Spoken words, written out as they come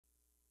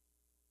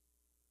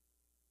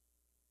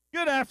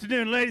Good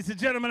afternoon, ladies and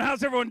gentlemen.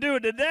 How's everyone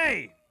doing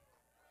today?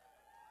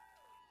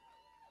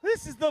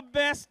 This is the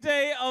best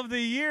day of the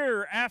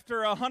year.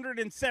 After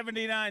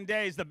 179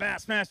 days, the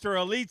Bassmaster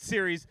Elite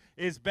Series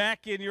is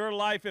back in your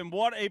life, and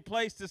what a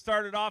place to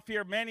start it off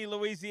here. Manny,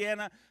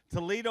 Louisiana,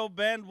 Toledo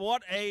Bend.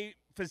 What a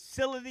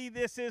facility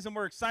this is, and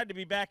we're excited to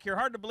be back here.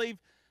 Hard to believe,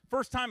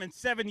 first time in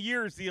 7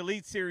 years the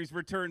Elite Series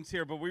returns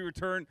here, but we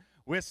return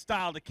with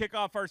style. To kick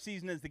off our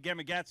season is the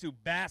Gamakatsu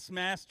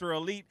Bassmaster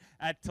Elite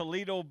at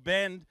Toledo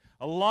Bend.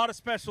 A lot of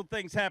special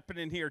things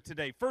happening here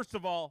today. First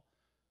of all,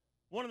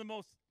 one of the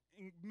most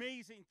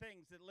amazing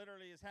things that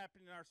literally has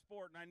happened in our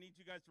sport, and I need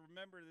you guys to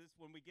remember this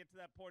when we get to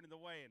that point of the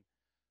weigh-in.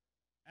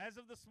 As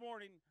of this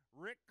morning,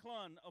 Rick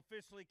Clunn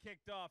officially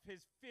kicked off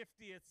his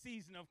 50th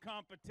season of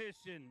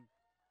competition.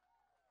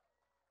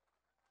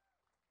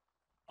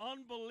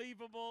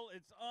 Unbelievable.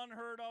 It's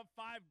unheard of.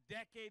 5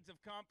 decades of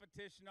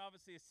competition.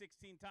 Obviously a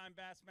 16-time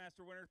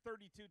Bassmaster winner,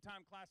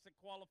 32-time Classic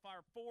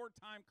qualifier,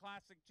 4-time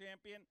Classic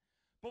champion.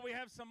 But we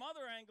have some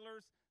other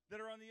anglers that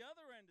are on the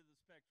other end of the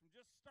spectrum,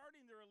 just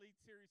starting their Elite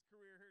Series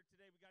career here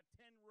today. We got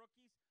 10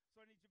 rookies,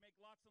 so I need you to make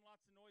lots and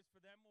lots of noise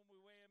for them when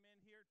we weigh them in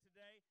here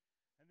today.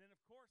 And then,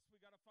 of course, we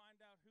got to find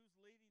out who's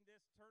leading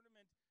this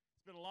tournament.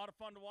 It's been a lot of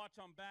fun to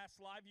watch on Bass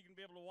Live. You can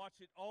be able to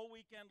watch it all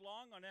weekend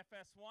long on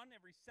FS1.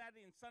 Every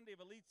Saturday and Sunday of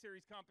Elite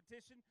Series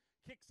competition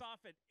kicks off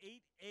at 8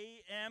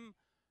 a.m.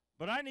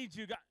 But I need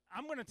you guys,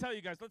 I'm going to tell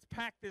you guys, let's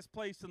pack this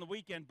place on the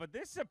weekend. But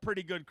this is a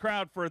pretty good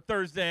crowd for a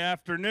Thursday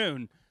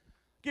afternoon.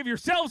 Give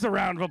yourselves a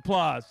round of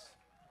applause.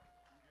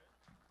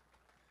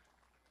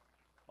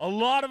 A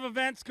lot of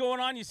events going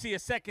on. You see a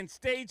second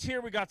stage here.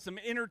 We got some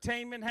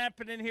entertainment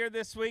happening here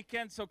this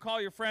weekend. So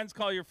call your friends,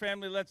 call your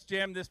family. Let's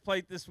jam this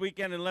plate this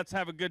weekend and let's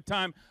have a good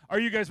time. Are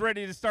you guys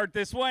ready to start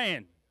this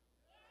weigh-in?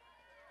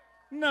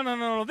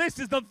 No. This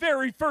is the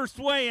very first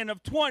weigh-in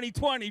of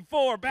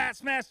 2024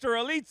 Bassmaster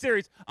Elite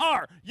Series.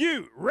 Are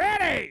you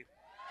ready?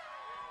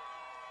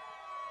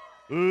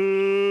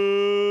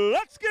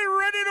 Let's get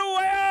ready to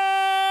weigh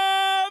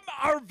up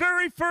our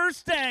very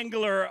first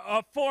angler,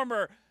 a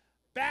former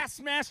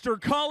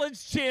Bassmaster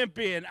College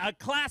champion, a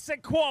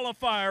Classic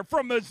qualifier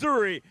from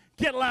Missouri.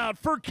 Get loud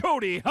for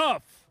Cody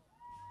Huff.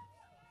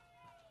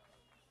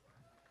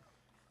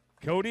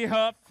 Cody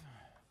Huff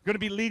going to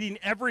be leading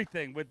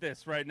everything with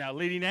this right now.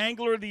 Leading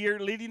Angler of the Year,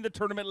 leading the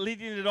tournament,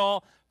 leading it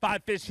all.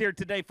 5 fish here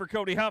today for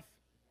Cody Huff.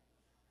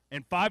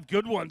 And 5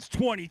 good ones,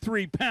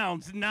 23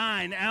 pounds,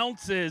 9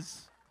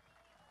 ounces.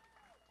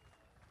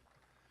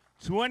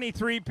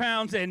 23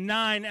 pounds and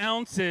 9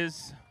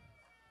 ounces.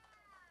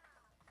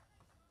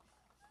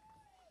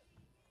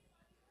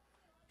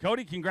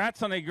 Cody,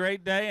 congrats on a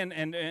great day,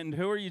 and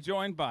who are you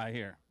joined by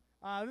here?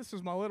 This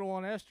is my little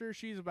one, Esther.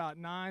 She's about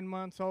 9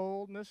 months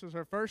old, and this is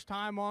her first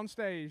time on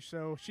stage,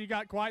 so she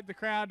got quite the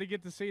crowd to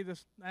get to see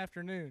this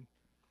afternoon.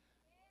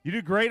 You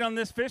do great on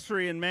this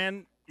fishery, and,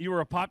 man, you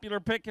were a popular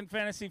pick in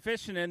fantasy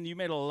fishing, and you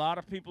made a lot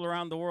of people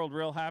around the world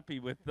real happy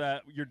with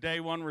your day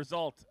one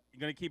result. You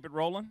going to keep it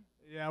rolling?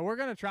 Yeah, we're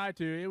going to try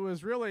to. It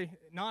was really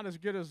not as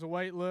good as the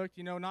weight looked,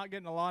 you know, not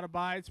getting a lot of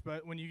bites,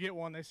 but when you get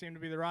one, they seem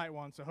to be the right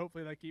one, so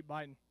hopefully they keep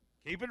biting.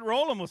 Keep it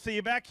rolling. We'll see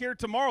you back here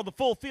tomorrow. The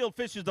full field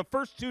fishes the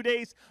first 2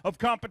 days of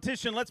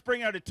competition. Let's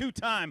bring out a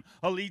 2-time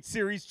Elite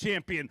Series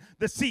champion,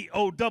 the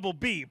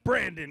COBB,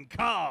 Brandon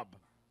Cobb.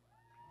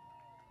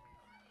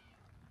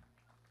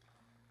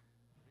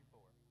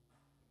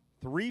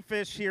 Three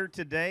fish here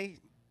today.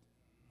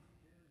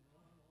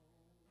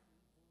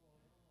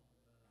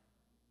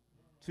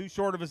 Too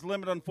short of his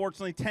limit,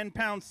 unfortunately. 10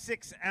 pounds,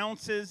 6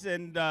 ounces.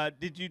 And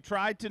did you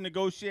try to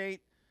negotiate,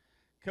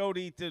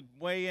 Cody, to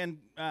weigh in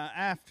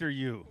after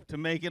you to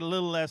make it a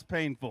little less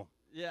painful?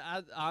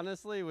 Yeah,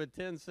 honestly, with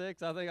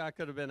 10-6, I think I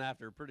could have been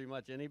after pretty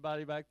much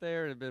anybody back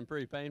there. It had been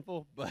pretty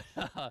painful, but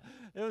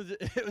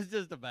it was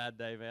just a bad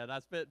day, man. I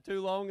spent too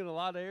long in a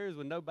lot of areas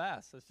with no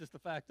bass. That's just a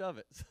fact of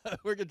it. So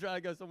we're going to try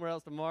to go somewhere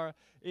else tomorrow.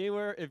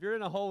 Anywhere, if you're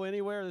in a hole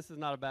anywhere, this is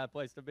not a bad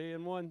place to be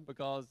in one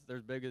because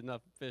there's big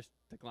enough fish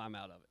to climb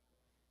out of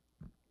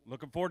it.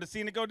 Looking forward to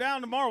seeing it go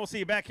down tomorrow. We'll see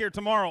you back here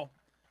tomorrow.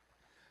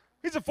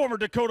 He's a former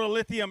Dakota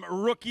Lithium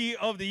Rookie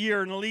of the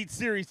Year and Elite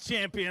Series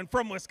champion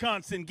from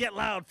Wisconsin. Get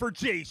loud for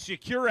Jay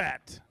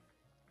Shakurat.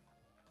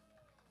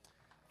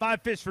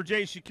 5 fish for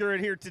Jay Shakurat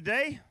here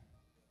today.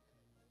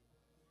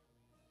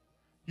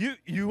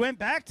 You went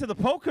back to the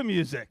polka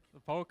music.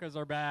 The polkas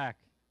are back.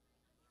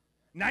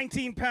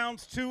 19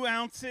 pounds, 2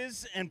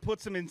 ounces, and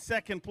puts him in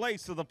second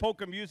place. So the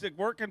polka music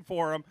working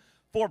for him.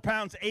 4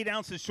 pounds, 8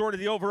 ounces short of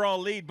the overall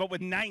lead, but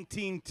with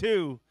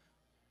 19-2.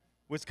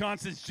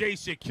 Wisconsin's Jay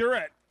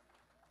Shakurat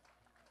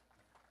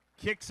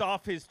kicks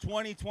off his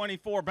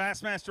 2024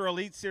 Bassmaster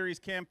Elite Series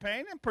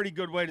campaign. A pretty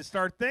good way to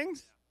start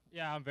things.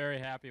 Yeah, I'm very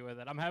happy with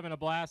it. I'm having a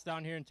blast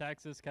down here in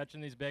Texas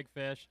catching these big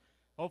fish.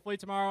 Hopefully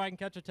tomorrow I can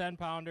catch a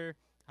 10-pounder.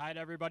 Hi to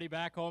everybody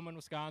back home in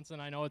Wisconsin.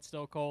 I know it's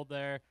still cold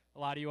there. A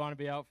lot of you want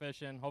to be out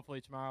fishing.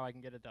 Hopefully tomorrow I can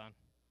get it done.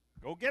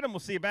 Go get him. We'll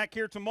see you back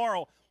here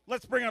tomorrow.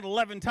 Let's bring out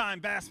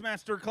 11-time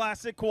Bassmaster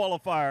Classic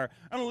qualifier,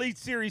 an Elite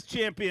Series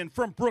champion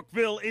from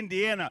Brookville,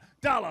 Indiana,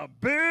 Dollar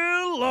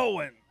Bill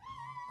Lowen.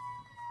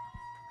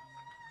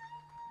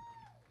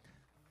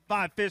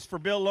 5 fish for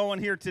Bill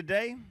Lowen here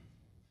today.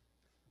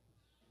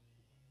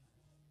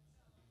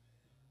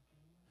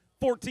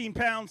 14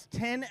 pounds,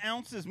 10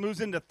 ounces, moves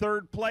into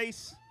third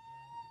place.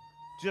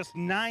 Just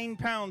 9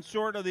 pounds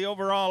short of the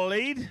overall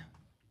lead.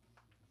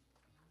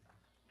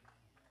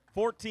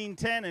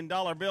 14.10 and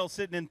Dollar Bill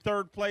sitting in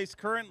third place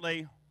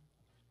currently.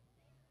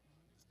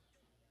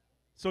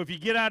 So if you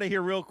get out of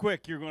here real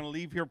quick, you're going to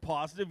leave here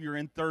positive. You're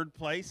in third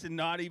place and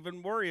not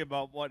even worry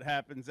about what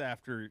happens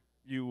after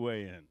you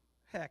weigh in.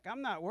 Heck,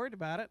 I'm not worried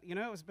about it. You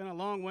know, it's been a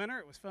long winter.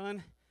 It was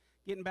fun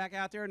getting back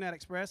out there in that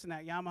Express and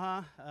that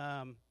Yamaha,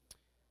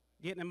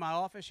 getting in my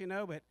office, you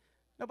know, but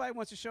nobody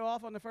wants to show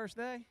off on the first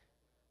day,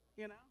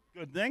 you know.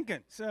 Good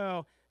thinking.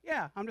 So,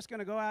 yeah, I'm just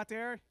going to go out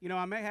there. You know,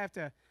 I may have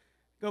to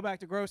go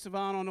back to Gros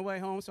Savant on the way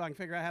home so I can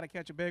figure out how to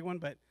catch a big one.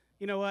 But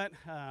you know what?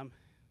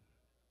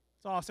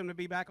 It's awesome to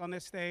be back on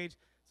this stage.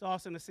 It's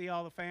awesome to see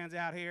all the fans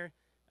out here.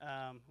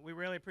 We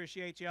really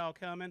appreciate you all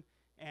coming.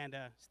 And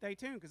stay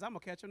tuned because I'm going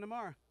to catch them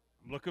tomorrow.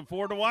 I'm looking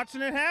forward to watching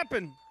it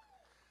happen.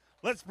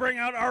 Let's bring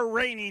out our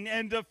reigning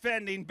and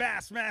defending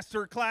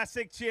Bassmaster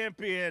Classic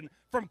champion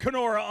from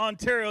Kenora,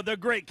 Ontario, the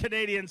great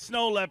Canadian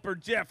snow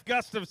leopard, Jeff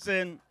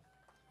Gustafson.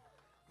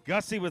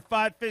 Gussie with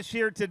 5 fish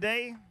here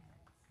today.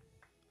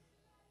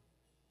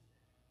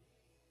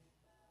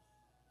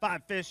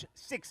 5 fish,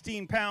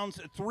 16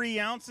 pounds, 3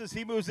 ounces.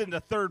 He moves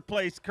into third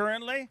place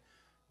currently.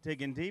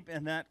 Digging deep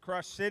in that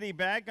Crush City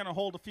bag. Going to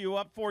hold a few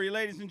up for you,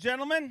 ladies and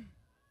gentlemen.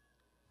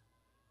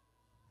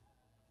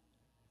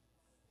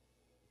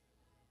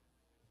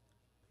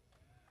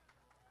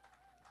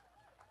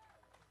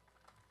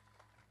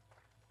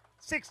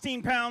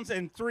 £16 pounds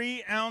and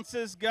 3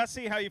 ounces.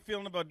 Gussie, how you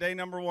feeling about day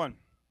number 1?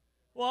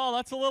 Well,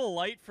 that's a little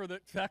light for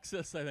the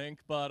Texas, I think,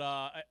 but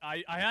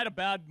I had a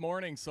bad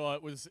morning, so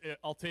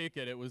I'll take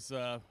it. It was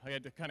I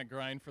had to kind of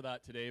grind for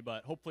that today,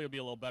 but hopefully it'll be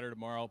a little better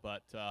tomorrow.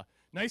 But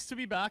nice to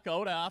be back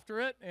out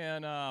after it,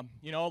 and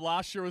you know,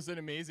 last year was an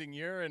amazing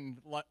year, and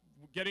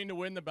getting to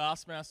win the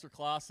Bassmaster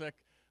Classic,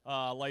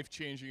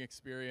 life-changing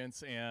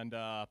experience, and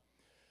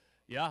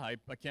yeah, I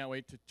can't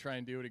wait to try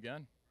and do it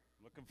again.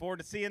 Looking forward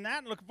to seeing that,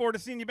 and looking forward to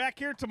seeing you back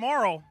here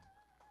tomorrow.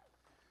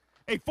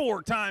 A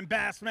 4-time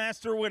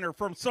Bassmaster winner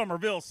from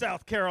Summerville,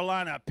 South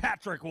Carolina,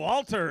 Patrick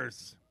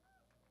Walters.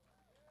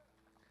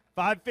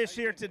 5 fish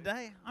here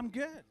today. I'm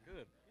good.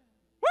 Good.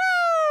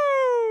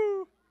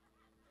 Woo!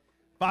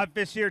 5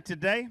 fish here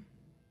today.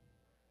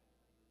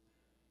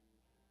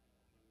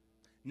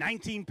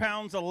 19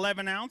 pounds,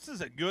 11 ounces.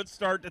 A good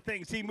start to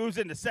things. He moves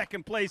into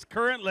second place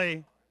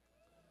currently.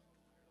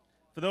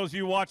 For those of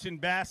you watching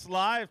Bass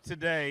Live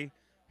today,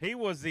 he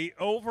was the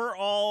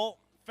overall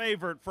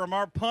favorite from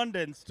our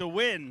pundits to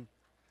win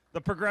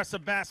the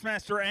Progressive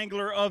Bassmaster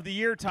Angler of the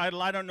Year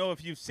title. I don't know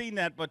if you've seen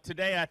that, but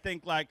today I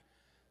think like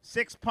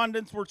 6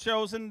 pundits were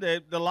chosen,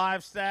 the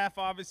live staff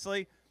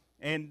obviously,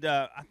 and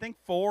I think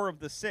 4 of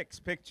the 6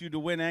 picked you to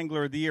win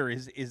Angler of the Year.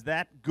 Is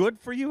that good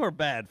for you or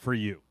bad for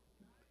you?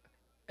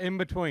 In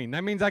between.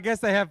 That means I guess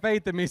they have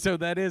faith in me, so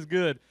that is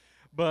good.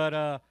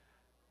 But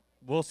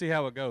we'll see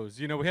how it goes.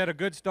 You know, we had a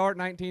good start,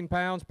 19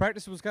 pounds.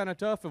 Practice was kind of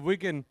tough. If we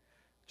can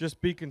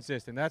just be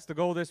consistent. That's the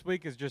goal this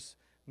week, is just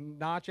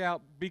notch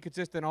out, be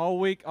consistent all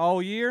week,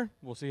 all year.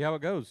 We'll see how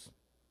it goes.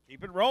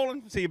 Keep it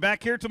rolling. See you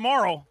back here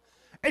tomorrow.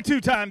 A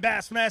 2-time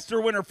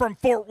Bassmaster winner from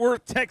Fort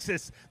Worth,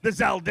 Texas, the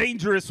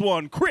Zaldangerous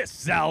one, Chris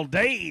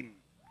Zaldane.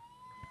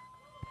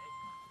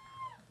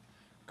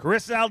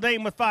 Chris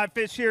Zaldane with 5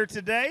 fish here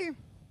today.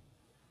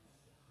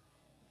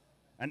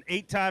 An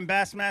 8-time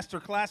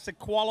Bassmaster Classic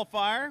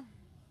qualifier.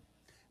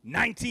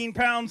 19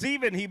 pounds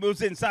even. He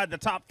moves inside the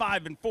top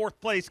 5 in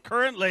 4th place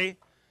currently.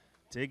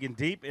 Digging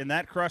deep in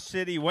that Crush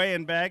City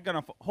weighing bag.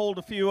 Going to hold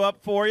a few up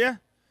for you.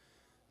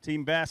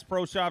 Team Bass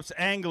Pro Shops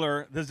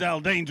angler, the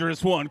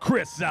Zaldangerous one,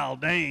 Chris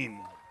Zaldane.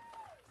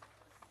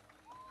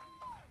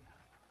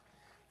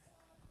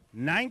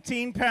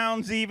 19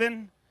 pounds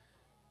even.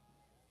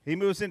 He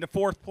moves into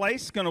 4th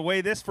place. Going to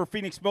weigh this for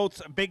Phoenix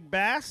Boats Big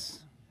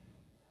Bass.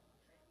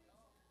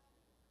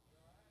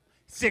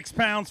 6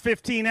 pounds,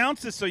 15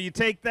 ounces. So you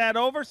take that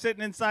over,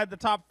 sitting inside the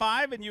top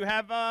 5, and you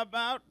have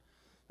about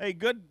a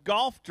good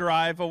golf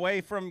drive away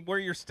from where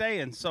you're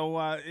staying. So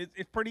it's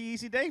a pretty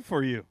easy day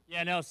for you.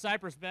 Yeah, no,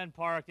 Cypress Bend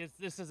Park,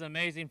 this is an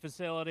amazing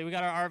facility. We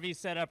got our RV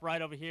set up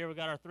right over here. We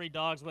got our 3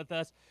 dogs with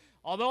us.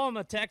 Although I'm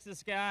a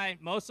Texas guy,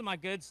 most of my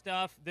good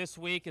stuff this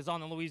week is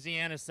on the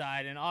Louisiana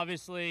side. And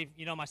obviously,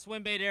 you know, my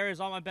swim bait areas,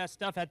 all my best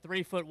stuff had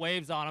 3-foot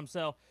waves on them.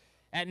 So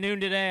at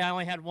noon today, I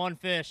only had 1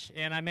 fish,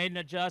 and I made an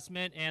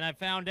adjustment, and I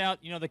found out,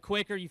 you know, the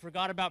quicker you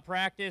forgot about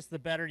practice, the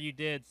better you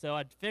did. So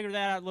I figured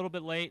that out a little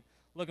bit late.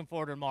 Looking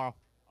forward to tomorrow.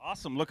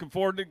 Awesome. Looking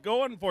forward to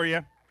going for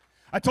you.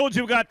 I told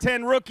you we got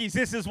 10 rookies.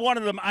 This is one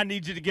of them. I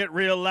need you to get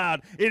real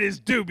loud. It is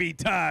Doobie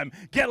time.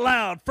 Get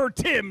loud for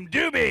Tim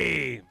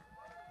Doobie.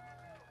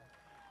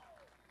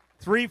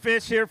 3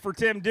 fish here for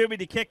Tim Doobie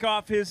to kick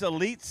off his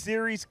Elite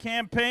Series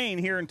campaign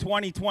here in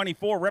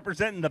 2024,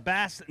 representing the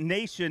Bass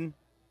Nation.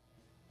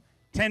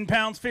 10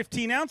 pounds,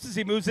 15 ounces.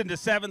 He moves into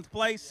 7th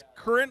place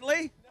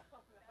currently.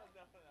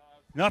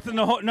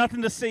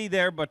 Nothing to see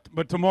there,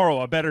 but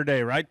tomorrow a better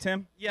day, right,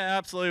 Tim? Yeah,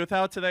 absolutely. With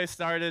how today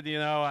started, you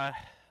know,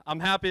 I'm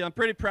happy. I'm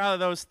pretty proud of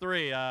those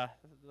three. A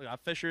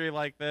fishery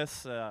like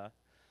this,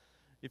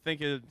 you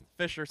think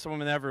fish are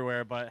swimming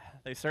everywhere, but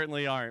they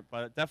certainly aren't.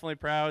 But definitely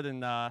proud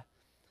and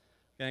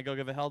gonna go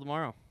give it hell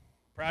tomorrow.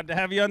 Proud to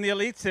have you on the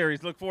Elite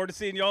Series. Look forward to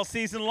seeing you all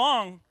season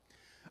long.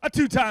 A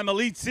two-time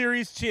Elite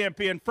Series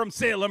champion from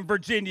Salem,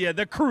 Virginia,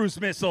 the cruise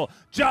missile,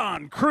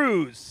 John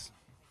Cruz.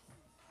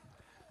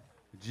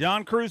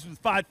 John Cruz with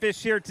 5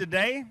 fish here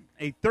today,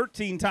 a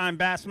 13-time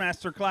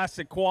Bassmaster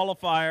Classic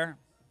qualifier.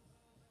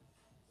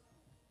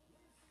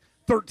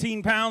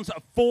 13 pounds,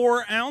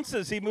 4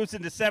 ounces. He moves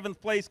into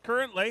 7th place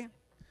currently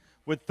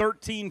with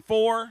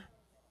 13.4.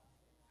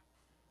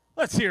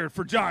 Let's hear it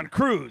for John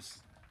Cruz.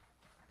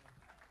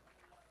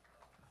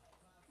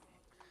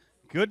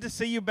 Good to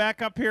see you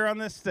back up here on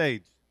this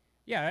stage.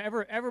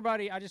 Yeah,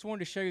 everybody, I just wanted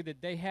to show you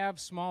that they have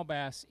small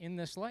bass in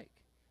this lake.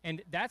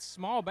 And that's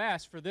small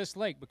bass for this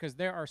lake because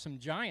there are some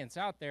giants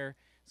out there.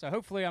 So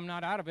hopefully I'm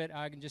not out of it.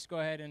 I can just go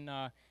ahead and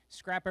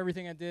scrap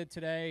everything I did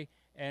today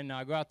and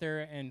go out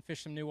there and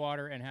fish some new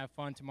water and have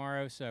fun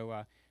tomorrow. So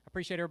I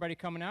appreciate everybody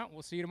coming out.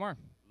 We'll see you tomorrow.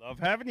 Love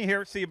having you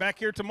here. See you back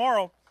here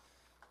tomorrow.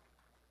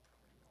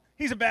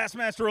 He's a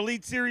Bassmaster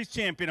Elite Series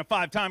champion, a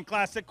 5-time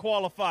Classic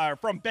qualifier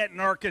from Benton,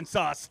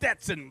 Arkansas,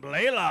 Stetson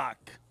Blaylock.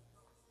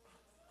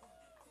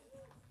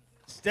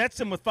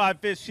 Stetson with 5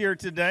 fish here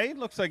today.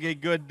 Looks like a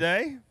good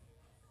day.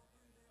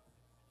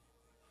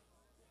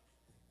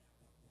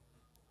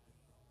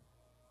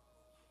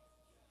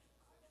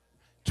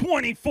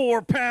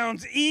 $24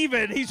 pounds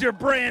even. He's your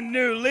brand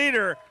new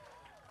leader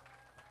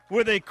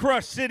with a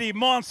Crush City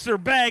Monster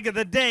Bag of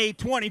the Day.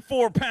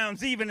 24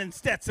 pounds even, and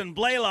Stetson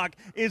Blaylock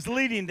is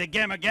leading the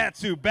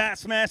Gamakatsu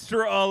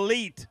Bassmaster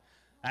Elite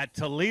at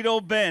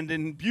Toledo Bend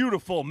in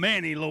beautiful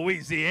Manny,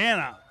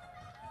 Louisiana.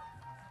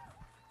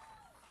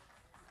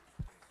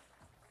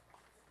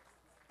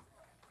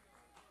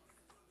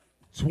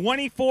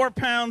 $24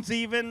 pounds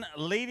even,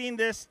 leading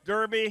this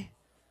derby.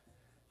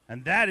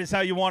 And that is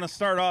how you want to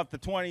start off the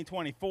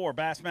 2024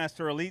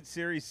 Bassmaster Elite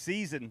Series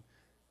season.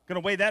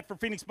 Going to weigh that for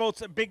Phoenix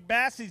Boats at Big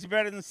Bass. He's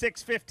better than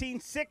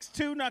 6'15",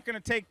 6'2", not going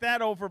to take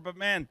that over. But,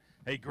 man,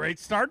 a great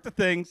start to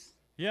things.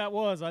 Yeah, it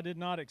was. I did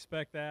not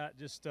expect that.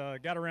 Just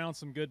got around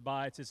some good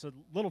bites. It's a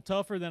little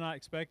tougher than I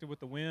expected with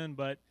the wind,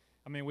 but,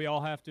 I mean, we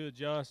all have to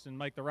adjust and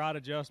make the right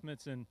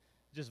adjustments, and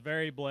just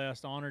very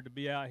blessed, honored to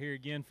be out here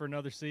again for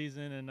another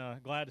season,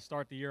 and glad to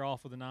start the year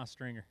off with a nice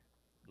stringer.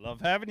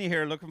 Love having you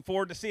here. Looking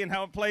forward to seeing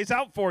how it plays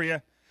out for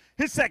you.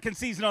 His second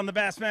season on the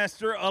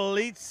Bassmaster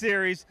Elite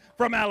Series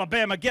from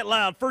Alabama. Get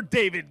loud for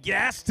David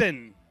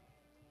Gaston.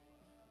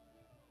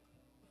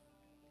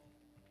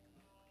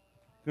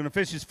 Going to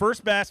fish his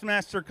first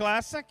Bassmaster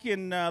Classic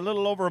in a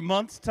little over a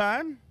month's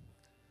time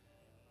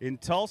in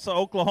Tulsa,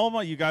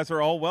 Oklahoma. You guys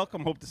are all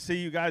welcome. Hope to see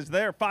you guys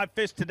there. 5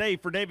 fish today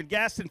for David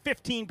Gaston.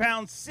 15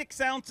 pounds, 6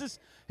 ounces.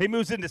 He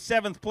moves into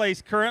 7th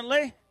place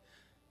currently.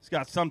 He's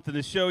got something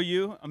to show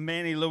you,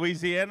 Manny,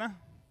 Louisiana.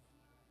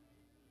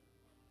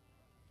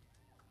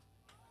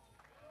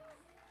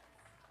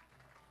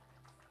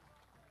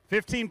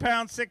 $15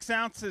 pounds, 6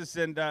 ounces,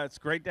 and it's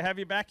great to have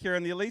you back here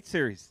in the Elite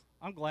Series.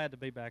 I'm glad to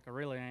be back. I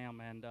really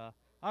am, and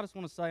I just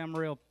want to say I'm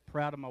real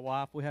proud of my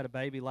wife. We had a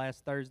baby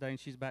last Thursday, and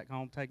she's back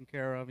home taking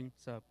care of him,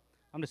 so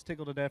I'm just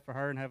tickled to death for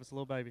her and have us a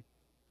little baby.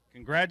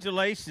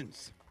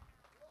 Congratulations.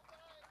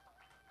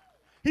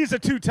 He's a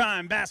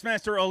 2-time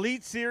Bassmaster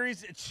Elite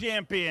Series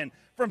champion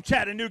from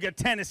Chattanooga,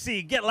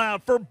 Tennessee. Get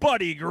loud for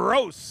Buddy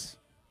Gross.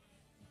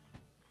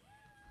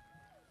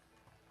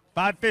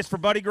 5 fish for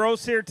Buddy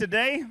Gross here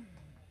today.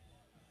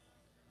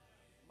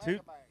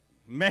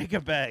 Mega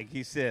bag,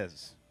 he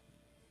says.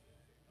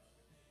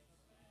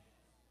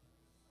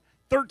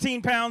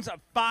 13 pounds,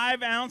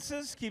 5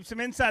 ounces. Keeps him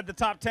inside the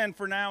top 10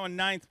 for now in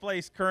 9th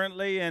place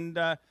currently. And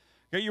got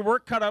your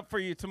work cut up for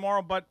you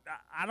tomorrow, but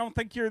I don't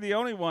think you're the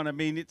only one. I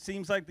mean, it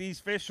seems like these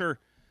fish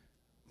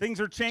things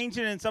are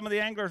changing, and some of the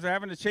anglers are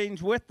having to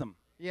change with them.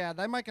 Yeah,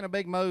 they're making a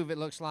big move, it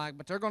looks like,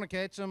 but they're going to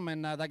catch them,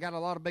 and they got a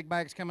lot of big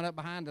bags coming up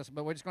behind us,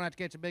 but we're just going to have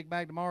to catch a big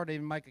bag tomorrow to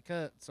even make a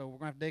cut, so we're going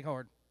to have to dig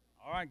hard.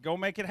 All right, go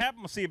make it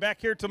happen. We'll see you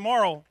back here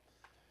tomorrow.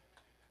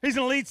 He's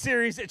an Elite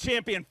Series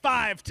champion,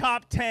 5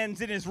 top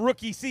 10s in his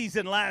rookie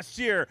season last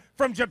year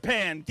from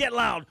Japan. Get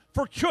loud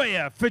for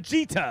Kyoya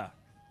Fujita.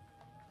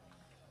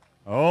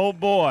 Oh,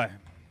 boy.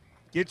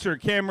 Get your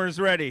cameras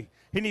ready.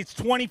 He needs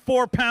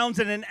 24 pounds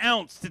and an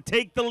ounce to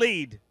take the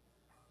lead.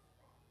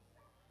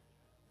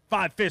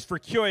 5 fish for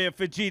Kyoya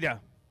Fujita.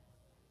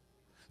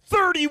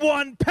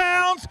 31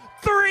 pounds,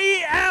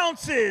 3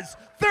 ounces.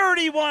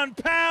 31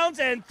 pounds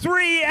and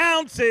 3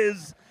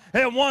 ounces.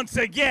 And once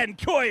again,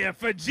 Kyoya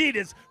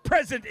Fujita's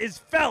presence is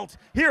felt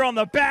here on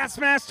the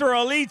Bassmaster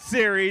Elite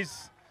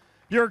Series.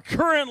 Your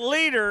current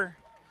leader,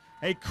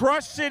 a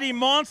Crush City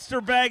Monster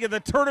Bag of the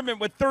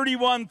tournament with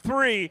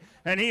 31.3,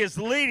 and he is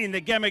leading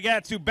the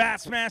Gamakatsu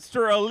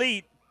Bassmaster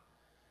Elite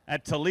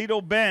at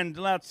Toledo Bend.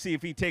 Let's see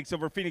if he takes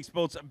over Phoenix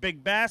Boats.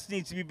 Big Bass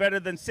needs to be better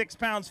than 6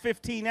 pounds,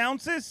 15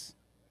 ounces.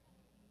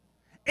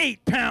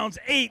 8 pounds,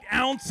 8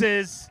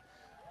 ounces.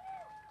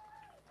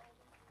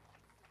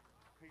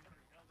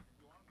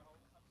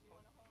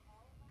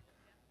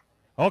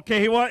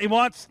 Okay, he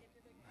wants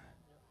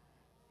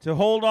to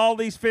hold all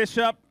these fish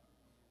up.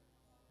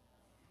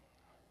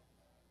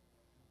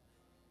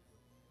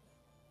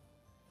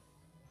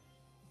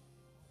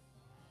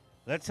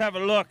 Let's have a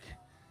look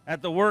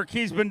at the work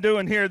he's been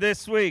doing here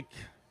this week.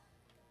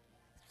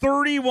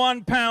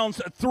 31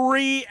 pounds,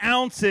 3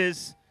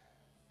 ounces.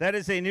 That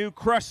is a new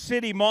Crush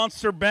City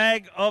Monster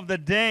Bag of the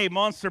day,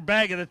 Monster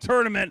Bag of the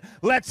tournament.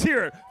 Let's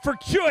hear it for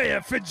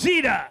Kyoya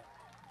Fujita.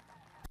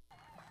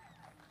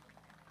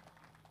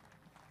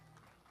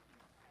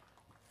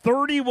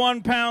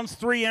 31 pounds,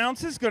 3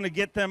 ounces. Going to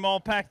get them all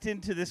packed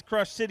into this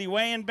Crush City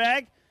weighing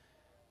bag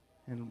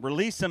and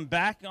release them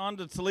back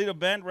onto Toledo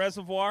Bend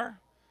Reservoir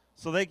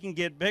so they can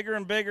get bigger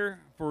and bigger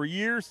for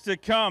years to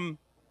come.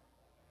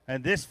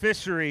 And this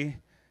fishery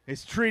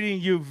is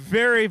treating you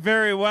very,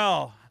 very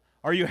well.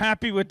 Are you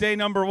happy with day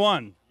number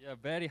 1? Yeah,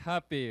 very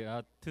happy.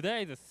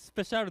 Today is a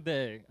special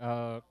day.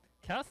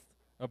 Cast,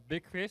 a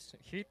big fish,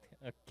 hit,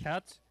 a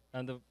catch,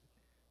 and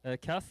a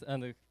cast,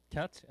 and a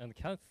catch, and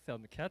catch,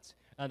 and catch,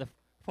 and a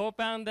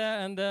 4-pounder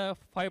and a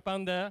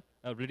 5-pounder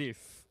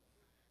release.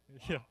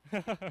 Yeah.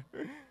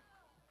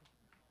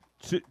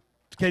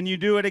 Can you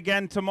do it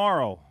again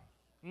tomorrow?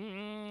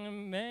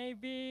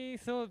 Maybe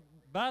so,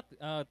 but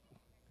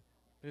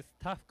it's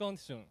tough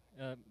condition.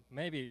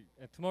 Maybe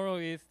tomorrow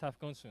is tough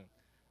condition.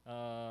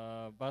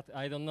 But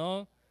I don't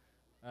know.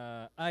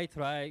 I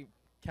try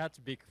catch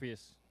big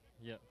fish.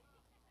 Yeah.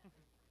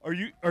 Are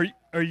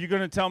you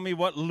going to tell me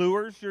what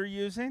lures you're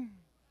using?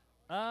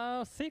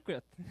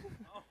 Secret.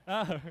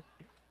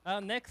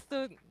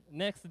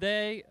 Next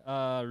day,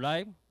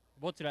 live.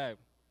 Watch live.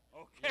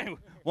 Okay,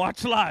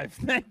 watch live.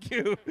 Thank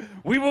you.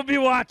 We will be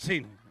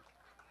watching.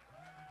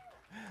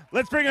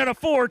 Let's bring out a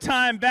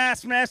 4-time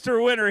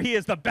Bassmaster winner. He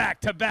is the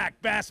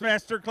back-to-back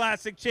Bassmaster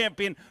Classic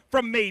champion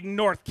from Maiden,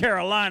 North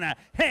Carolina,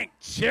 Hank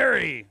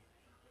Cherry.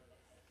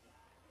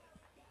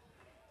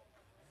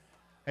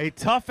 A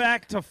tough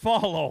act to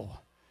follow.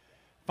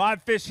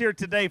 5 fish here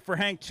today for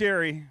Hank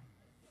Cherry.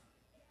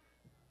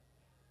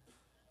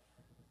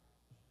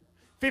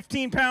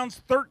 15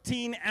 pounds,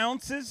 13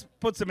 ounces,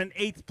 puts him in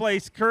 8th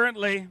place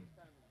currently.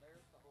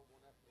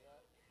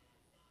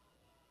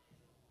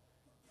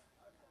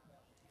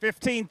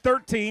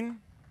 $15.13.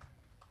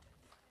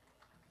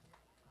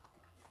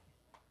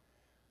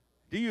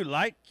 Do you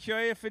like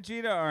Kyoya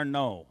Fujita or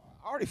no?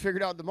 I already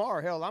figured out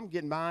tomorrow, hell, I'm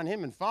getting behind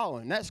him and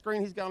following. That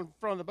screen he's got in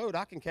front of the boat,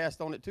 I can cast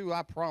on it too,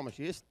 I promise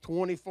you. It's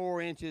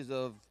 24 inches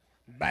of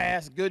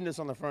bass goodness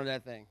on the front of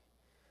that thing.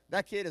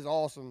 That kid is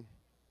awesome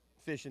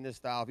fishing this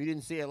style. If you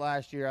didn't see it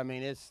last year, I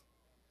mean,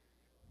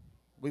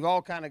 we've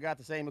all kind of got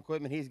the same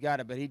equipment. He's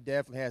got it, but he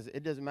definitely has it.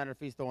 It doesn't matter if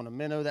he's throwing a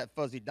minnow, that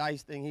fuzzy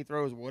dice thing he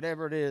throws,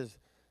 whatever it is,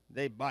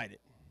 they bite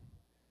it.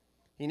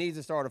 He needs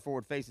to start a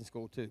forward-facing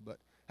school too. But,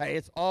 hey,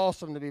 it's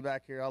awesome to be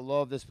back here. I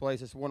love this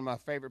place. It's one of my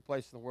favorite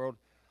places in the world.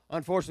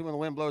 Unfortunately, when the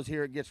wind blows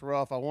here, it gets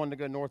rough. I wanted to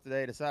go north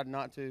today. I decided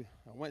not to.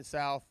 I went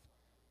south.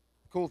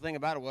 The cool thing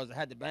about it was I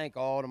had the bank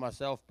all to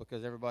myself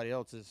because everybody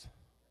else is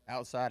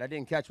outside. I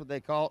didn't catch what they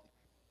caught.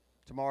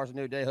 Tomorrow's a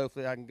new day.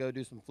 Hopefully I can go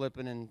do some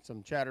flipping and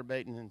some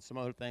chatterbaiting and some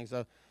other things.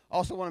 So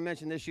also want to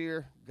mention this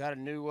year, got a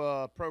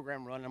new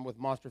program running. I'm with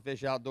Monster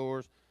Fish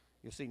Outdoors.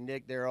 You'll see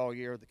Nick there all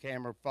year with the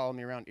camera, follow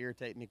me around,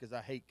 irritate me because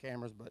I hate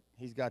cameras, but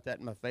he's got that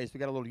in my face. We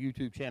got a little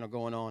YouTube channel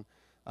going on.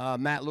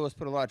 Matt Lewis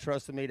put a lot of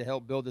trust in me to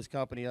help build this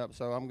company up,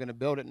 so I'm going to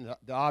build it, and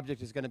the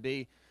object is going to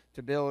be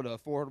to build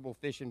affordable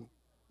fishing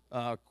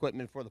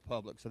equipment for the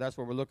public. So that's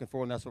what we're looking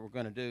for, and that's what we're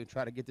going to do,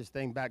 try to get this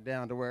thing back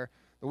down to where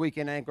the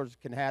weekend anglers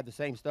can have the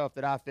same stuff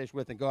that I fish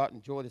with and go out and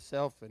enjoy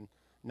themselves and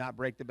not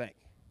break the bank.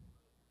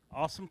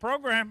 Awesome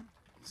program.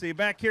 See you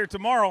back here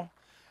tomorrow.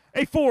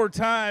 A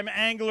 4-time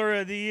Angler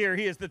of the Year.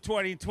 He is the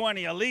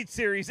 2020 Elite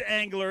Series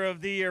Angler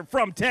of the Year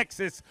from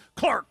Texas,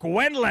 Clark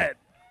Wendlandt.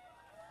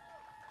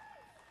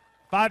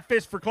 5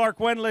 fish for Clark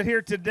Wendlandt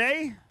here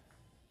today.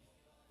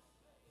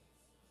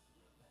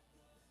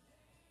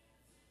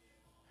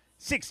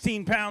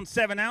 16 pounds,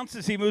 7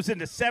 ounces. He moves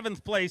into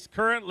 7th place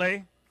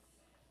currently.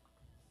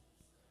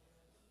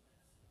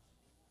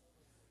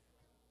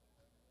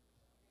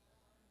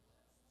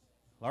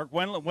 Clark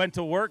Wendlandt went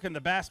to work in the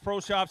Bass Pro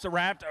Shops are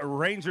wrapped. A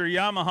Ranger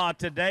Yamaha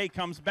today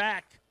comes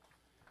back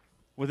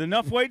with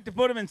enough weight to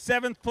put him in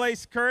 7th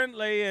place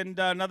currently, and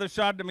another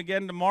shot at him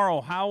again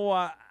tomorrow.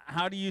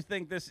 How do you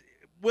think this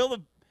will?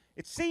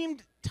 It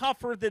seemed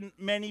tougher than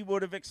many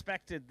would have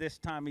expected this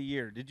time of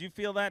year. Did you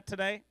feel that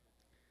today?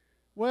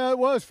 Well, it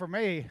was for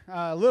me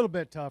a little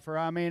bit tougher.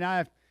 I mean,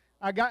 I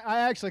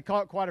actually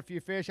caught quite a few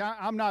fish.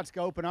 I'm not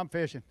scoping, I'm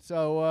fishing.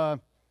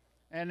 So.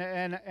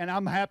 And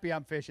I'm happy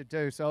I'm fishing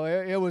too. So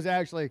it was I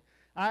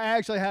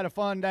actually had a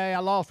fun day. I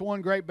lost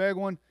one great big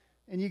one,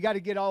 and you got to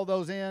get all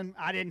those in.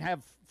 I didn't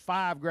have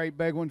 5 great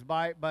big ones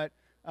bite, but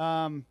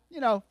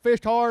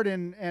fished hard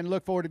and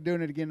look forward to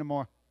doing it again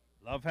tomorrow.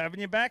 Love having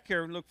you back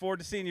here. Look forward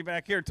to seeing you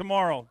back here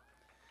tomorrow.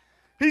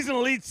 He's an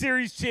Elite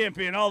Series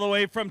champion all the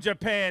way from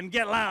Japan.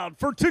 Get loud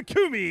for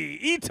Takumi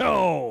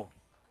Ito.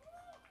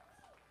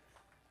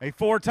 A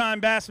 4-time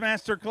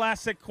Bassmaster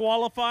Classic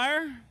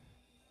qualifier.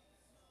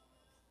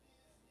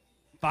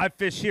 5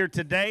 fish here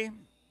today.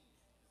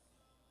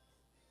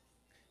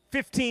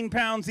 15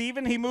 pounds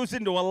even. He moves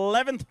into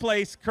 11th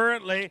place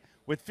currently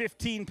with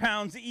 15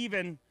 pounds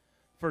even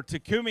for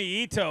Takumi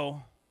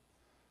Ito.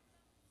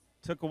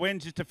 Took a win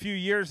just a few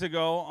years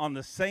ago on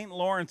the St.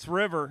 Lawrence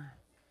River.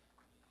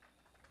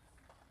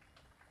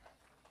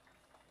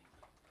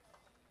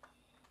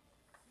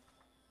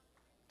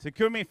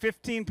 Takumi,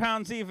 15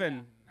 pounds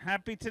even.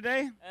 Happy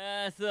today?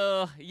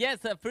 So yes,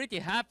 pretty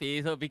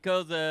happy. So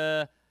because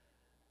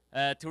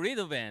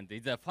Toledo Bend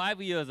is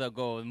 5 years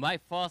ago, my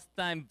first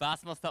time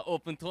Bassmaster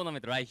Open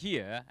tournament right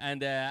here,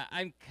 and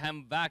I'm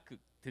come back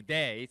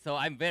today. So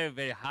I'm very,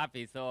 very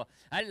happy. So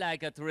I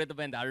like Toledo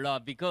Bend a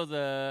lot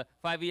because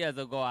 5 years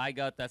ago I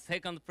got a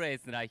second place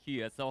right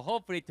here. So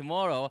hopefully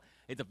tomorrow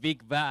it's a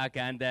big back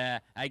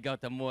and I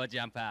got a more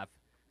jump up.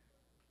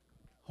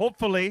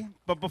 Hopefully,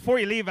 but before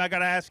you leave, I got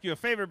to ask you a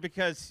favor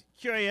because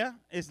Kyoya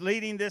is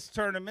leading this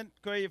tournament,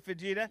 Kyoya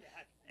Fujita,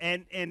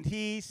 and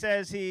he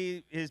says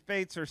his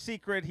baits are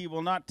secret. He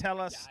will not tell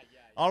us.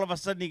 All of a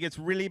sudden, he gets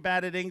really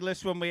bad at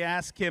English when we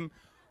ask him,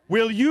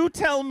 will you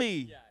tell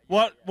me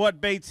what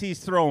baits he's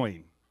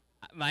throwing?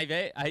 My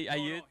bait? I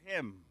use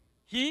him.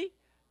 He?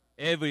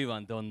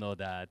 Everyone don't know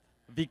that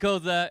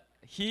because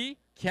he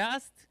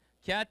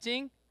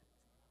catching,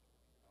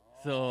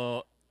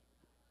 so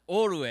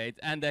always,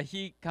 and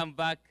he come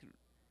back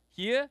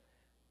here,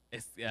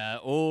 it's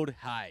old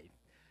high.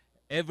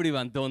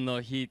 Everyone don't know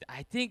he.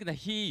 I think that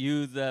he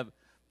use a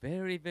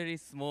very, very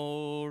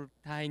small,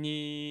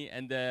 tiny,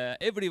 and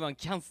everyone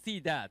can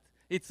see that.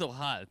 It's so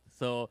hard.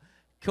 So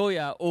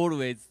Kyoya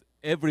always,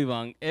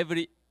 everyone,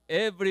 every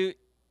secret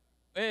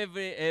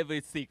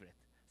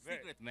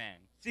man.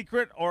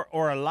 Secret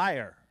or a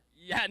liar?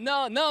 Yeah,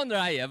 no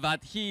liar,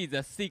 but he's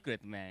a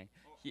secret man.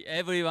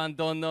 Everyone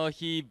don't know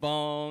he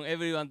born.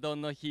 Everyone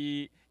don't know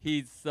he's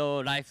so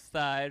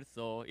lifestyle.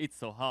 So it's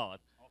so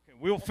hard. Okay,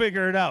 we'll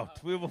figure it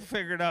out. We will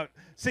figure it out.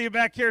 See you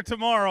back here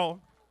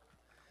tomorrow.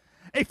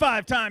 A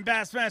 5-time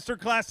Bassmaster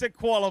Classic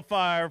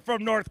qualifier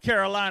from North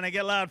Carolina.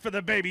 Get loud for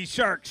the baby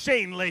shark,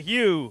 Shane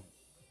LeHue.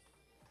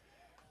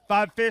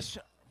 5 fish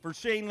for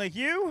Shane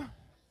LeHue.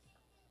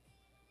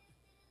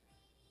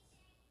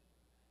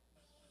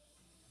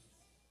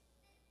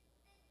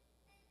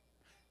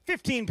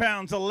 15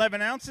 pounds,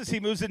 11 ounces. He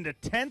moves into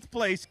 10th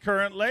place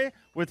currently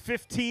with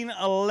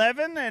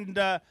 15-11, and it's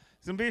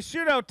going to be a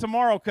shootout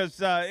tomorrow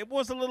because it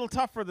was a little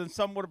tougher than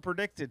some would have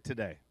predicted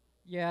today.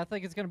 Yeah, I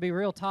think it's going to be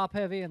real top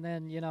heavy, and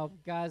then, you know,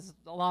 guys,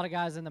 a lot of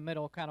guys in the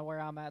middle, kind of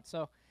where I'm at.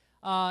 So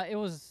it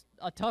was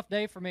a tough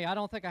day for me. I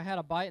don't think I had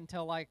a bite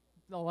until like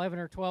 11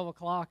 or 12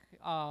 o'clock.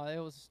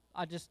 I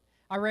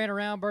ran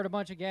around, burned a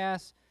bunch of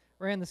gas,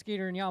 ran the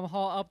Skeeter and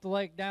Yamaha up the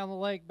lake, down the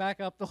lake,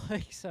 back up the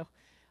lake. So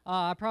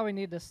I probably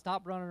need to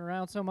stop running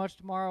around so much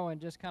tomorrow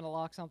and just kind of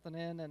lock something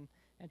in and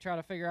try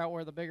to figure out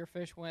where the bigger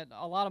fish went.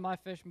 A lot of my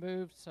fish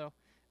moved, so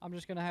I'm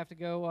just going to have to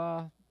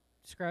go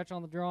scratch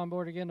on the drawing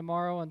board again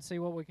tomorrow and see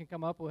what we can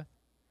come up with.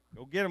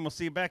 Go get him. We'll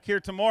see you back here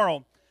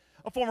tomorrow.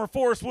 A former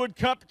Forest Wood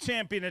Cup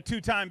champion, a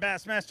 2-time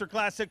Bassmaster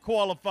Classic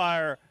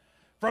qualifier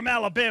from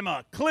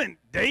Alabama, Clint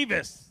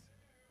Davis.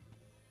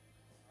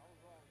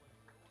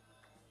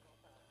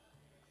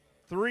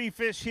 3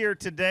 fish here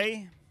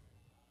today.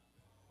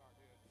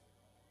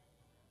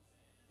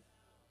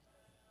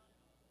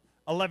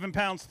 11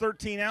 pounds,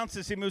 13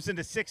 ounces. He moves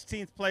into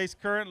 16th place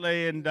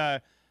currently and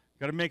got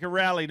to make a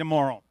rally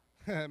tomorrow.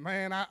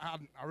 Man, I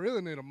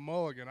really need a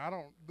mulligan.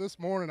 This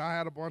morning I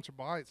had a bunch of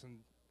bites and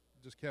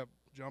just kept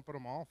jumping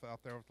them off out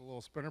there with the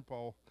little spinner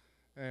pole.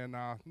 And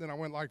then I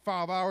went like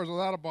 5 hours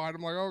without a bite.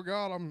 I'm like, oh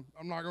God, I'm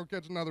not going to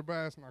catch another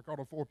bass. And I caught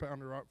a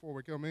 4-pounder right before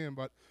we come in.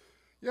 But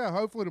yeah,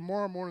 hopefully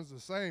tomorrow morning's the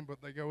same,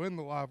 but they go in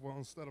the live well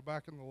instead of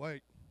back in the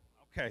lake.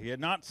 Okay, yeah,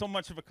 not so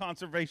much of a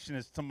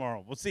conservationist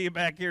tomorrow. We'll see you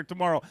back here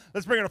tomorrow.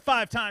 Let's bring in a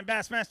 5-time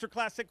Bassmaster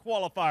Classic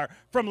qualifier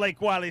from Lake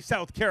Wiley,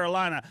 South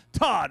Carolina,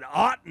 Todd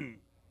Otten.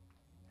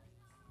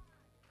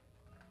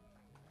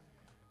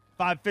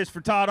 5 fish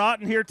for Todd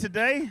Otten here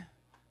today.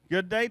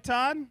 Good day,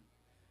 Todd?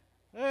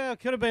 Well, it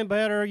could have been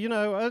better. You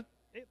know,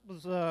 it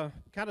was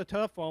kind of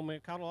tough on me.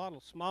 Caught a lot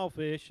of small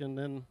fish, and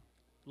then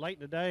late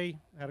in the day,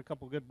 had a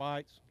couple good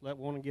bites, let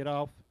one get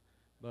off,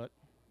 but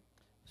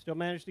still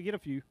managed to get a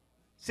few.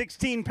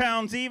 16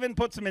 pounds even,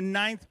 puts him in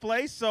 9th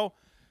place. So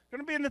going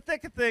to be in the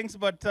thick of things,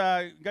 but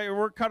got your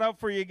work cut out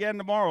for you again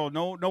tomorrow.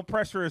 No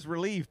pressure is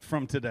relieved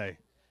from today.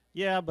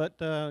 Yeah, but,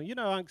 you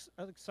know, I'm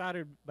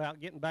excited about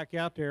getting back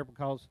out there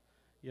because,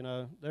 you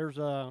know,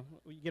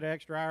 we get an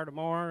extra hour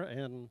tomorrow,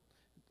 and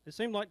it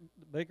seemed like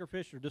the bigger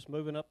fish are just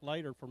moving up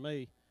later for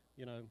me,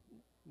 you know,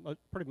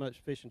 pretty much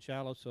fishing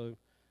shallow. So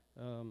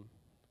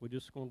we're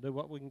just going to do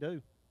what we can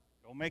do.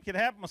 Go make it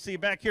happen. We'll see you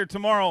back here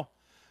tomorrow.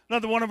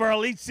 Another one of our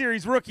Elite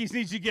Series rookies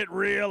needs you to get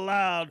real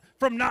loud.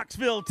 From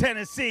Knoxville,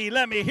 Tennessee,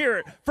 let me hear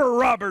it for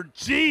Robert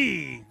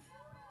G.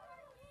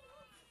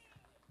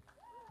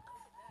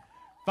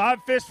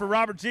 5 fish for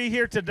Robert G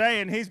here today,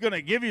 and he's going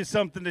to give you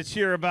something to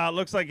cheer about.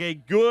 Looks like a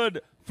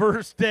good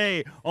first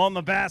day on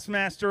the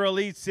Bassmaster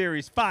Elite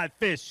Series. 5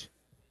 fish,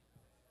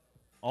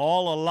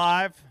 all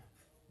alive.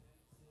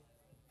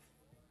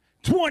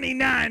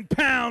 29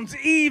 pounds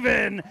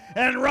even,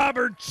 and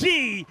Robert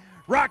G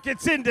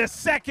rockets into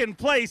second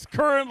place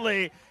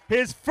currently.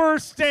 His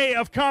first day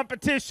of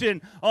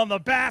competition on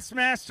the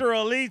Bassmaster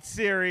Elite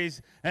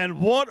Series,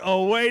 and what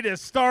a way to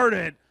start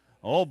it.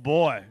 Oh,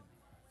 boy.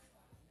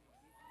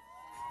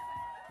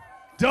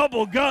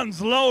 Double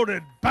guns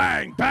loaded,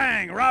 bang,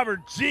 bang.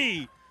 Robert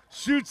G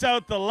shoots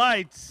out the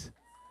lights.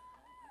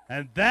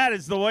 And that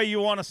is the way you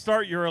want to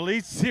start your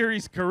Elite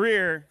Series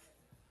career.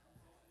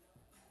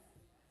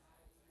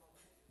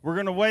 We're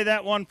going to weigh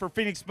that one for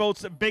Phoenix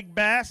Boats at Big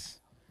Bass.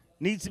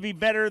 Needs to be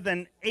better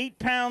than 8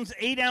 pounds,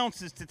 8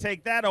 ounces to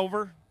take that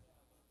over.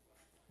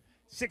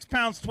 6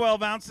 pounds,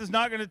 12 ounces,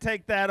 not going to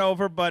take that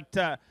over,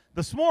 but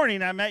this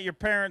morning I met your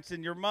parents,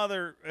 and your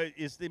mother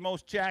is the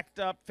most jacked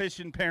up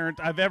fishing parent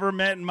I've ever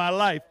met in my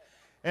life.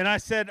 And I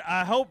said,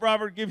 I hope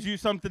Robert gives you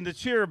something to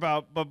cheer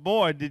about, but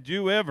boy, did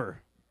you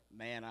ever.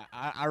 Man,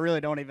 I really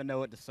don't even know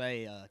what to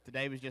say.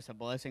 Today was just a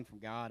blessing from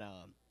God.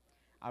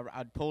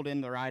 I pulled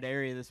in the right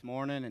area this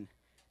morning and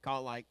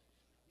caught like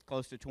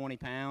close to 20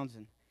 pounds,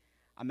 and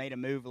I made a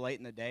move late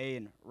in the day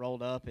and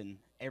rolled up, and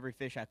every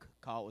fish I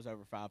caught was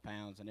over 5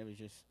 pounds, and it was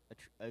just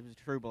it was a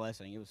true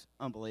blessing. It was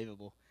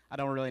unbelievable. I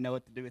don't really know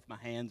what to do with my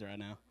hands right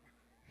now.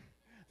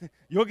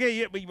 You'll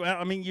get, well,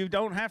 I mean, you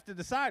don't have to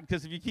decide,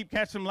 because if you keep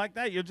catching them like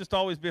that, you'll just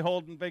always be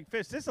holding big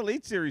fish. This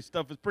Elite Series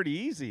stuff is pretty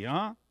easy,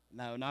 huh?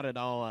 No, not at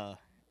all.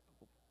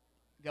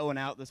 Going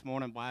out this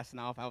morning, blasting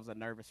off, I was a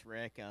nervous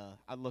wreck.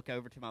 I look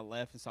over to my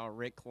left and saw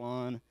Rick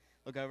Clun.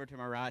 Look over to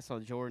my right, saw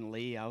Jordan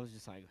Lee. I was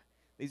just like,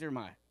 these are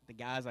the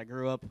guys I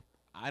grew up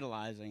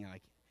idolizing.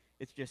 Like,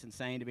 it's just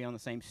insane to be on the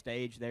same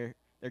stage they're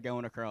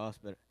going across,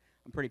 but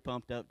I'm pretty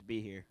pumped up to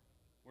be here.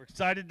 We're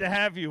excited to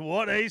have you.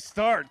 What a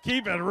start.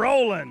 Keep it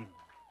rolling.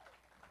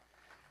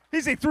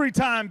 He's a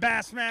 3-time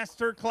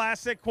Bassmaster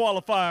Classic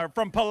qualifier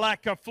from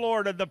Palatka,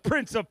 Florida, the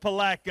Prince of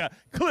Palatka,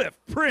 Cliff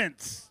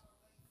Prince.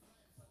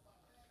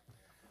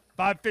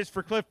 5 fish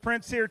for Cliff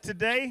Prince here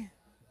today.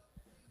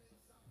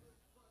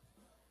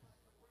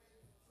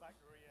 Back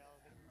to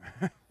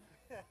reality.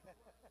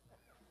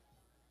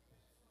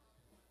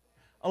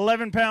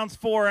 11 pounds,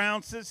 4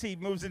 ounces. He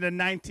moves into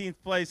 19th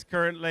place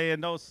currently,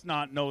 and those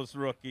snot-nosed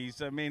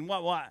rookies. I mean,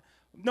 what?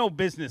 No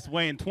business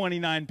weighing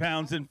 29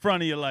 pounds in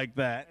front of you like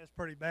that. It's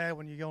pretty bad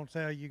when you're going to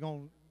tell you're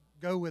going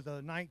to go with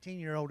a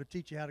 19-year-old to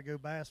teach you how to go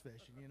bass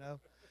fishing, you know.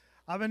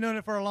 I've been doing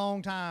it for a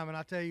long time, and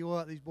I tell you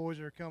what, these boys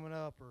that are coming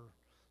up are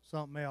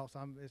something else.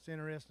 It's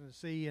interesting to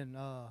see, and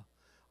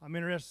I'm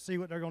interested to see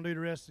what they're going to do the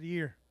rest of the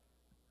year.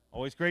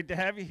 Always great to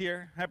have you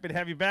here. Happy to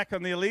have you back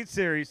on the Elite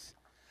Series.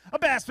 A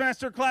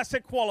Bassmaster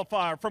Classic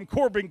qualifier from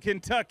Corbin,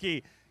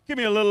 Kentucky. Give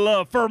me a little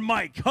love for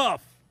Mike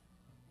Huff.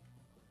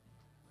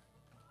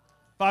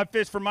 5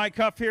 fish for Mike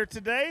Huff here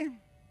today.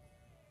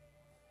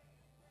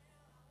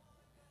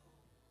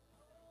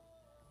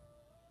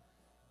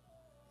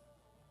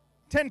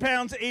 $10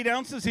 pounds, 8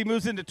 ounces. He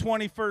moves into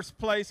 21st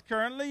place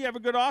currently. You have a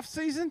good off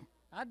season?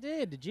 I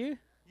did. Did you?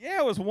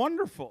 Yeah, it was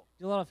wonderful.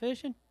 Do a lot of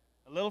fishing?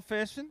 A little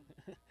fishing.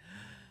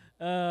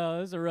 It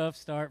was a rough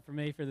start for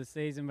me for the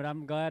season, but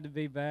I'm glad to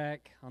be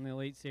back on the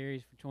Elite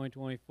Series for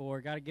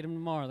 2024. Got to get them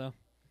tomorrow, though.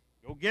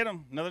 Go get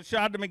him. Another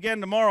shot at him again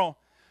tomorrow.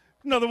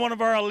 Another one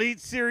of our Elite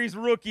Series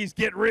rookies.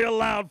 Get real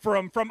loud for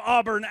him from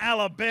Auburn,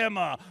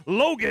 Alabama,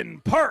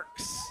 Logan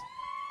Parks.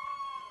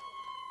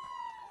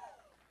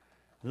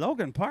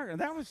 Logan Parks.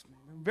 That was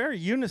a very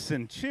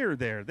unison cheer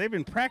there. They've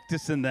been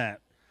practicing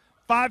that.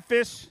 5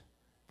 fish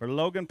for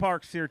Logan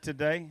Parks here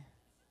today.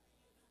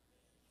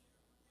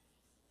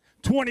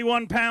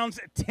 21 pounds,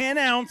 10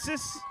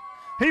 ounces.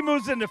 He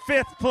moves into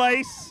 5th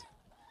place.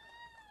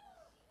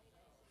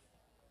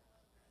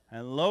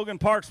 And Logan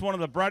Parks, one of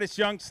the brightest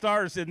young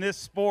stars in this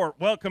sport.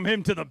 Welcome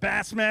him to the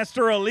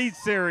Bassmaster Elite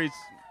Series.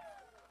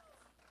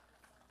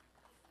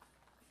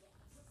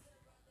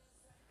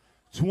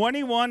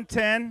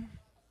 21-10.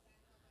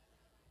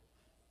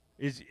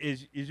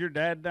 Is your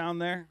dad down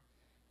there?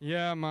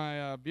 Yeah,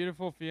 my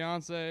beautiful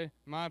fiance,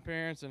 my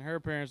parents, and her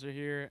parents are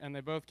here, and they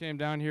both came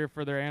down here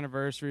for their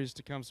anniversaries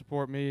to come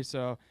support me,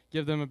 so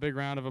give them a big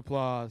round of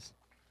applause.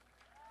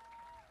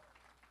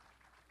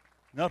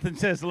 Nothing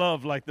says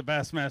love like the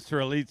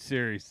Bassmaster Elite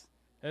Series.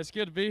 It's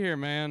good to be here,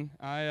 man.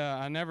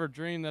 I never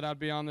dreamed that I'd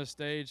be on this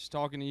stage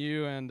talking to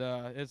you, and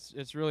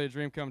it's really a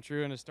dream come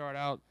true, and to start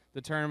out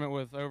the tournament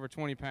with over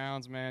 20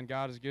 pounds, man,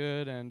 God is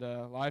good, and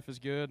life is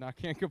good, and I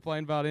can't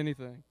complain about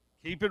anything.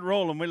 Keep it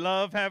rolling. We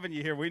love having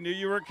you here. We knew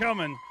you were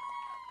coming.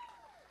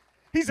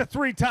 He's a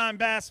 3-time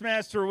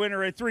Bassmaster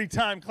winner, a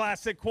 3-time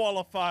Classic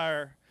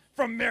qualifier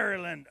from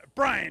Maryland,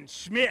 Bryan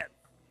Schmidt.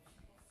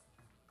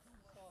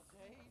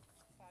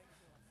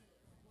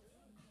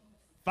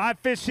 5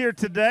 fish here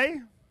today.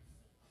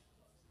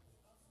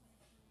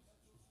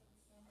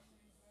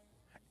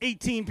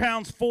 18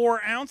 pounds,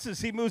 4 ounces.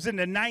 He moves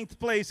into 9th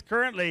place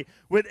currently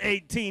with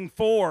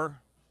 18.4.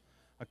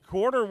 A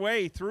quarter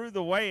way through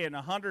the weigh-in,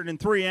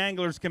 103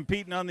 anglers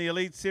competing on the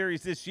Elite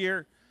Series this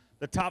year.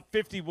 The top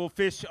 50 will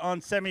fish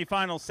on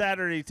semifinal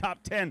Saturday,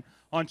 top 10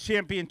 on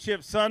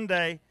Championship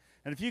Sunday.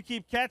 And if you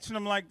keep catching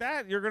them like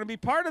that, you're going to be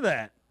part of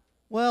that.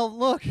 Well,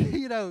 look,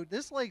 you know,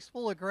 this lake's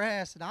full of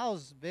grass, and I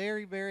was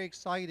very, very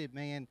excited,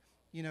 man,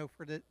 you know,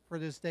 for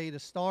this day to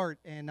start.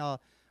 And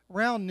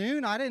around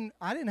noon, I didn't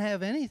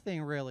have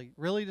anything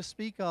really to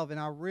speak of, and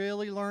I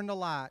really learned a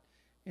lot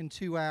in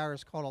 2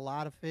 hours, caught a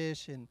lot of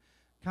fish, and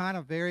kind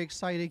of very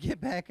excited to get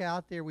back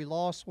out there. We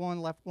lost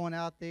one, left one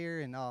out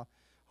there, and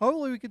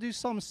hopefully we could do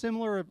something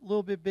similar, a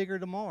little bit bigger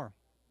tomorrow.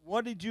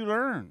 What did you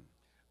learn?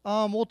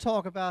 We'll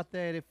talk about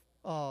that if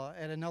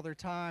at another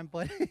time,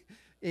 but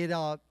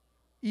it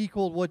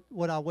equaled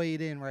what I weighed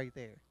in right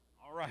there.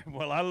 All right,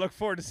 well, I look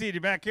forward to seeing you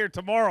back here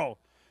tomorrow.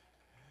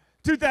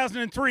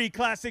 2003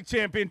 Classic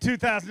Champion,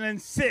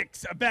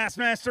 2006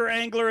 Bassmaster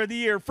Angler of the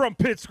Year from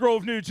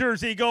Pittsgrove, New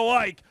Jersey. Go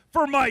Ike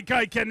for Mike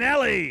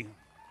Iconelli.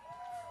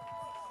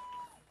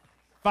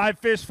 5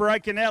 fish for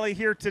Iconelli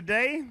here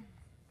today.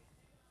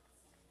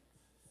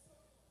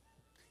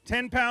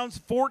 10 pounds,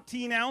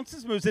 14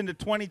 ounces, moves into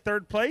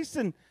 23rd place,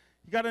 and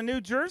you got a New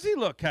Jersey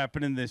look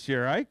happening this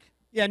year, Ike.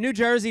 Yeah, New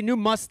Jersey, new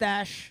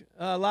mustache,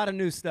 a lot of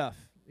new stuff,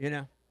 you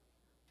know.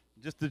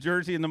 Just the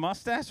jersey and the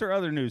mustache or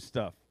other new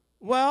stuff?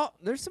 Well,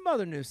 there's some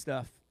other new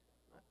stuff.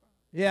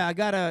 Yeah, I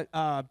got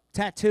a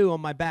tattoo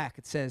on my back.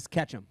 It says,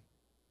 catch 'em.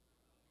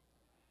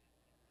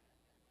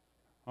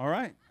 All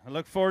right. I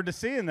look forward to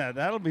seeing that.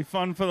 That'll be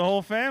fun for the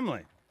whole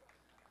family.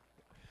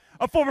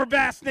 A former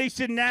Bass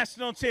Nation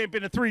national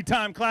champion, a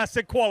 3-time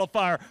Classic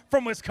qualifier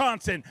from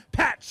Wisconsin,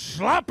 Pat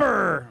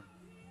Schlapper.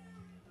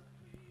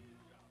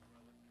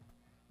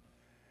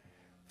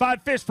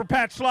 5 fish for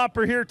Pat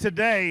Schlapper here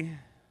today.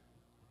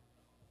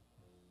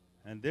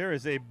 And there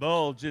is a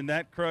bulge in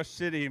that Crush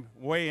City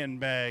weigh-in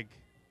bag.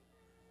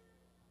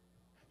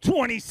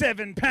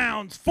 27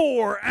 pounds,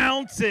 4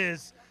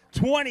 ounces.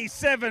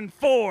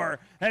 27.4,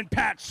 and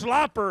Pat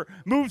Schlapper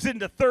moves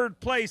into 3rd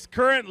place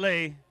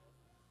currently.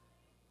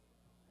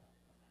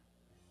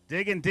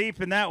 Digging deep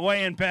in that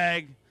weigh-in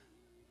bag.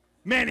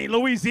 Manny,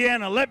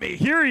 Louisiana, let me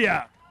hear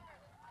ya.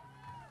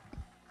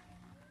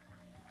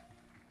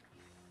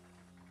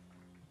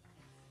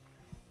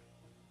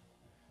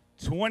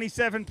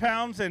 $27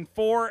 pounds and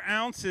 4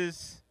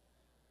 ounces.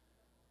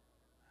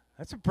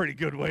 That's a pretty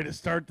good way to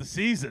start the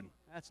season.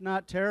 That's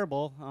not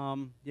terrible.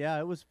 Yeah,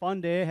 it was a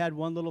fun day. I had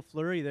one little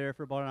flurry there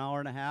for about an hour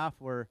and a half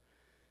where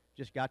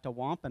just got to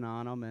whomping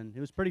on them, and it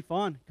was pretty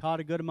fun. Caught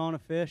a good amount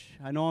of fish.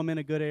 I know I'm in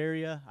a good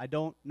area. I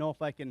don't know if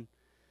I can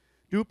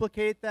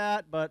duplicate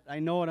that, but I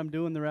know what I'm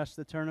doing the rest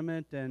of the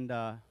tournament, and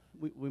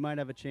we might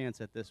have a chance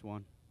at this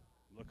one.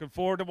 Looking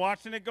forward to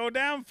watching it go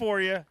down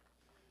for you.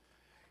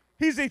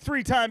 He's a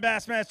 3-time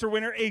Bassmaster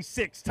winner, a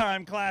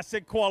 6-time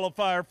Classic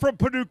qualifier from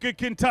Paducah,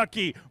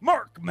 Kentucky,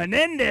 Mark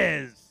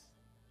Menendez.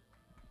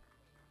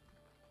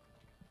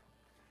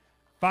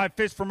 5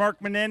 fish for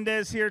Mark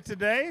Menendez here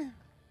today.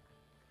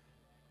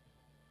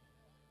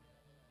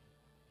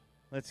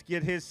 Let's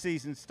get his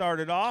season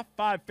started off.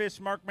 5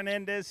 fish, Mark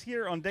Menendez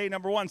here on day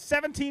number 1.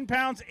 17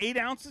 pounds, 8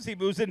 ounces. He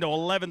moves into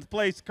 11th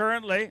place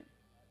currently.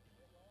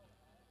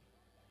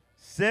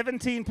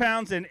 17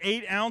 pounds and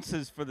 8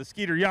 ounces for the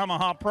Skeeter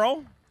Yamaha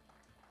Pro.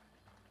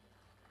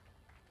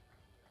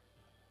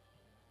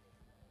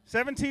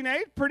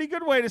 17.8, pretty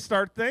good way to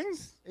start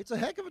things. It's a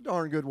heck of a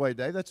darn good way,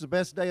 Dave. That's the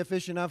best day of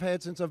fishing I've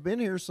had since I've been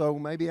here, so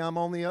maybe I'm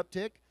on the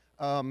uptick.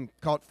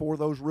 Caught 4 of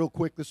those real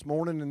quick this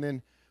morning, and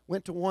then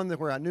went to one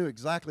where I knew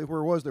exactly where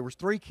it was. There was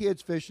 3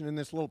 kids fishing in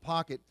this little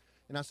pocket,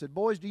 and I said,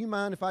 boys, do you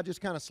mind if I just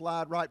kind of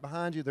slide right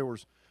behind you? There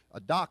was a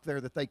dock there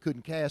that they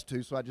couldn't cast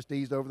to, so I just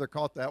eased over there,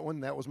 caught that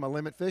one. That was my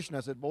limit fish, and I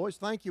said, boys,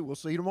 thank you. We'll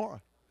see you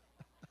tomorrow.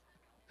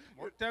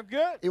 Worked out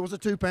good. It was a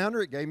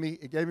 2-pounder. It gave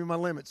me my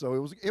limit, so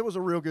it was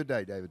a real good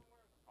day, David.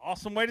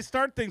 Awesome way to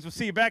start things. We'll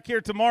see you back here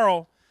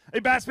tomorrow.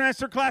 A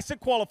Bassmaster Classic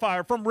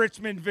qualifier from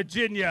Richmond,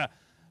 Virginia,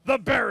 the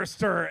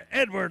barrister,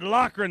 Edward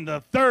Loughran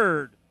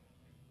III.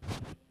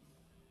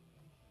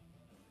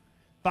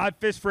 5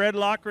 fish for Ed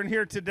Loughran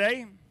here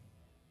today.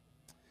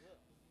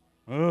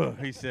 Oh,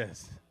 he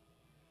says.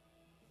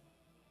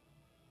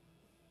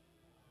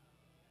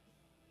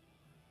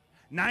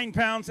 $9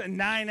 pounds and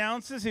 9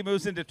 ounces. He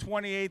moves into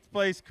 28th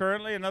place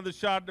currently. Another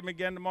shot at him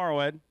again tomorrow,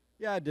 Ed.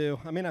 Yeah, I do.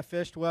 I mean, I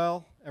fished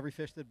well. Every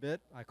fish that bit,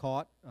 I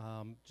caught.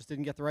 Just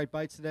didn't get the right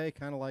bites today,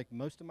 kind of like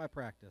most of my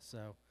practice.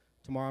 So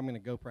tomorrow I'm going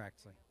to go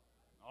practicing.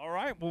 All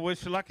right. Well,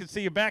 wish you luck and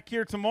see you back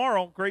here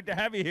tomorrow. Great to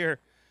have you here.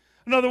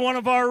 Another one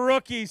of our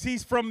rookies.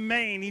 He's from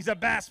Maine. He's a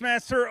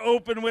Bassmaster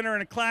Open winner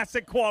and a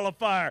Classic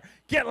qualifier.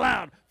 Get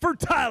loud for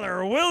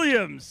Tyler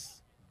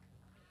Williams.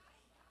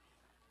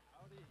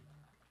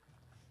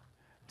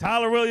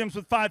 Tyler Williams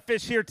with 5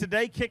 fish here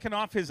today, kicking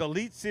off his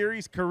Elite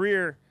Series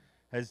career.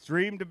 Has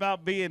dreamed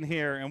about being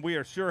here, and we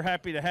are sure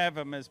happy to have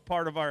him as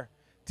part of our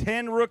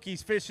 10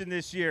 rookies fishing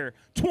this year.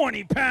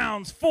 20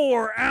 pounds,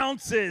 4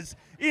 ounces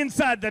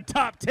inside the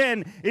top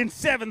 10 in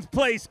 7th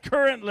place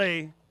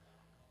currently.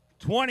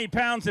 20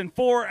 pounds and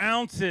 4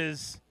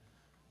 ounces.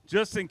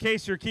 Just in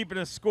case you're keeping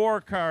a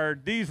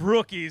scorecard, these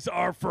rookies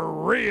are for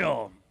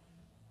real.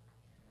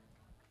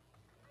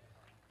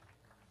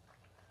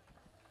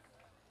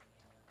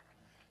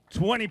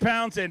 $20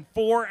 pounds and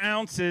 4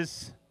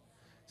 ounces.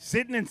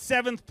 Sitting in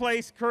 7th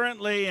place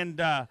currently, and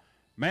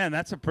man,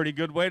 that's a pretty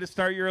good way to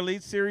start your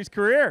Elite Series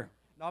career.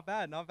 Not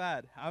bad, not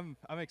bad. I'm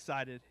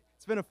excited.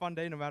 It's been a fun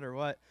day no matter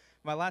what.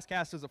 My last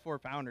cast was a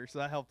 4-pounder, so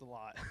that helped a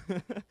lot.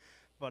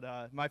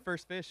 But my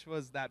first fish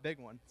was that big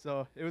one,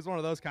 so it was one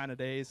of those kind of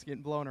days,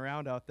 getting blown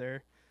around out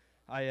there.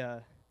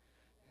 I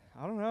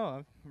don't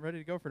know. I'm ready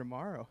to go for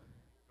tomorrow.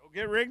 Go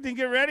get rigged and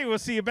get ready. We'll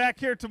see you back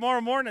here tomorrow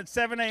morning at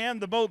 7 a.m.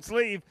 The boats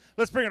leave.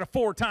 Let's bring in a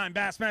 4-time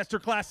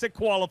Bassmaster Classic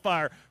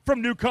qualifier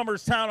from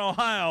Newcomerstown,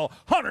 Ohio,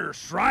 Hunter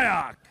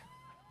Shryock.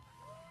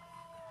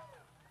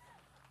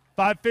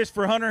 5 fish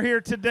for Hunter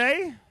here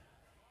today.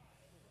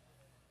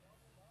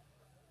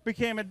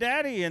 Became a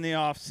daddy in the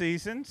off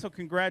season, so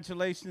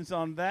congratulations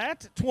on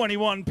that.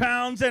 21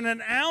 pounds and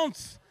an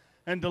ounce,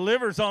 and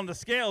delivers on the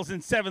scales in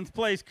 7th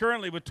place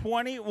currently with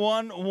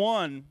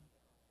 21-1.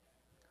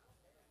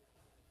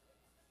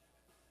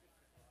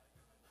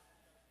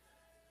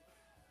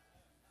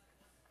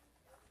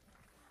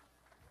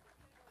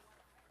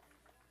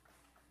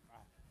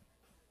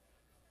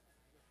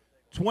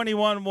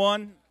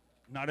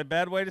 Not a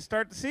bad way to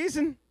start the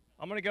season.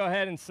 I'm going to go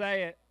ahead and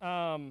say it.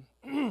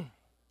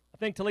 I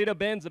think Toledo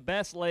Bend's the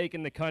best lake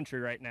in the country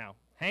right now.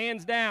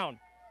 Hands down.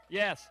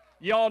 Yes,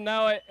 you all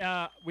know it.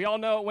 We all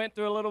know it went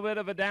through a little bit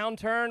of a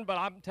downturn, but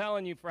I'm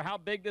telling you, for how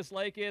big this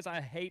lake is,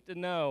 I hate to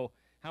know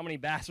how many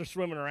bass are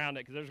swimming around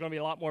it because there's going to be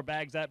a lot more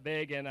bags that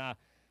big, and I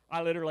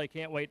literally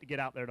can't wait to get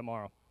out there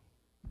tomorrow.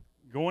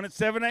 Going at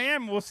 7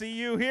 a.m. We'll see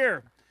you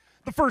here.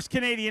 The first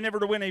Canadian ever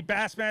to win a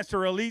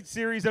Bassmaster Elite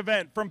Series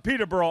event from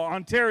Peterborough,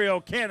 Ontario,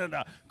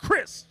 Canada,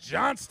 Chris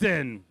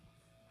Johnston.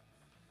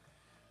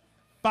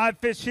 5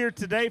 fish here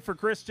today for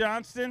Chris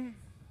Johnston.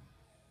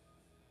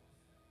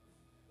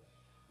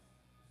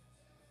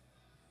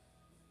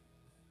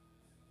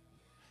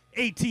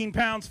 $18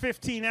 pounds,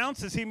 15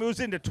 ounces. He moves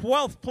into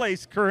 12th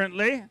place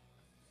currently.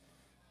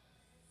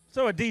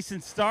 So a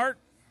decent start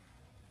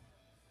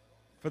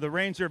for the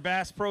Ranger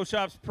Bass Pro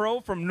Shops Pro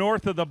from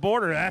north of the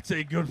border. That's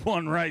a good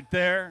one right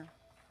there.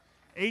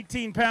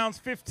 18 pounds,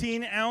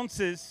 15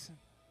 ounces.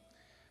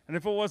 And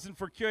if it wasn't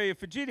for Kyoya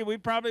Fujita,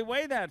 we'd probably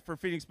weigh that for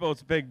Phoenix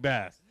Boats Big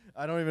Bass.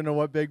 I don't even know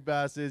what Big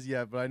Bass is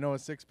yet, but I know a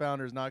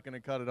 6-pounder is not going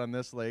to cut it on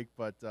this lake.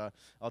 But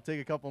I'll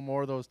take a couple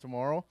more of those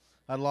tomorrow.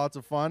 Had lots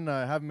of fun.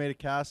 I haven't made a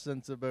cast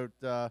since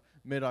about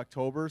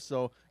mid-October,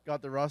 so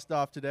got the rust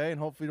off today, and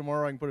hopefully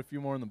tomorrow I can put a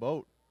few more in the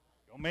boat.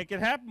 Go make it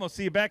happen. We'll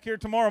see you back here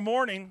tomorrow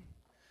morning.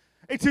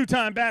 A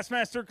 2-time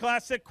Bassmaster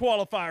Classic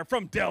qualifier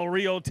from Del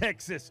Rio,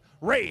 Texas,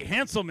 Ray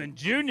Hanselman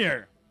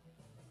Jr.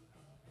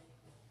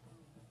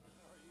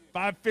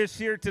 5 fish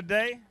here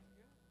today.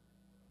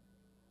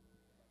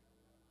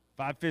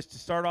 5 fish to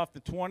start off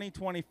the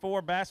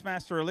 2024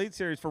 Bassmaster Elite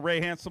Series for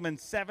Ray Hanselman.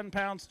 7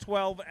 pounds,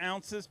 12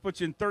 ounces. Puts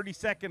you in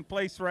 32nd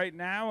place right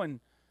now and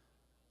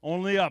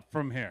only up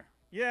from here.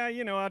 Yeah,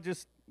 you know, I'll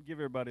just give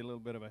everybody a little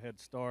bit of a head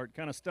start.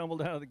 Kind of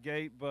stumbled out of the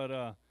gate,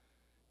 but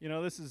you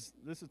know, this is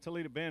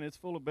Toledo Bend. It's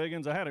full of big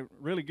ones. I had a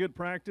really good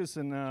practice,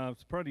 and I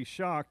was pretty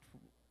shocked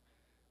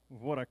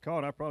with what I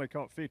caught. I probably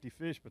caught 50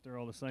 fish, but they're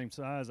all the same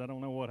size. I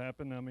don't know what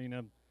happened. I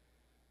mean,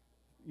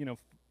 you know,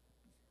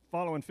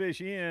 following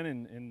fish in,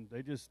 and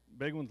they just,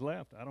 big ones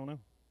left. I don't know.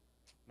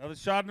 Another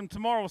shot at them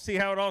tomorrow. We'll see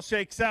how it all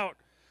shakes out.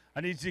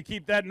 I need you to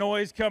keep that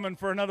noise coming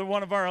for another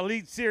one of our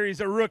Elite Series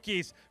of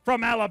rookies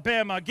from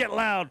Alabama. Get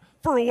loud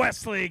for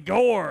Wesley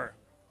Gore.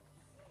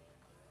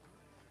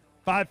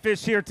 5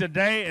 fish here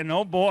today, and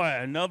oh boy,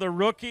 another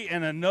rookie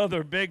and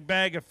another big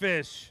bag of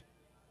fish.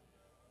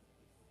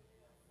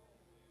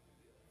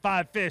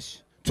 5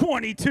 fish,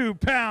 22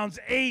 pounds,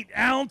 8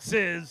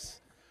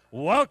 ounces.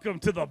 Welcome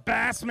to the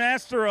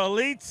Bassmaster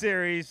Elite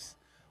Series.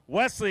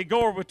 Wesley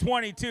Gore with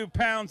 22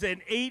 pounds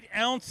and 8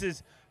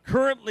 ounces,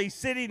 currently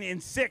sitting in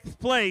 6th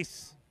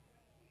place.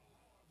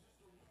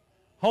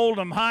 Hold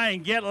them high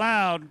and get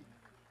loud.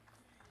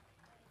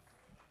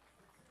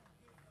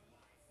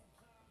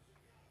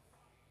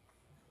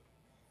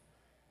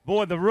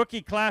 Boy, the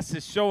rookie class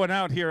is showing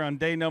out here on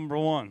day number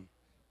 1.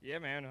 Yeah,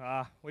 man.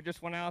 We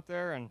just went out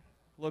there and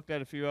looked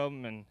at a few of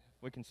them, and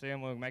if we can see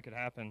them, we'll make it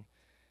happen.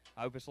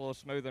 I hope it's a little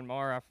smoother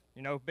tomorrow.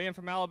 You know, being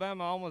from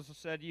Alabama, I almost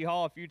said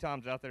yeehaw a few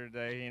times out there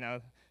today. You know,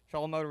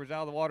 trolling motor was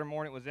out of the water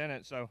more than it was in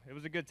it, so it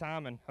was a good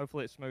time, and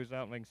hopefully it smooths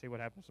out and we can see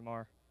what happens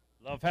tomorrow.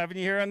 Love having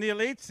you here on the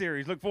Elite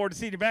Series. Look forward to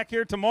seeing you back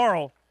here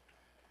tomorrow.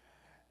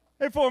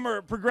 A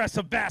former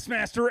Progressive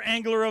Bassmaster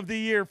Angler of the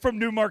Year from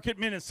Newmarket,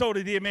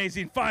 Minnesota, the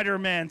amazing fighter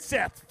man,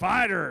 Seth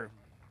Fighter.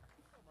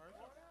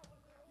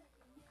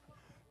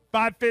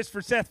 5 fish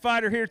for Seth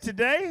Fighter here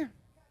today.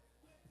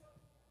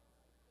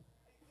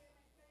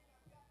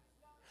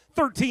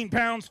 13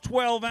 pounds,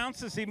 12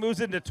 ounces. He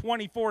moves into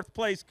 24th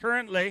place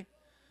currently.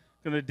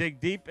 Going to dig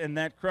deep in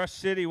that Crush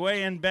City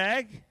weigh-in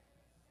bag.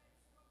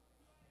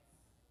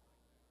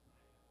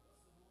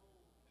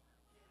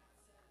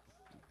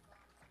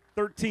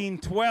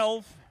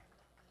 $13.12.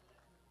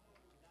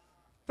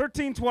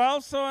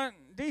 13-12, so a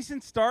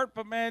decent start,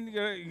 but, man,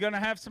 you're going to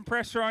have some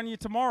pressure on you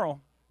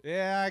tomorrow.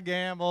 Yeah, I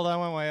gambled. I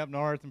went way up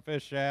north and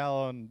fished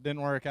shallow and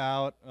didn't work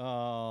out.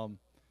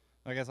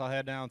 I guess I'll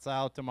head down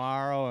south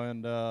tomorrow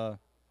and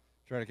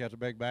try to catch a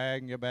big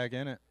bag and get back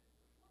in it.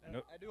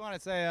 I do want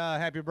to say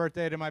happy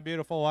birthday to my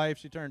beautiful wife.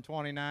 She turned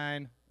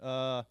 29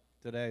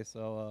 today,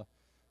 so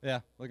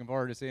yeah, looking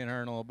forward to seeing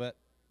her in a little bit.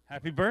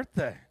 Happy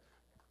birthday.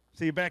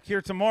 See you back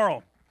here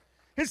tomorrow.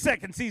 His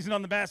second season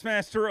on the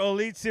Bassmaster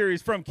Elite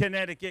Series from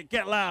Connecticut.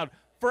 Get loud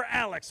for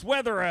Alex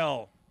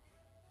Wetherell.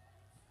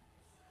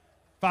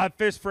 5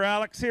 fish for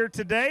Alex here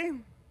today.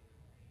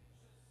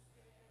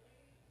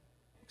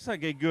 Looks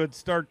like a good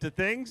start to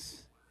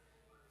things.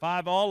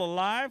 5 all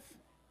alive.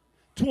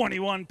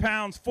 21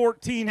 pounds,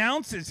 14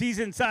 ounces. He's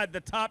inside the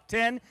top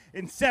 10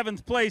 in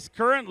 7th place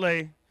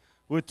currently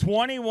with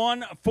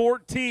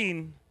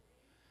 21-14.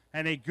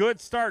 And a good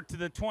start to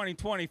the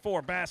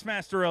 2024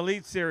 Bassmaster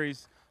Elite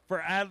Series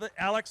for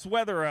Alex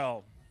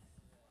Wetherell.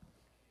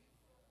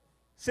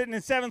 Sitting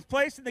in 7th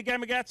place in the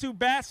Gamakatsu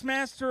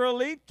Bassmaster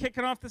Elite,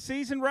 kicking off the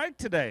season right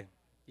today.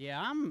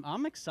 Yeah,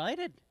 I'm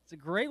excited. It's a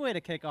great way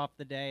to kick off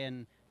the day,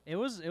 and it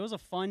was a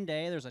fun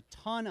day. There's a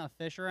ton of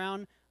fish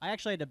around. I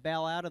actually had to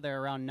bail out of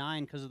there around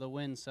 9 because of the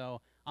wind,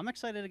 so I'm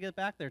excited to get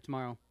back there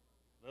tomorrow.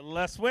 A little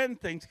less wind,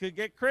 things could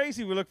get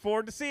crazy. We look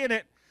forward to seeing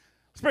it.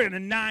 Let's bring in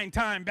a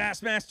 9-time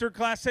Bassmaster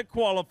Classic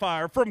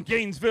qualifier from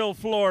Gainesville,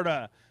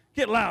 Florida.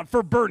 Get loud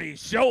for Bernie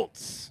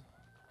Schultz.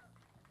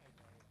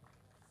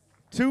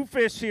 2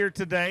 fish here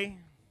today.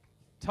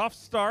 Tough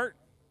start,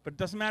 but it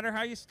doesn't matter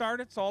how you start.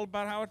 It's all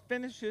about how it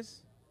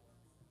finishes.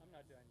 I'm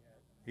not done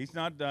yet. He's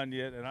not done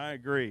yet, and I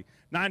agree.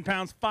 9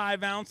 pounds,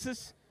 5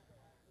 ounces.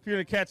 If you're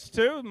going to catch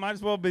 2, it might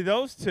as well be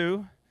those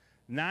 2.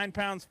 9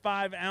 pounds,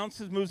 5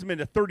 ounces moves him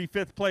into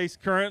 35th place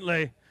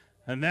currently,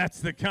 and that's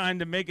the kind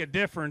to make a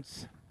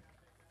difference.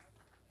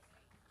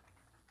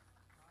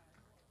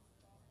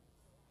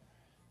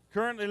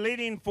 Currently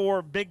leading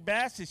for Big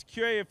Bass is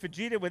Kyoya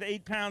Fujita with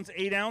 8 pounds,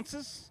 8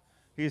 ounces.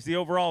 He's the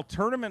overall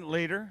tournament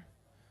leader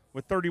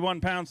with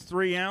 31 pounds,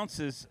 3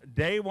 ounces.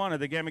 Day 1 of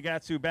the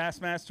Gamakatsu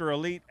Bassmaster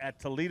Elite at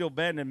Toledo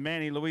Bend in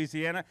Manny,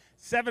 Louisiana.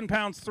 7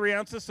 pounds, 3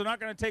 ounces, so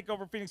not going to take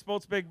over Phoenix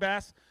Boats Big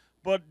Bass,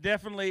 but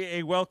definitely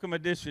a welcome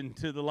addition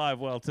to the live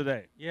well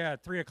today. Yeah,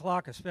 at 3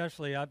 o'clock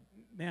especially. I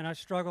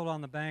struggled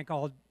on the bank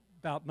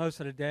about most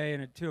of the day,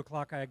 and at 2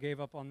 o'clock I gave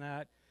up on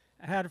that.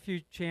 I had a few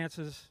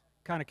chances,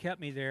 kind of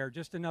kept me there,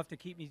 just enough to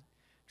keep me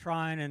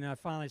trying, and I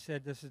finally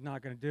said this is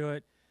not going to do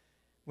it.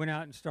 Went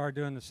out and started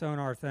doing the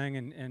sonar thing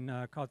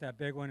and caught that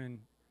big one and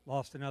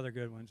lost another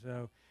good one.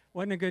 So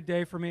wasn't a good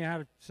day for me. I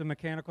had some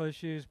mechanical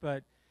issues,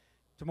 but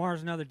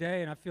tomorrow's another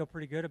day, and I feel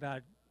pretty good about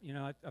it. You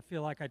know, I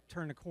feel like I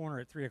turned the corner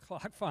at 3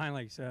 o'clock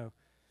finally. So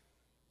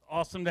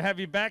awesome to have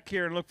you back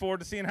here, and look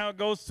forward to seeing how it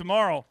goes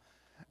tomorrow.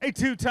 A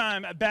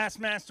 2-time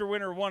Bassmaster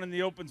winner, 1 in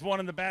the Opens, 1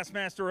 in the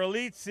Bassmaster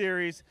Elite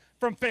Series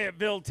from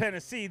Fayetteville,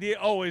 Tennessee, the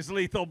always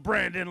lethal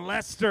Brandon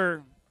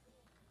Lester.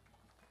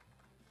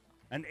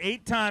 An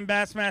 8-time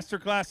Bassmaster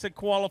Classic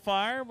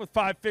qualifier with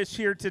 5 fish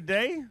here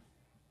today.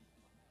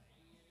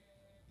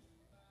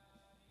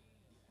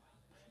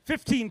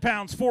 15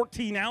 pounds,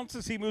 14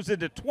 ounces. He moves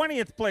into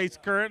 20th place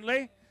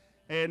currently.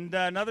 And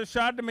another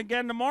shot at him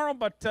again tomorrow,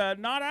 but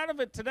not out of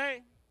it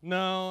today.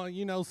 No,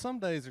 you know, some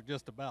days are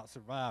just about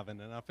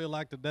surviving, and I feel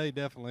like today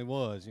definitely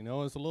was. You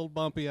know, it's a little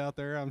bumpy out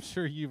there. I'm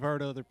sure you've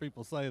heard other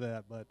people say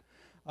that, but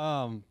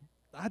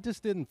I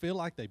just didn't feel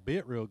like they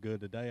bit real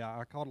good today.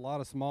 I caught a lot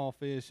of small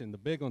fish, and the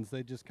big ones,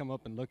 they just come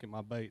up and look at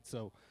my bait.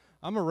 So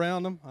I'm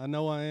around them. I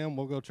know I am.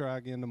 We'll go try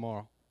again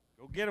tomorrow.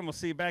 Go get him. We'll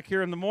see you back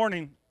here in the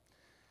morning.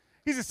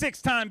 He's a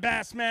 6-time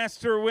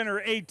Bassmaster winner,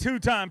 a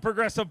 2-time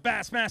Progressive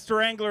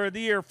Bassmaster Angler of the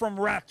Year from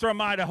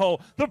Rathdrum, Idaho,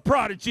 the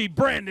prodigy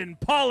Brandon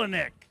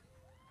Polinick.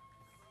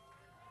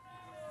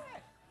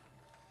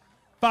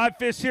 5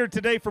 fish here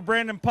today for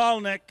Brandon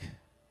Polinick.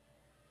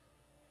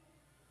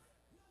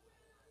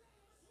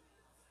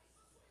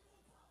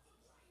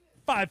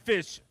 5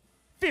 fish,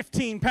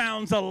 15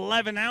 pounds,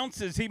 11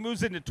 ounces. He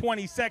moves into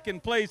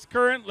 22nd place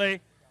currently.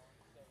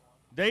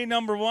 Day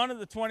number 1 of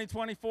the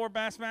 2024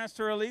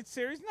 Bassmaster Elite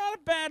Series. Not a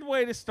bad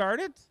way to start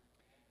it.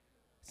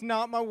 It's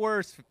not my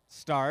worst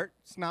start.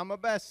 It's not my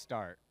best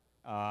start.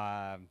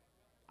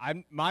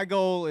 My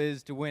goal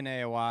is to win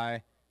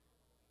AOI.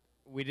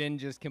 We didn't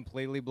just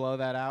completely blow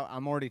that out.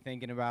 I'm already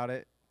thinking about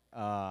it.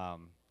 I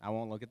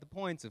won't look at the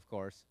points, of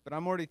course, but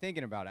I'm already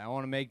thinking about it. I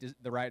want to make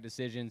the right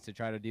decisions to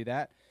try to do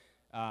that.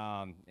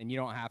 And you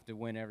don't have to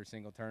win every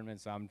single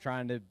tournament, so I'm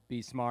trying to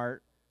be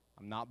smart.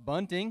 I'm not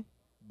bunting,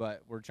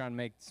 but we're trying to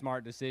make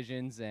smart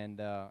decisions and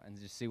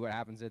just see what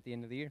happens at the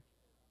end of the year.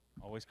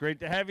 Always great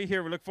to have you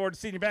here. We look forward to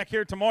seeing you back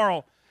here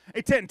tomorrow.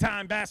 A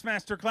 10-time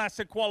Bassmaster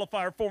Classic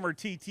qualifier, former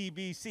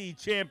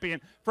TTBC champion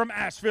from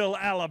Asheville,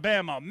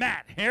 Alabama,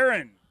 Matt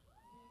Herron.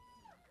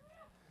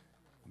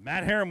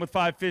 Matt Herron with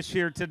 5 fish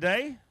here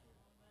today.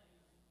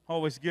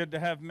 Always good to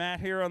have Matt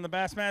here on the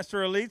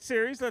Bassmaster Elite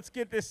Series. Let's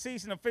get this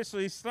season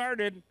officially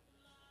started.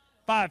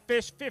 5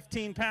 fish,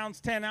 15 pounds,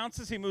 10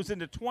 ounces. He moves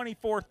into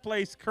 24th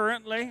place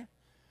currently.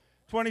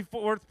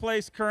 24th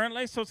place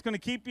currently, so it's going to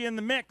keep you in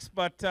the mix,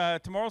 but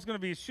tomorrow's going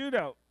to be a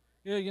shootout.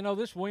 Yeah, you know,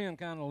 this wind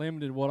kind of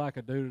limited what I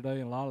could do today,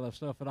 and a lot of the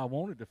stuff that I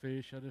wanted to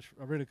fish,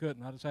 I really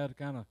couldn't. I just had to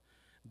kind of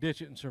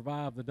ditch it and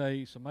survive the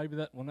day. So maybe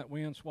that when that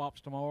wind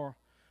swaps tomorrow,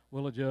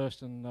 we'll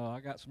adjust, and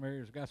I got some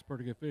areas, got some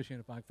pretty good fish in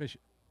if I can fish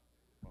it.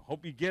 Well,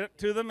 hope you get it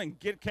to them and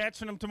get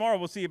catching them tomorrow.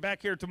 We'll see you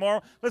back here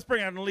tomorrow. Let's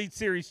bring out an Elite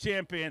Series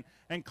champion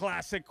and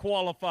classic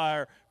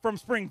qualifier from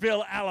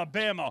Springville,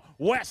 Alabama,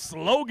 Wes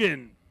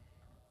Logan.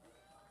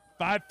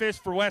 5 fish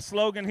for Wes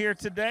Logan here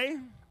today.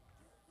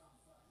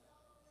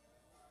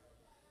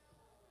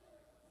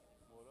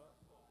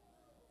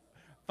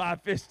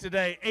 Five fish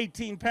today,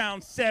 18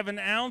 pounds, 7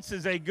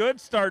 ounces, a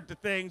good start to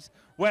things.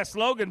 Wes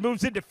Logan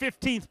moves into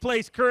 15th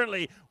place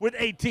currently with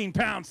 18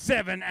 pounds,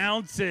 7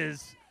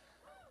 ounces.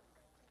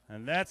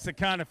 And that's the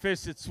kind of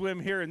fish that swim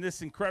here in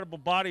this incredible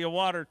body of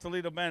water,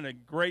 Toledo Bend, a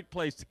great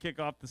place to kick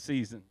off the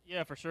season.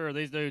 Yeah, for sure.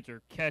 These dudes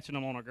are catching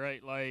them on a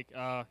great lake. You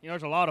know,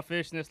 there's a lot of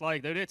fish in this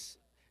lake, dude. It's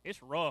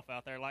rough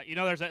out there. Like, you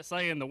know, there's that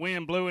saying, the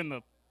wind blew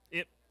and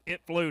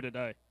it flew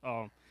today.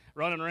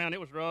 Running around, it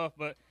was rough,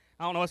 but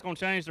I don't know, it's going to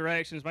change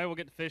directions. Maybe we'll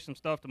get to fish some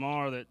stuff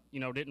tomorrow that, you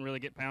know, didn't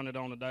really get pounded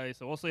on today.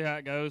 So we'll see how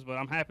it goes, but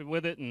I'm happy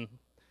with it and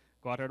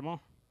go out there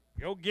tomorrow.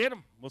 Go get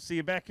them. We'll see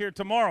you back here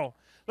tomorrow.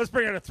 Let's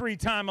bring out a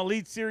 3-time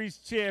Elite Series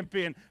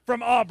champion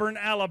from Auburn,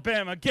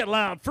 Alabama. Get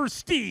loud for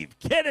Steve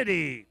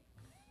Kennedy.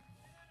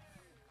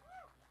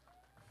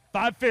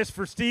 5 fish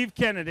for Steve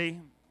Kennedy.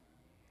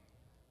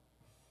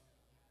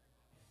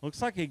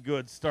 Looks like a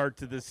good start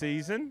to the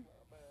season.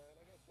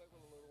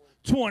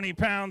 20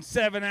 pounds,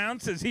 7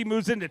 ounces. He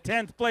moves into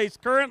 10th place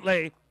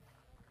currently.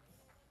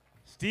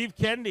 Steve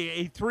Kennedy,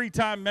 a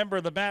 3-time member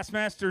of the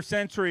Bassmaster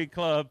Century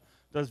Club,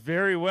 does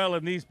very well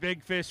in these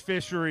big fish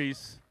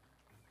fisheries.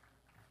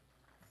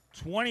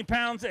 20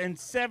 pounds and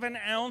 7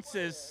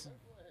 ounces.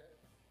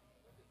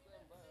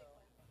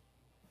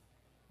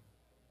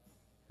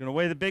 Gonna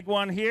weigh the big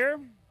one here.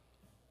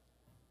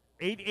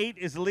 8.8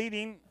 is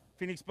leading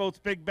Phoenix Boats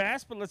Big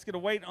Bass, but let's get a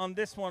weight on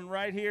this one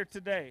right here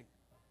today.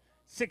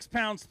 6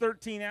 pounds,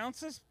 13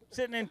 ounces,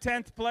 sitting in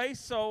 10th place,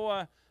 so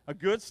a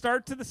good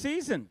start to the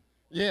season.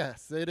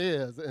 Yes, it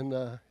is, and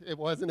it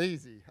wasn't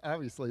easy.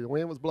 Obviously, the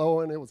wind was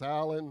blowing, it was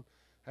howling.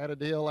 Had a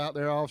deal out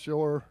there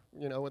offshore,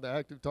 you know, with the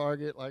active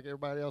target like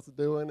everybody else is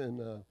doing,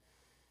 and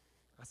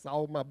I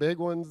saw my big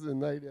ones,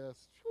 and they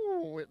just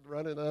went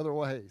running the other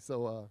way.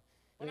 So,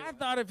 but I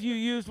thought if you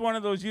used one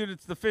of those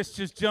units, the fish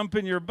just jump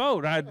in your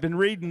boat. I'd been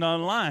reading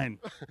online.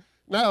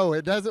 No,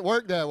 it doesn't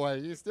work that way.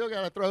 You still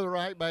got to throw the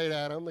right bait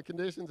at them. The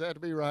conditions have to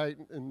be right.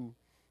 And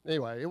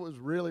anyway, it was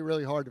really,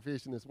 really hard to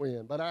fish in this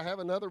wind. But I have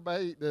another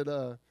bait that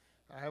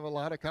I have a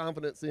lot of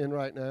confidence in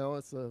right now.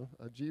 It's a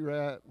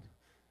G-Rat.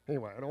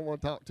 Anyway, I don't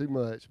want to talk too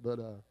much, but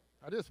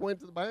I just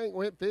went to the bank,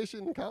 went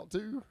fishing, and caught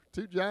two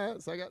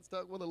giants. I got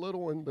stuck with a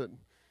little one, but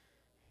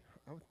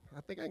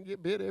I think I can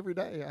get bit every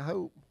day. I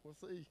hope. We'll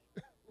see.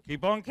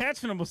 Keep on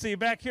catching them. We'll see you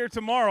back here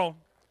tomorrow.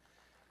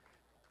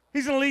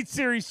 He's an Elite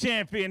Series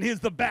champion. He's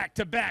the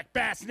back-to-back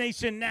Bass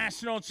Nation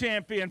National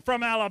Champion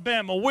from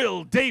Alabama,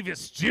 Will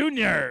Davis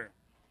Jr.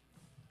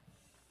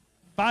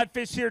 5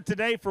 fish here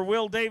today for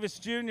Will Davis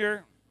Jr.,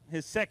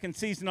 his 2nd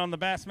season on the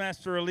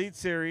Bassmaster Elite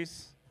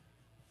Series.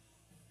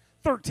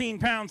 13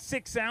 pounds,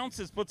 6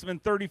 ounces, puts him in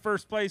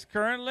 31st place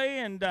currently.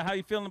 And how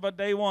you feeling about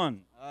day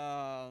one?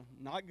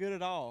 Not good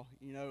at all.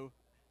 You know,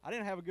 I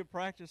didn't have a good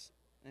practice,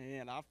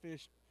 and I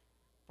fished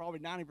probably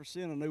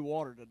 90% of new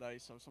water today.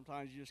 So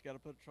sometimes you just got to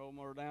put the trolling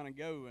motor down and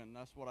go, and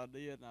that's what I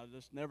did. And I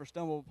just never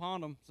stumbled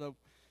upon them. So,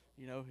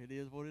 you know, it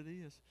is what it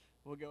is.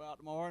 We'll go out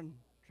tomorrow and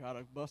try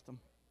to bust them.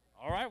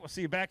 All right, we'll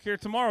see you back here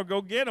tomorrow.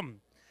 Go get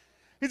them.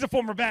 He's a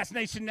former Bass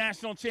Nation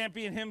National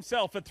Champion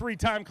himself, a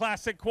 3-time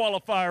Classic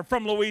qualifier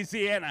from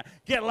Louisiana.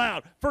 Get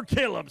loud for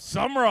Caleb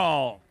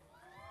Sumrall.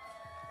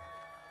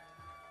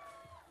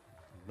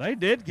 They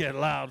did get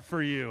loud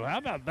for you. How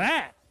about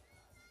that?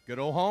 Good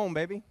old home,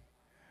 baby.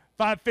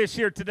 5 fish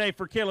here today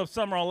for Caleb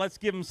Sumrall. Let's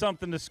give him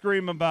something to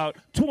scream about.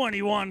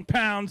 21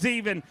 pounds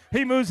even.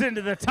 He moves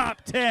into the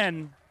top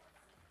 10.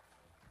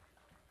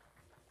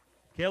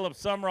 Caleb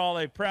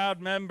Sumrall, a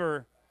proud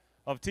member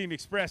of Team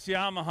Express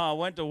Yamaha,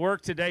 went to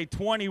work today,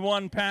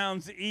 21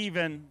 pounds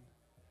even.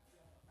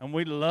 And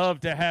we'd love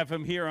to have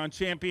him here on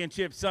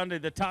Championship Sunday,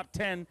 the top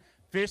 10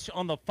 fish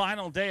on the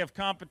final day of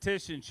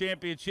competition,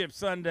 Championship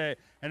Sunday.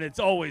 And it's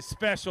always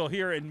special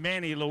here in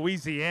Manny,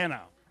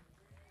 Louisiana.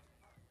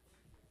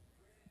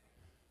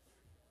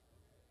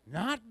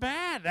 Not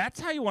bad. That's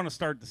how you want to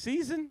start the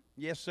season.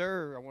 Yes,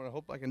 sir. I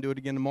hope I can do it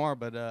again tomorrow.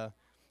 But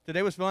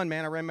today was fun,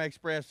 man. I ran my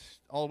Express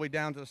all the way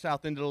down to the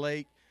south end of the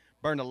lake.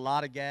 Burned a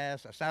lot of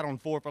gas. I sat on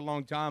 4 for a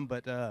long time,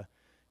 but,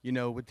 you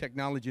know, with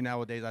technology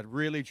nowadays, I'd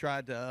really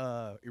tried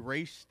to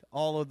erase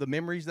all of the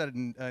memories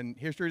and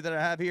history that I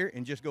have here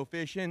and just go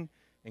fishing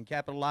and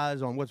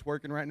capitalize on what's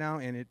working right now,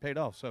 and it paid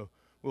off. So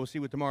we'll see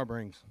what tomorrow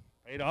brings.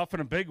 Paid off in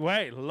a big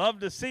way. Love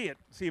to see it.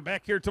 See you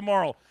back here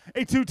tomorrow.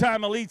 A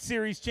 2-time Elite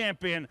Series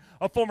champion,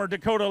 a former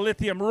Dakota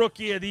Lithium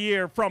Rookie of the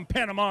Year from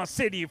Panama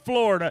City,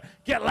 Florida.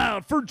 Get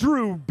loud for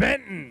Drew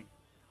Benton.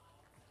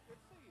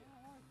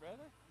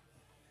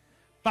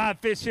 5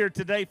 fish here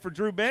today for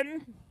Drew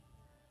Benton.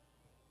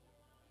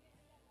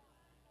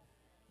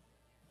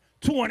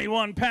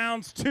 21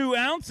 pounds, 2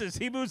 ounces.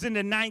 He moves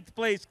into 9th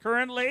place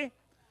currently.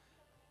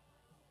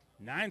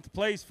 9th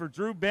place for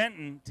Drew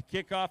Benton to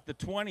kick off the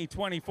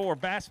 2024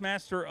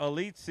 Bassmaster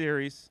Elite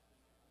Series.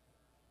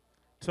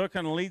 Took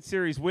an Elite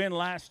Series win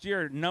last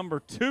year,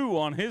 number 2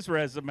 on his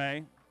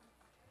resume.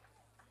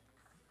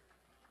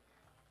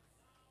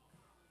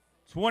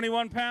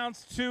 21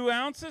 pounds, 2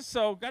 ounces,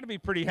 so got to be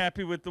pretty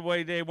happy with the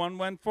way day 1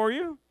 went for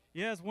you.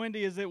 Yeah, as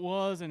windy as it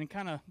was, and it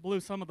kind of blew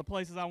some of the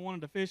places I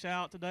wanted to fish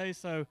out today,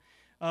 so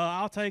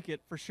I'll take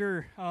it for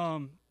sure.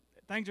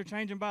 Things are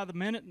changing by the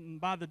minute and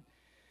by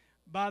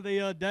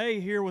the day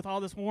here with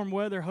all this warm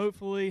weather.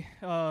 Hopefully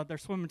they're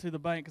swimming to the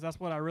bank, because that's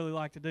what I really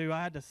like to do.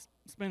 I had to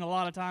spend a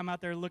lot of time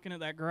out there looking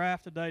at that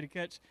graph today to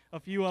catch a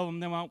few of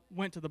them. Then when I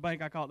went to the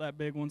bank, I caught that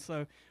big one.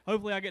 So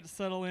hopefully I get to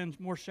settle in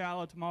more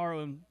shallow tomorrow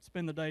and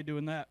spend the day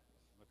doing that.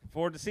 Looking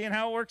forward to seeing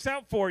how it works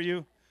out for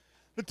you.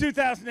 The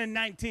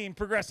 2019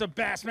 Progressive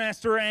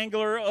Bassmaster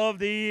Angler of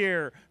the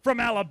Year from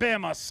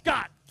Alabama,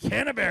 Scott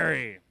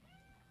Canterbury.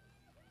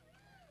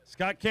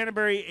 Scott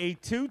Canterbury, a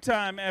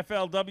 2-time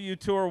FLW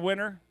Tour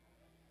winner,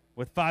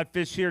 with 5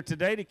 fish here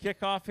today to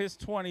kick off his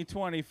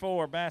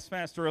 2024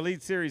 Bassmaster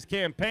Elite Series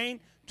campaign.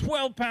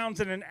 12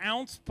 pounds and an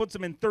ounce puts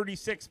him in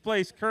 36th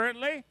place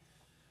currently.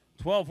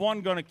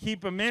 12-1 going to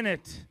keep him in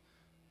it,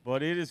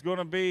 but it is going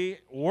to be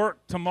work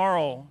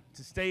tomorrow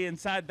to stay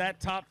inside that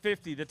top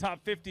 50. The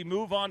top 50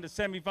 move on to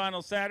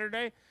semifinal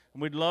Saturday,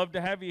 and we'd love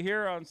to have you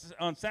here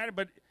on Saturday,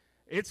 but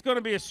it's going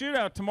to be a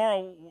shootout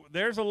tomorrow.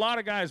 There's a lot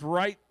of guys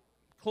right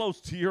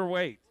close to your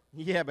weight.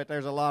 Yeah, but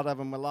there's a lot of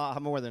them, a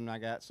lot more than I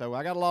got. So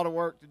I got a lot of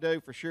work to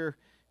do for sure.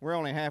 We're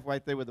only halfway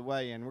through with the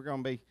weigh-in. We're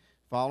going to be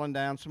falling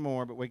down some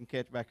more, but we can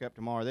catch back up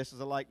tomorrow. This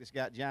is a lake that's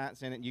got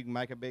giants in it, and you can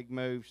make a big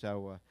move.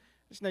 So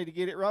just need to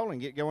get it rolling,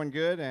 get going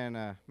good, and,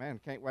 man,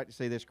 can't wait to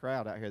see this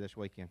crowd out here this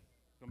weekend.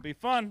 Going to be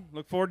fun.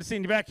 Look forward to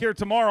seeing you back here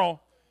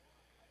tomorrow.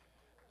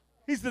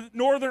 He's the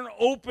Northern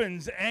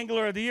Opens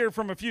Angler of the Year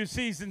from a few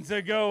seasons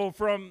ago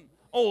from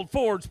Old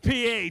Forge,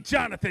 PA,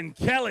 Jonathan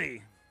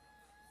Kelly.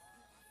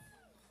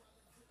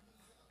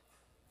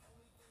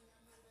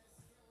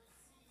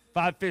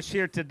 5 fish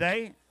here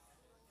today.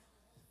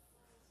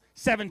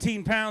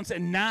 17 pounds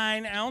and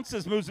 9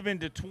 ounces moves him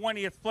into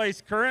 20th place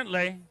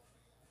currently.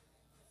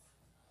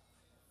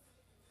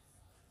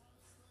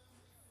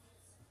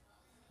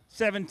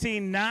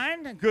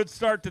 $17.9, good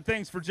start to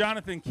things for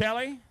Jonathan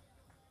Kelly.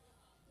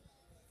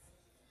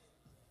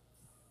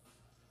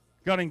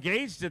 Got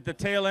engaged at the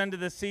tail end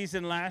of the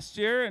season last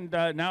year, and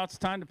now it's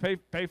time to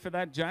pay for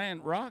that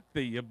giant rock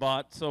that you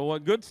bought. So a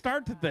good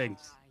start to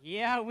things.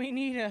 Yeah, we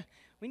need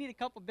a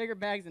couple bigger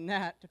bags than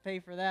that to pay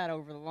for that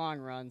over the long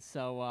run.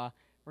 So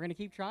we're going to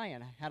keep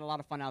trying. I had a lot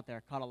of fun out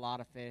there, caught a lot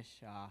of fish.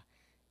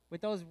 With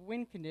those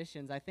wind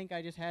conditions, I think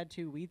I just had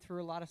to weed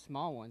through a lot of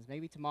small ones.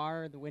 Maybe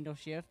tomorrow the wind will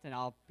shift and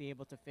I'll be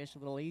able to fish a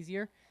little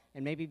easier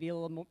and maybe be a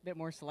little bit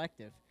more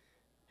selective.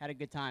 Had a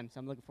good time, so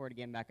I'm looking forward to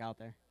getting back out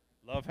there.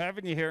 Love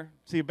having you here.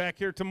 See you back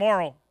here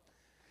tomorrow.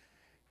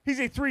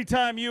 He's a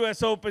 3-time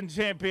U.S. Open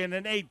champion,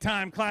 an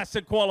 8-time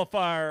Classic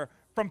qualifier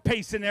from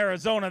Payson,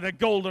 Arizona, the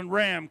Golden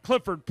Ram,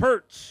 Clifford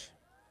Perch.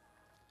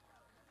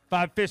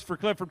 5 fish for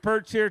Clifford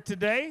Perch here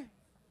today.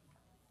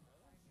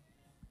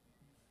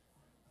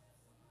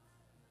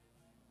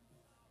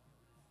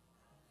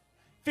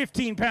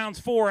 $15 pounds,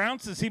 4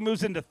 ounces. He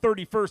moves into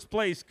 31st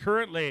place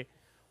currently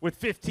with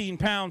 15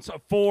 pounds,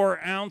 4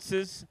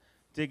 ounces.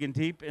 Digging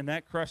deep in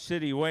that Crush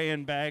City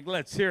weigh-in bag.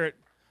 Let's hear it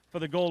for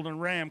the Golden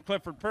Ram,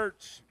 Clifford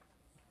Perch.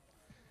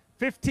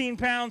 15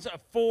 pounds,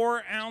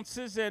 4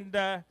 ounces, and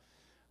a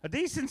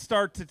decent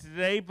start to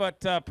today,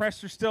 but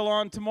pressure's still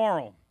on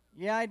tomorrow.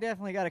 Yeah, I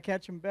definitely got to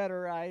catch them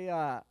better.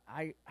 I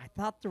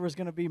thought there was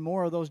going to be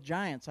more of those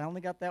giants. I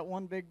only got that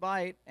one big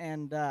bite,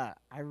 and I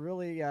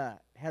really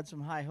had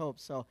some high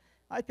hopes. So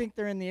I think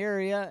they're in the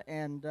area,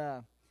 and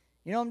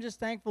you know, I'm just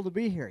thankful to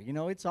be here. You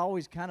know, it's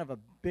always kind of a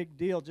big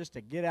deal just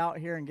to get out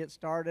here and get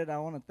started. I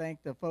want to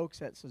thank the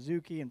folks at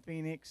Suzuki and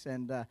Phoenix,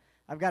 and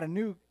I've got a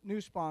new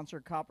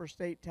sponsor, Copper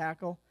State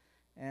Tackle,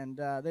 and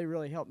they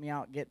really helped me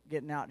out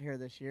getting out here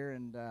this year,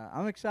 and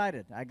I'm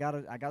excited. I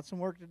got some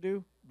work to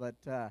do, but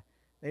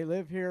they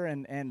live here,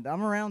 and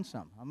I'm around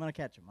some. I'm going to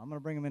catch them. I'm going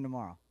to bring them in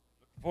tomorrow.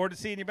 Looking forward to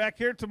seeing you back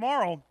here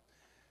tomorrow.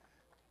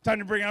 Time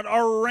to bring out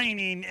our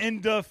reigning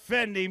and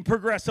defending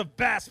Progressive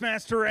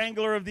Bassmaster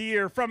Angler of the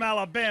Year from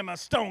Alabama,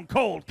 Stone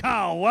Cold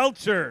Kyle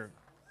Welcher.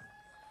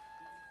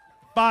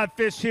 5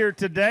 fish here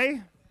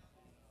today.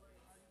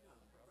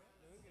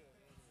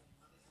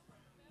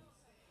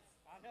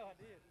 I know I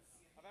did.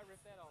 I've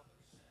ripped that off.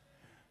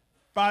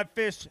 5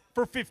 fish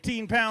for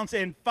 15 pounds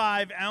and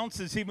 5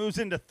 ounces. He moves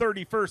into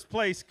 31st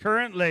place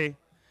currently.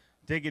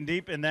 Digging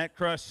deep in that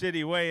Crush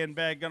City weigh-in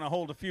bag. Going to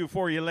hold a few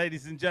for you,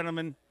 ladies and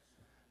gentlemen.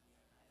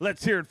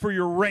 Let's hear it for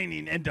your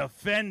reigning and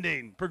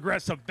defending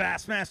Progressive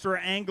Bassmaster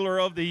Angler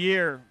of the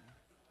Year.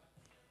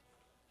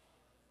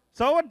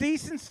 So a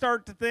decent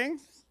start to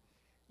things.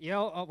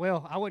 Yeah,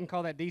 well, I wouldn't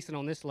call that decent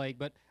on this lake,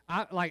 but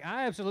I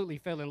absolutely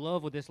fell in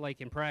love with this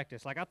lake in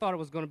practice. Like, I thought it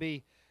was going to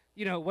be,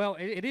 you know, well,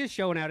 it is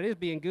showing out, it is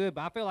being good,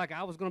 but I feel like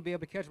I was going to be able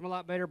to catch them a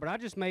lot better, but I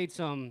just made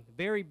some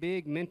very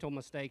big mental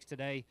mistakes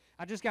today.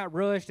 I just got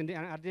rushed, and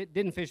I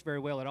didn't fish very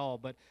well at all,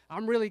 but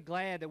I'm really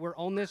glad that we're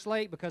on this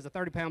lake because the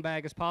 30-pound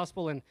bag is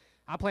possible, and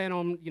I plan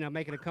on, you know,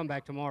 making a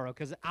comeback tomorrow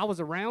because I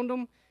was around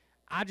them.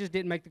 I just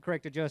didn't make the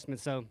correct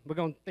adjustments, so we're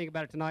going to think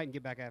about it tonight and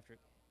get back after it.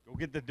 Go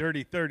get the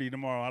Dirty 30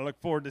 tomorrow. I look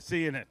forward to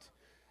seeing it.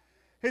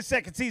 His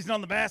second season on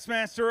the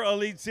Bassmaster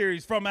Elite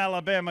Series from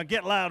Alabama.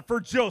 Get loud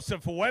for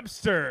Joseph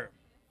Webster.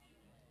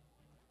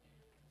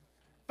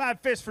 5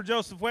 fish for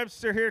Joseph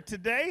Webster here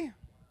today.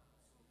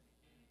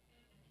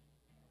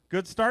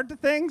 Good start to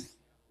things.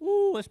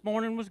 Ooh, this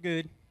morning was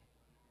good.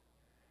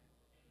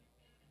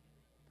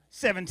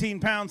 17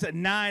 pounds at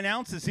 9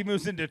 ounces. He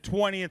moves into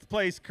 20th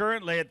place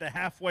currently at the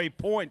halfway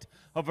point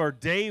of our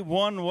day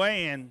 1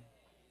 weigh-in.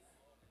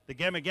 The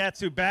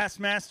Gamakatsu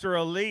Bassmaster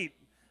Elite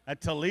at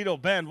Toledo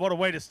Bend. What a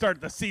way to start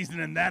the season,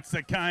 and that's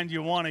the kind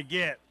you want to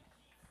get.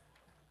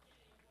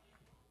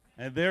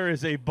 And there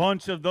is a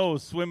bunch of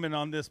those swimming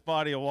on this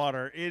body of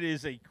water. It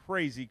is a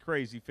crazy,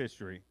 crazy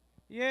fishery.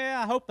 Yeah,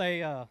 I hope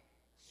they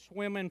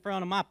swim in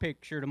front of my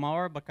picture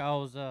tomorrow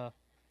because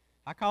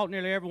I caught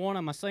nearly every one of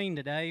them I seen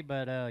today,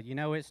 but, you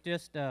know, it's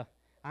just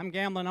I'm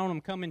gambling on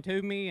them coming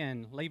to me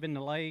and leaving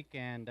the lake,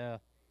 and I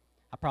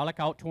probably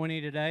caught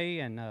 20 today,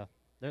 and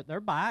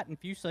they're biting.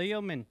 If you see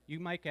them and you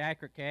make an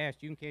accurate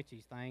cast, you can catch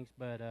these things.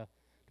 But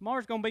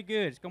tomorrow's going to be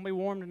good. It's going to be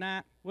warm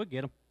tonight. We'll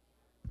get them.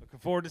 Looking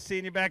forward to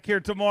seeing you back here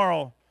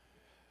tomorrow.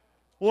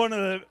 One of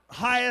the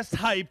highest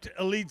hyped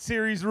Elite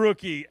Series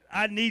rookie.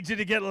 I need you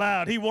to get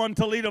loud. He won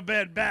Toledo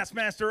Bend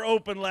Bassmaster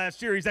Open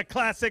last year. He's a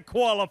classic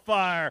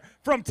qualifier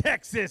from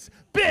Texas,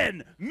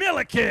 Ben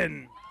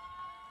Milliken.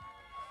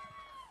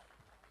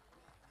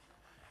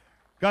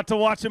 Got to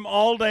watch him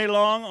all day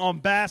long on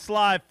Bass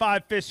Live.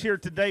 5 fish here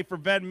today for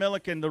Ben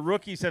Milliken. The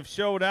rookies have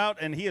showed out,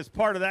 and he is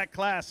part of that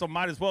class, so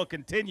might as well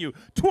continue.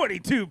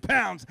 22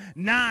 pounds,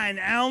 9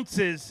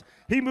 ounces.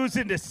 He moves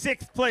into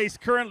 6th place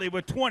currently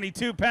with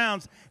 22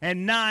 pounds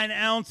and 9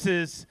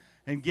 ounces.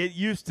 And get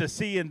used to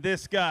seeing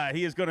this guy.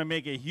 He is going to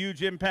make a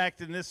huge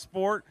impact in this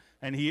sport,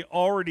 and he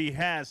already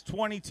has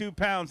 22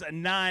 pounds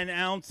and 9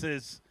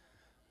 ounces.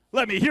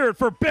 Let me hear it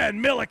for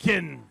Ben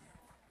Milliken.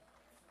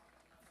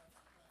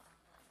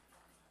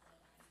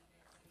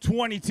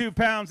 22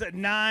 pounds at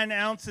 9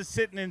 ounces,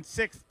 sitting in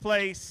 6th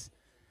place.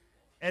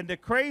 And the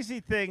crazy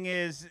thing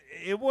is,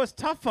 it was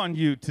tough on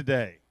you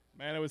today.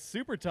 Man, it was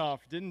super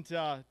tough. Didn't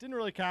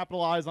really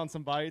capitalize on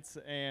some bites,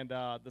 and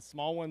the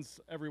small ones,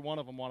 every one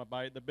of them want to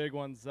bite. The big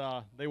ones,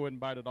 they wouldn't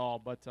bite at all.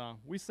 But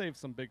we saved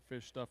some big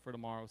fish stuff for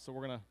tomorrow, so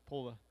we're gonna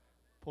pull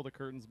the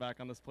curtains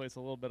back on this place a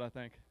little bit, I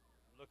think.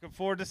 Looking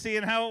forward to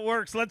seeing how it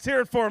works. Let's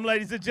hear it for him,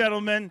 ladies and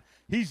gentlemen.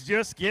 He's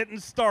just getting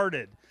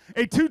started.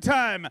 A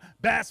 2-time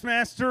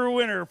Bassmaster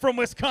winner from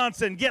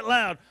Wisconsin. Get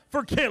loud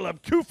for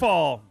Caleb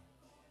Kufall.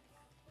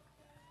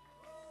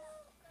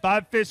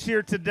 5 fish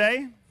here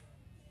today.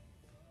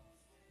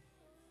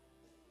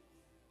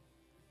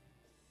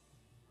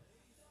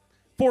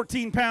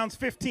 $14 pounds,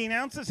 15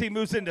 ounces. He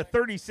moves into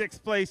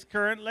 36th place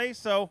currently,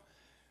 so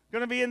going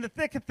to be in the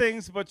thick of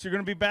things, but you're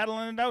going to be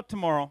battling it out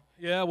tomorrow.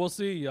 Yeah, we'll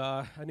see.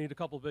 I need a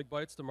couple big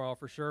bites tomorrow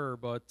for sure,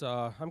 but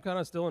I'm kind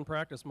of still in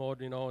practice mode.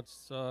 You know,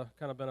 it's kind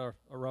of been a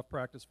rough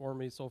practice for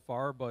me so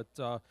far, but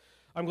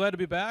I'm glad to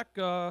be back.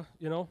 You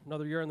know,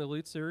 another year in the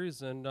Elite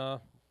Series, and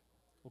we'll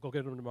go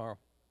get them tomorrow.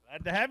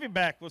 Glad to have you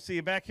back. We'll see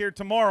you back here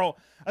tomorrow.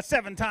 A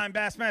 7-time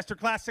Bassmaster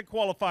Classic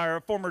qualifier,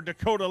 a former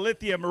Dakota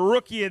Lithium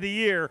Rookie of the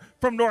Year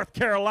from North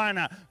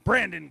Carolina,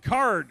 Brandon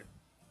Card.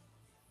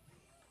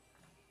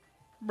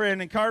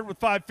 Brandon Card with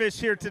 5 fish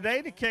here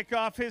today to kick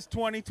off his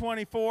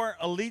 2024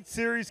 Elite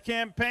Series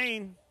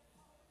campaign.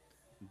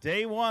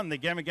 Day 1, the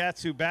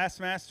Gamakatsu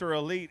Bassmaster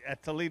Elite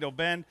at Toledo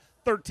Bend.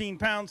 13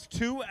 pounds,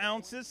 2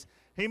 ounces.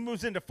 He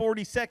moves into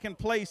 42nd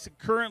place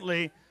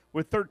currently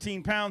with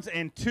 13 pounds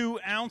and 2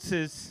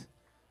 ounces.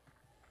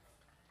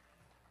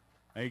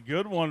 A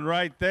good one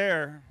right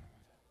there.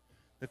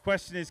 The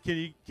question is,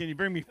 can you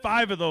bring me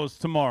 5 of those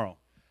tomorrow?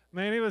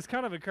 Man, it was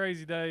kind of a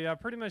crazy day. I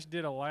pretty much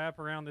did a lap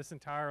around this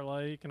entire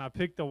lake, and I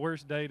picked the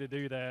worst day to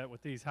do that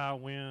with these high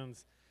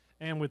winds.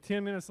 And with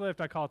 10 minutes left,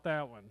 I caught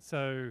that one.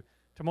 So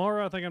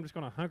tomorrow, I think I'm just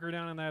going to hunker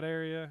down in that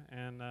area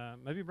and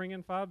maybe bring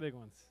in 5 big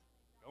ones.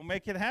 Don't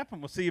make it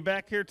happen. We'll see you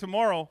back here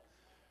tomorrow.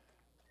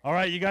 All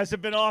right, you guys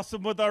have been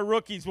awesome with our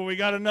rookies. Well, we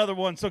got another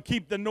one, so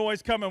keep the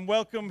noise coming.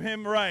 Welcome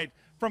him right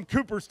from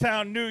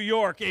Cooperstown, New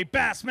York, a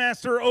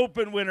Bassmaster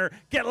Open winner.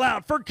 Get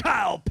loud for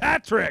Kyle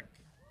Patrick.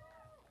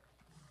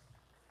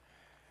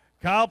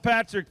 Kyle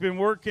Patrick been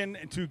working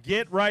to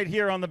get right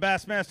here on the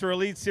Bassmaster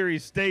Elite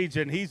Series stage,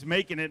 and he's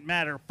making it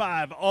matter.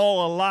 5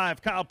 all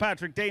alive. Kyle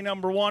Patrick, day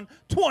number 1,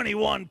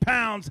 21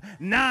 pounds,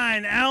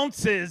 9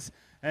 ounces,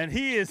 and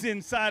he is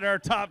inside our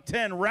top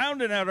 10,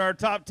 rounding out our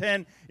top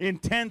 10 in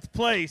 10th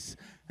place.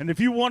 And if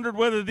you wondered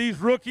whether these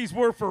rookies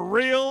were for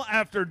real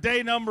after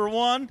day number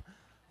 1,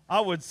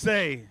 I would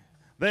say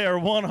They are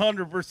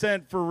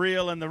 100% for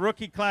real, and the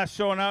rookie class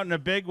showing out in a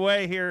big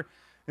way here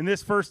in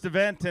this first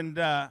event. And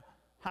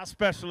how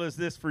special is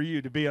this for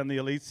you to be on the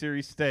Elite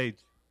Series stage?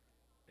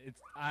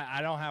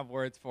 I don't have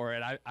words for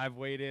it. I've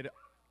waited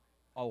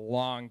a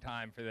long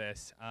time for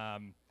this.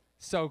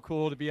 So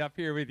cool to be up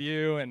here with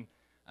you, and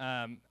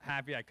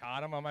happy I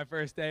caught him on my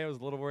first day. I was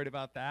a little worried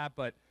about that,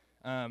 but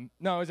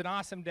no, it was an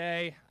awesome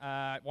day.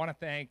 I want to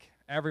thank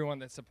everyone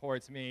that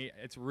supports me.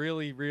 It's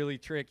really, really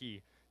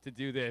tricky to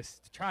do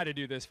this, to try to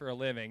do this for a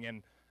living,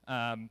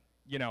 and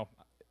you know,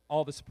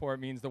 all the support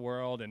means the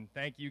world, and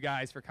thank you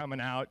guys for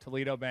coming out.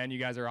 Toledo Bend, you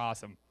guys are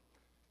awesome.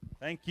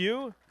 Thank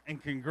you, and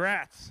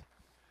congrats.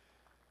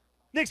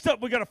 Next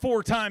up, we got a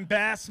 4-time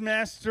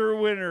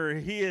Bassmaster winner.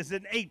 He is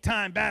an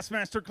 8-time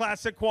Bassmaster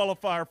Classic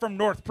qualifier from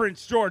North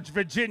Prince George,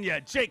 Virginia,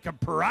 Jacob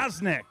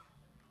Porosnik.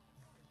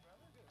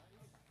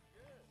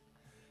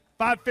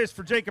 5 fish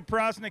for Jacob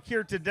Porosnik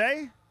here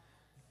today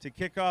to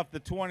kick off the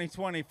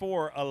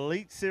 2024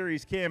 Elite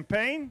Series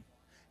campaign.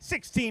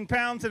 16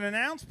 pounds and an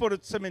ounce,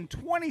 puts him in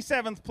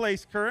 27th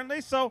place currently,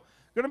 so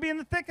going to be in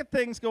the thick of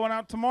things going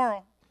out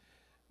tomorrow.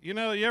 You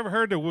know, you ever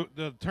heard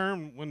the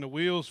term when the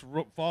wheels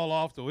fall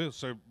off the wheels?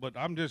 So, but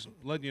I'm just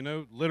letting you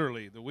know,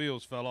 literally, the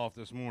wheels fell off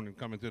this morning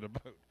coming to the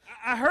boat.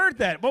 I heard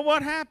that, but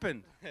what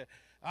happened?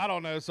 I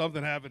don't know.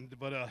 Something happened,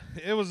 but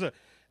it was a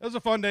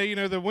fun day. You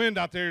know, the wind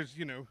out there is,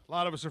 you know, a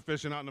lot of us are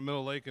fishing out in the middle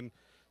of the lake and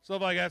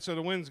stuff like that, so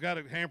the wind's got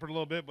it hampered a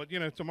little bit. But, you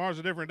know, tomorrow's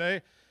a different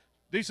day.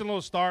 Decent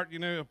little start. You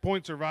know,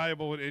 points are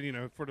valuable, you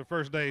know, for the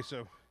first day,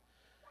 so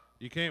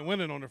you can't win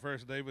it on the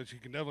first day, but you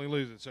can definitely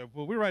lose it. So,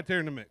 well, we're right there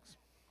in the mix.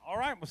 All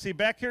right, we'll see you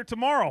back here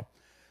tomorrow.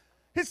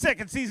 His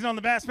second season on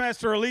the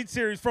Bassmaster Elite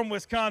Series from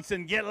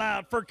Wisconsin. Get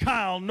loud for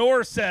Kyle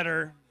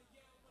Norsetter.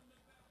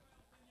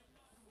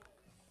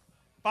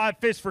 5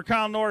 fish for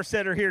Kyle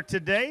Norsetter here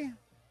today.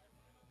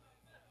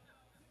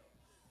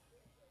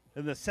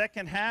 In the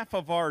second half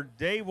of our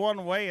day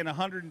one weigh in,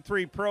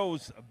 103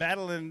 pros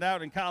battling it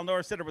out, and Kyle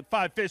Norsetter with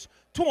 5 fish,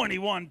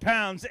 21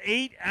 pounds,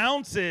 8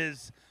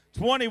 ounces.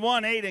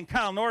 21-8, and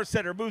Kyle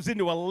Norsetter moves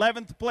into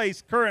 11th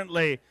place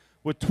currently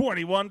with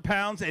 21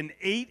 pounds and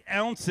 8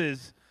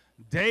 ounces.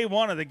 Day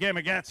one of the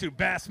Gamakatsu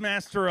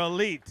Bassmaster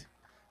Elite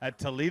at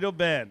Toledo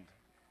Bend.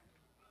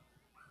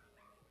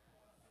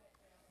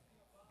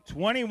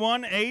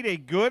 21-8, a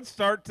good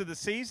start to the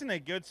season, a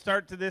good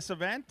start to this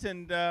event,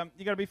 and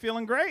you got to be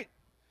feeling great.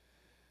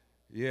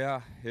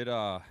 Yeah,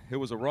 it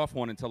was a rough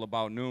one until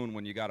about noon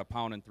when you got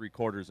 1 3/4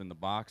 pounds in the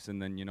box,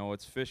 and then, you know,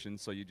 it's fishing,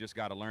 so you just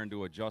got to learn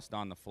to adjust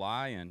on the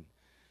fly, and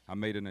I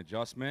made an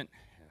adjustment.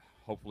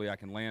 Hopefully I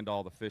can land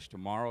all the fish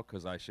tomorrow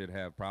because I should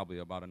have probably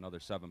about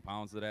another 7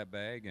 pounds of that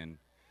bag, and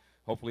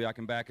hopefully I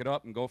can back it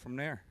up and go from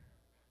there.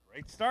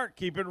 Great start.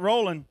 Keep it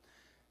rolling.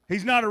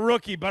 He's not a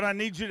rookie, but I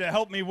need you to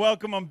help me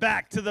welcome him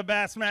back to the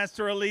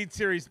Bassmaster Elite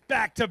Series.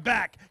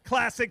 Back-to-back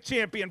classic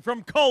champion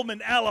from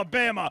Coleman,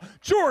 Alabama,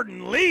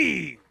 Jordan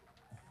Lee.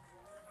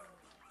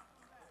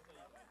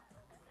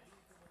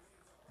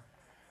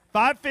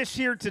 5 fish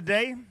here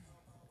today,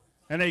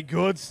 and a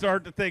good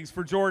start to things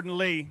for Jordan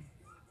Lee.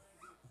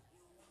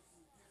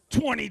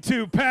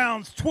 22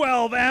 pounds,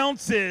 12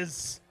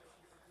 ounces.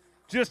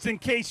 Just in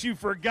case you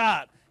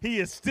forgot, he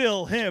is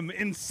still him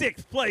in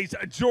 6th place.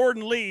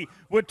 Jordan Lee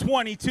with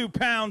 22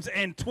 pounds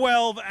and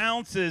 12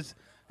 ounces.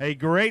 A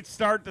great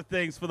start to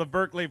things for the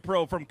Berkeley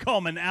Pro from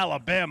Coleman,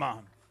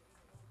 Alabama.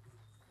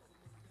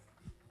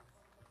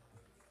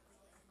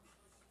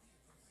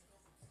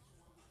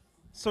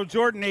 So,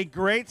 Jordan, a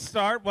great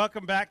start.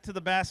 Welcome back to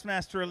the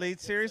Bassmaster Elite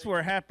Series.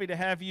 We're happy to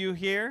have you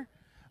here.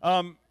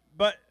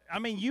 But, I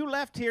mean, you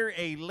left here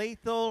a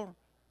lethal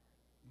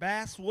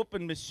bass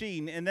whooping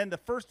machine, and then the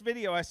first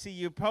video I see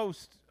you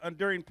post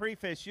during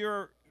pre-fish,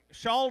 you're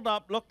shawled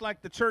up, looked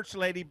like the church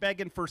lady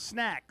begging for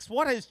snacks.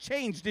 What has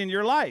changed in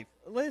your life?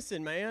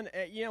 Listen, man,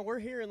 you know, we're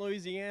here in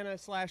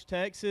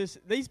Louisiana/Texas.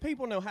 These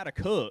people know how to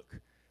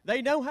cook.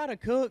 They know how to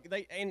cook.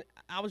 And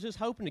I was just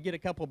hoping to get a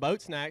couple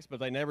boat snacks, but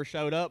they never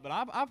showed up. But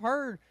I've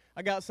heard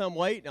I got some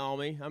waiting on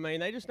me. I mean,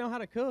 they just know how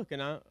to cook,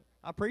 and I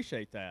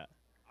appreciate that.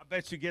 I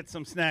bet you get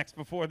some snacks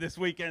before this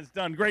weekend's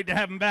done. Great to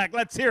have him back.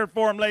 Let's hear it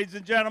for him, ladies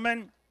and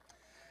gentlemen.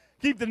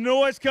 Keep the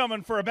noise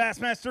coming for a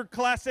Bassmaster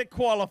Classic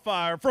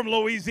qualifier from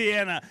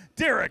Louisiana,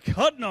 Derek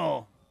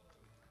Hudnall.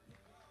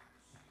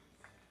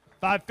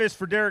 5 fish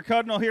for Derek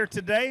Hudnall here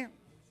today.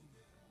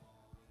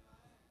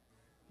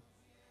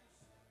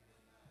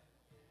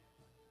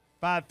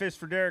 Five fish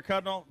for Derek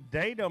Hudnall.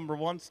 Day number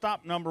one,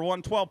 stop number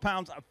one, 12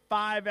 pounds,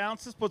 5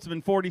 ounces, puts him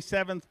in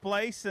 47th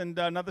place, and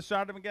another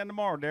shot at him again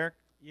tomorrow, Derek.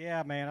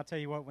 Yeah, man, I'll tell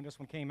you what, when this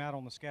one came out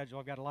on the schedule,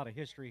 I've got a lot of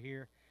history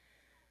here.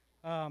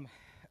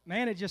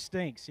 Man, it just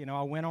stinks. You know,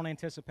 I went on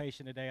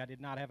anticipation today. I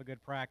did not have a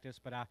good practice,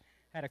 but I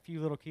had a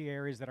few little key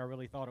areas that I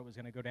really thought it was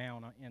going to go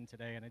down in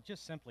today, and it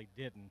just simply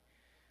didn't.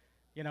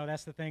 You know,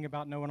 that's the thing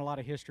about knowing a lot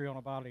of history on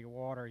a body of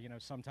water. You know,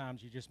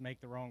 sometimes you just make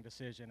the wrong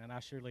decision, and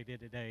I surely did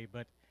today.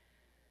 But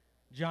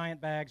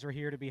giant bags are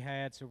here to be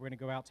had, so we're going to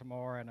go out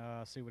tomorrow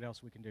and see what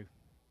else we can do.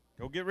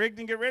 Go get rigged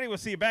and get ready. We'll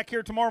see you back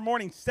here tomorrow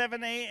morning,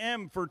 7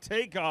 a.m. for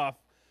takeoff.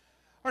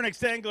 Our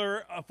next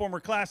angler, a former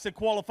Classic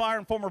qualifier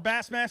and former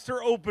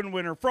Bassmaster Open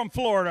winner from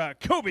Florida,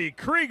 Kobe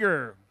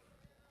Krieger.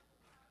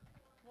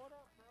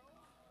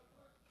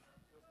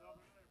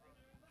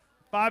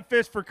 5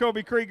 fish for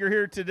Kobe Krieger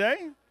here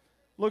today.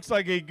 Looks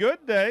like a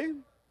good day.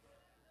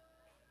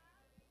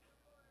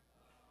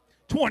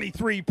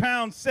 23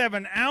 pounds,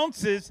 7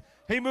 ounces.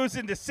 He moves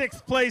into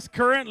 6th place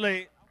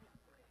currently.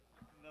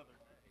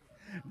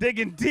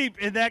 Digging deep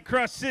in that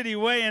Crush City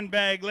weigh-in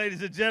bag,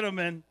 ladies and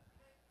gentlemen.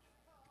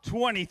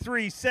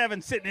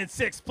 23-7 sitting in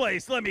 6th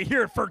place. Let me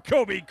hear it for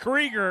Kobe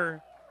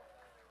Krieger.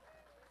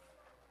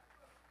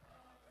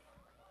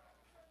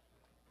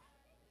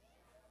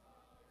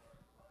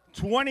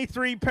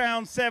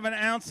 £23, 7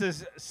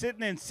 ounces,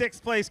 sitting in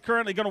 6th place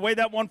currently. Going to weigh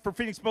that one for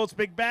Phoenix Boats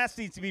Big Bass.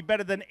 Needs to be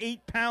better than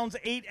 8 pounds,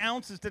 8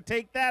 ounces to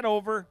take that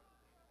over.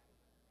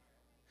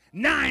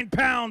 9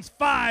 pounds,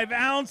 5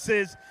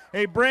 ounces.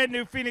 A brand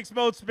new Phoenix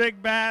Boats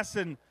Big Bass.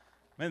 And,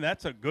 man,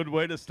 that's a good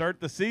way to start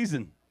the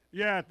season.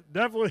 Yeah,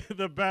 definitely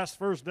the best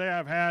first day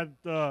I've had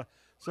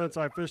since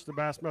I fished the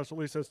Bassmaster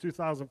Elite since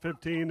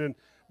 2015.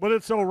 But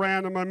it's so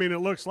random. I mean, it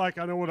looks like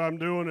I know what I'm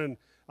doing, and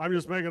I'm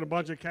just making a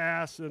bunch of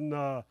casts and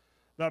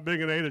that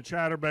big an 8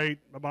 chatterbait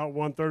about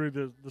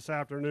 1:30 this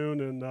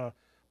afternoon. And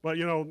but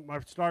you know, my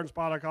starting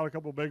spot, I caught a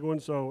couple big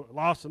ones, so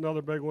lost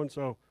another big one.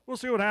 So we'll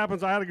see what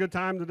happens. I had a good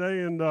time today,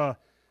 and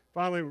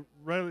finally,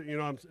 really, you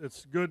know,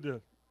 it's good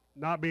to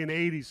not be an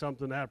 80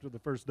 something after the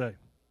first day.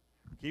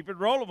 Keep it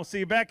rolling. We'll see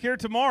you back here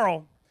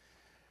tomorrow.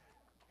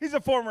 He's a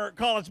former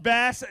college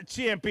bass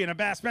champion, a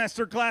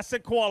Bassmaster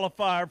Classic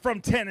qualifier from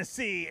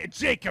Tennessee,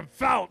 Jacob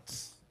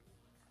Fouts.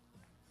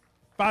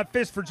 5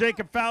 fish for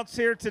Jacob Fouts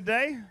here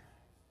today.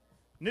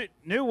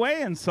 New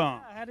weigh-in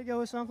song. I had to go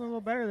with something a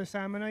little better this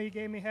time. I know you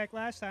gave me heck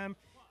last time.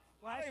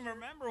 I don't even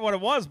remember what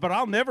it was, but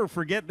I'll never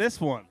forget this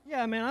one.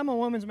 Yeah, man, I'm a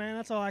woman's man.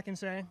 That's all I can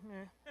say.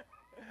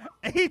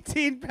 Yeah.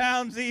 18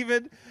 pounds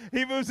even.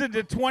 He moves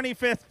into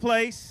 25th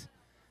place,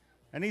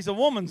 and he's a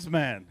woman's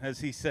man, as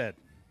he said.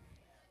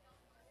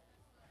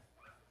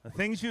 The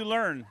things you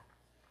learn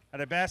at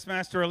a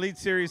Bassmaster Elite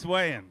Series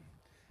weigh-in.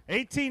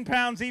 18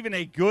 pounds even,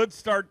 a good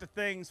start to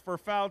things for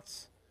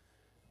Fouts.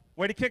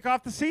 Way to kick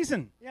off the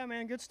season. Yeah,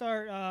 man, good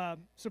start.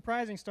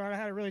 Surprising start. I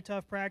had a really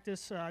tough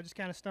practice. I just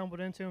kind of stumbled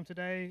into them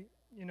today.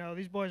 You know,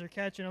 these boys are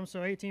catching them,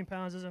 so 18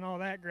 pounds isn't all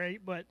that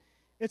great, but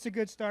it's a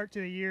good start to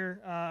the year.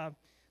 A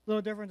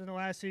little different than the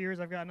last 2 years.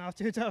 I've gotten off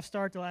to a tough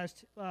start the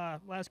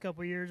last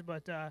couple of years,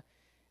 but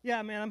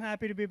yeah, man, I'm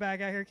happy to be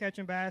back out here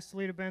catching bass.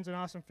 Toledo Bend's an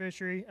awesome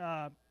fishery.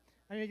 I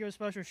need to give a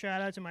special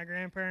shout out to my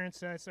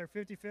grandparents. It's their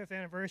 55th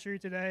anniversary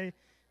today.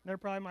 They're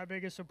probably my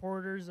biggest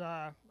supporters.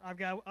 I've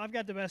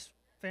got the best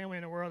family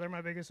in the world. They're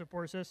my biggest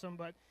support system.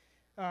 But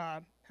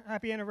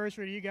happy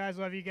anniversary to you guys.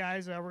 Love you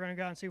guys. We're going to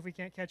go out and see if we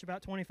can't catch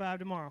about 25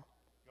 tomorrow.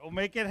 Go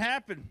make it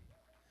happen.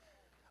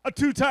 A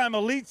 2-time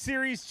Elite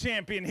Series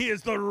champion. He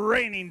is the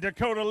reigning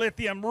Dakota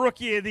Lithium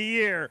Rookie of the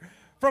Year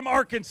from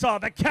Arkansas,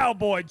 the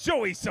Cowboy,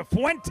 Joey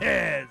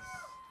Cifuentes.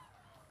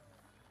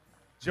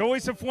 Joey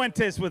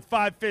Cifuentes with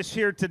 5 fish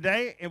here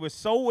today. It was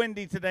so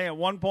windy today. At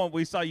one point,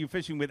 we saw you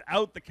fishing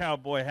without the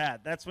cowboy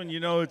hat. That's when you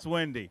know it's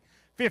windy.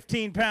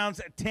 15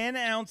 pounds, 10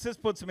 ounces,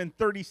 puts him in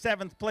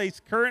 37th place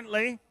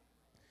currently.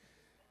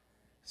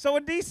 So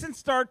a decent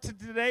start to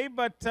today,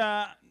 but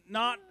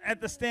not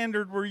at the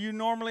standard where you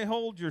normally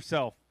hold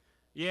yourself.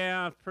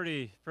 Yeah,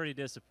 pretty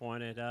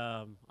disappointed.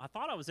 I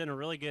thought I was in a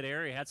really good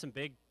area. Had some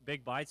big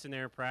bites in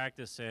there in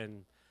practice,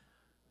 and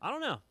I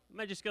don't know. I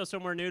might just go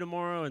somewhere new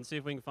tomorrow and see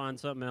if we can find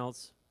something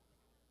else.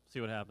 See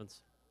what happens.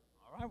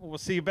 All right, well, we'll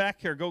see you back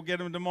here. Go get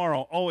him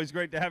tomorrow. Always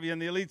great to have you on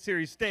the Elite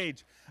Series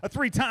stage. A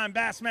 3-time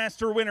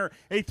Bassmaster winner,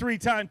 a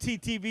 3-time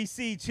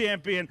TTVC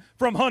champion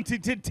from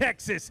Huntington,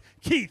 Texas,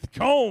 Keith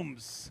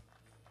Combs.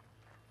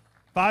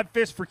 5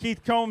 fish for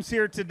Keith Combs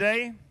here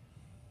today.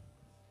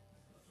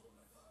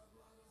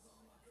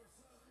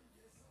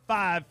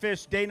 5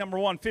 fish, day number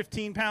 1,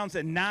 15 pounds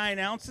and 9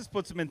 ounces,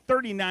 puts him in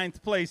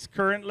 39th place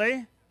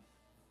currently.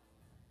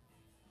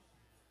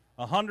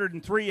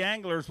 103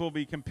 anglers will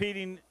be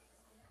competing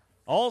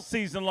all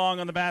season long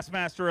on the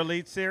Bassmaster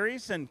Elite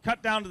Series and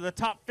cut down to the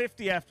top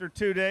 50 after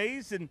 2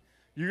 days. And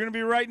you're going to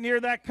be right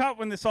near that cut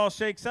when this all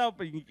shakes out,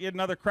 but you can get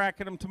another crack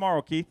at them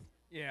tomorrow, Keith.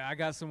 Yeah, I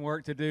got some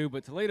work to do,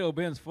 but Toledo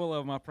Bend's full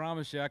of them, I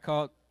promise you. I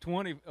caught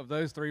 20 of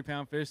those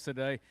 3-pound fish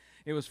today.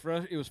 It was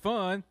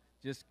fun,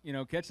 just, you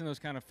know, catching those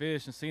kind of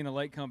fish and seeing the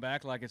lake come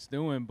back like it's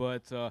doing,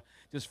 but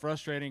just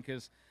frustrating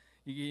because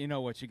you know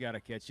what you got to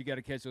catch. You got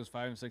to catch those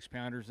 5- and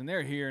 6-pounders, and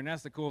they're here, and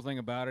that's the cool thing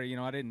about it. You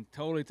know, I didn't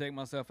totally take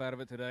myself out of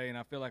it today, and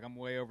I feel like I'm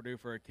way overdue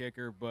for a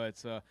kicker, but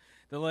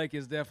the lake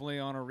is definitely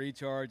on a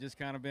recharge. It's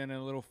kind of been in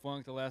a little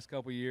funk the last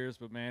couple of years,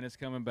 but, man, it's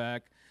coming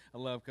back. I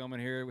love coming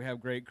here. We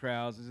have great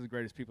crowds. This is the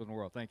greatest people in the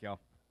world. Thank y'all.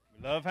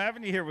 We love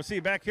having you here. We'll see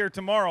you back here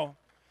tomorrow.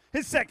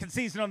 His second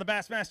season on the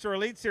Bassmaster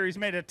Elite Series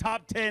made a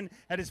top 10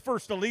 at his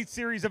first Elite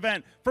Series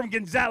event from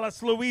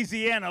Gonzales,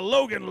 Louisiana,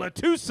 Logan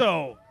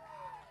Latuso.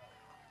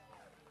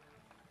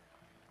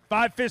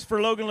 5 fish for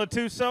Logan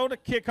Latuso to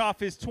kick off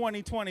his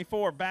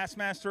 2024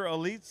 Bassmaster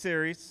Elite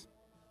Series.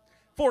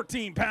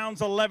 14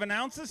 pounds, 11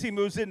 ounces. He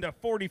moves into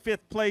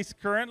 45th place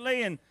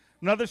currently, and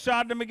another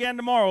shot at him again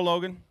tomorrow,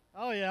 Logan.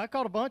 Oh, yeah, I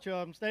caught a bunch of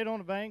them. Stayed on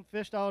the bank,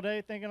 fished all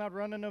day, thinking I'd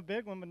run into a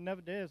big one, but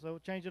never did. So we'll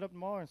change it up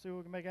tomorrow and see what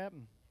we can make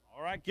happen.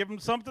 All right, give him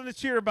something to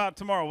cheer about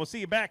tomorrow. We'll see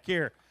you back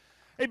here.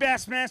 A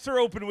Bassmaster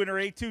Open winner,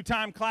 a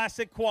two-time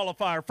Classic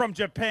qualifier from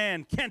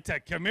Japan, Kenta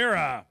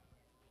Kimura.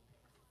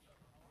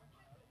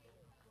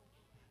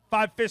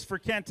 5 fish for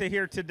Kenta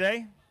here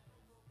today.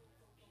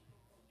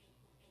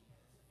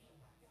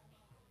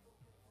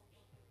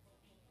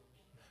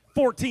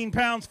 $14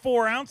 pounds,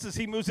 4 ounces.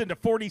 He moves into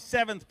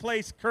 47th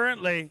place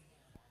currently.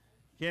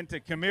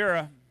 Kenta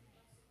Kimura,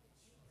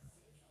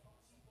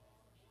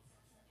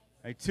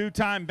 a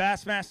two-time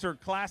Bassmaster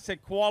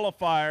Classic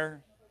qualifier.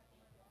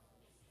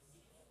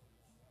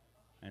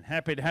 And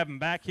happy to have him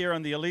back here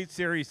on the Elite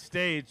Series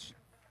stage.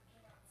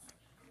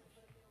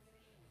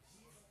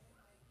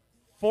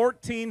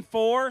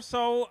 14-4,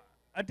 so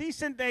a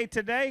decent day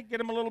today. Get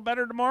him a little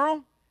better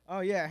tomorrow? Oh,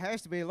 yeah, it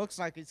has to be. It looks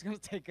like it's going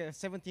to take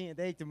 17 a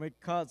day to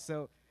make cuts,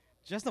 so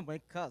just to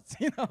make cuts,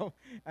 you know.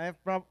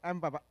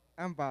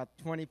 I'm about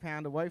 20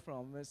 pounds away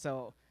from it,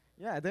 so,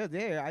 yeah, they're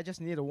there. I just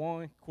need a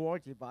one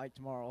quality bite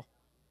tomorrow.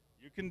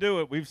 You can do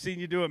it. We've seen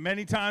you do it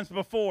many times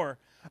before.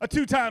 A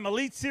two-time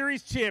Elite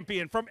Series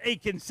champion from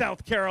Aiken,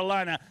 South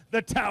Carolina,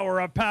 the Tower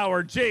of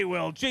Power,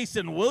 J-Will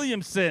Jason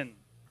Williamson.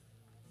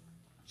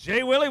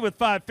 J. Willie with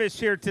 5 fish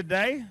here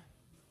today.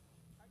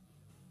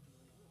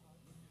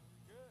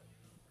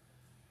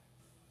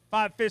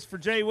 5 fish for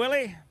J.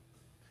 Willie.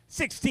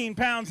 16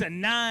 pounds and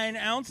 9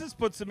 ounces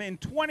puts him in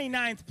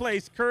 29th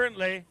place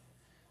currently.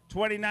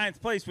 29th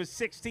place with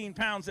 16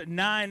 pounds and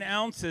 9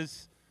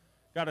 ounces.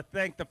 Got to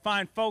thank the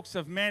fine folks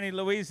of Manny,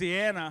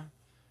 Louisiana.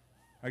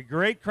 A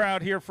great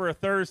crowd here for a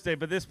Thursday,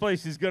 but this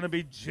place is going to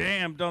be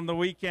jammed on the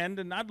weekend,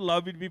 and I'd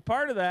love you to be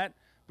part of that.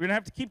 We're going to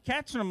have to keep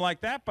catching them like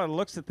that by the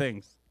looks of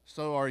things.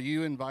 So are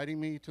you inviting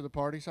me to the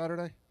party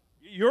Saturday?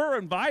 You're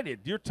invited.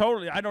 You're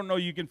totally, I don't know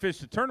you can fish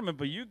the tournament,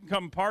 but you can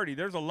come party.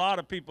 There's a lot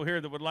of people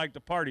here that would like to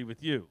party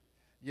with you.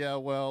 Yeah,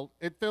 well,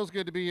 it feels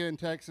good to be in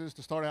Texas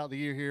to start out the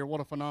year here. What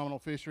a phenomenal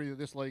fishery that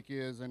this lake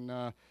is, and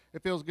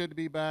it feels good to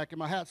be back. And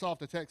my hat's off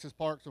to Texas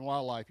Parks and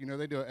Wildlife. You know,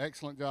 they do an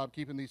excellent job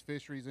keeping these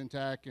fisheries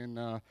intact,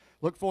 and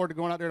look forward to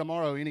going out there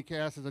tomorrow. Any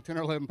cast is a 10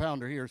 or 11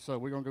 pounder here, so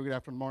we're going to go get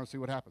after them tomorrow and see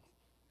what happens.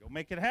 Go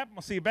make it happen.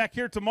 We'll see you back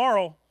here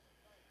tomorrow.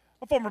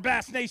 A former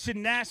Bass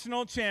Nation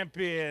national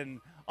champion,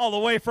 all the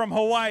way from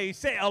Hawaii.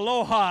 Say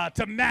aloha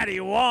to Matty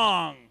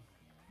Wong.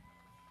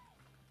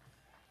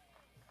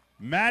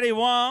 Matty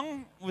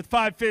Wong with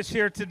 5 fish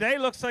here today.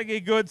 Looks like a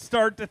good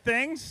start to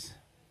things.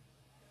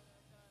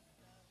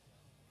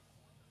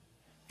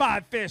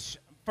 5 fish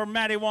for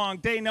Matty Wong,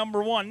 day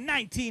number 1.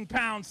 19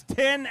 pounds,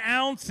 10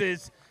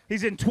 ounces.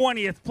 He's in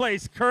 20th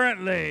place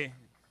currently.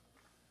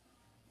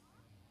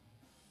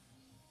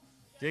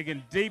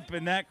 Digging deep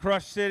in that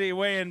Crush City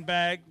weighing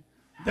bag.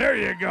 There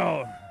you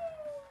go.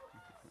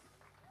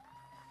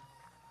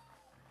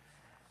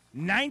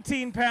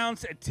 19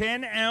 pounds,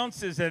 10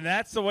 ounces, and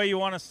that's the way you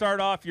want to start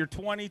off your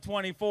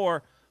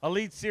 2024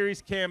 Elite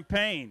Series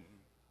campaign.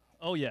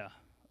 Oh, yeah.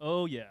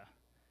 Oh, yeah.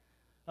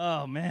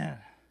 Oh, man.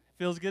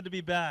 Feels good to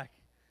be back.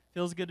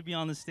 Feels good to be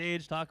on the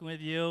stage talking with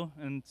you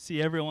and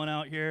see everyone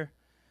out here.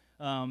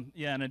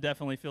 Yeah, and it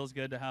definitely feels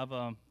good to have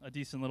a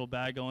decent little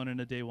bag going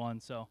into day 1.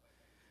 So,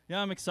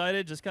 yeah, I'm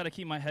excited. Just got to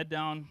keep my head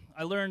down.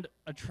 I learned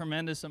a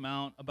tremendous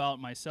amount about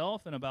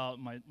myself and about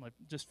my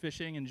just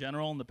fishing in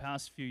general in the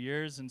past few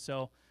years, and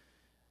so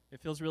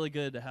it feels really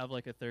good to have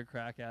like a third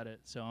crack at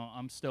it. So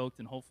I'm stoked,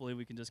 and hopefully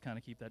we can just kind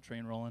of keep that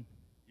train rolling.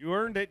 You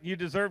earned it. You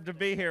deserve to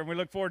be here, and we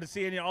look forward to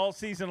seeing you all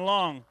season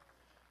long.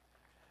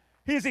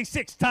 He's a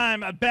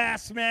 6-time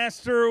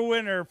Bassmaster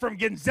winner from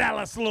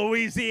Gonzales,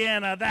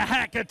 Louisiana, the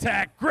Hack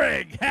Attack,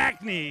 Greg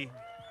Hackney.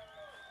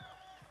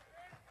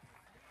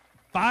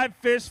 5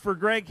 fish for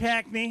Greg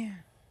Hackney.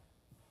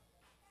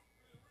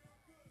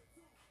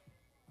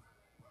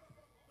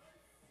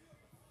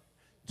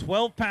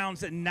 $12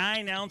 pounds and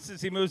 9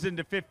 ounces. He moves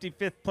into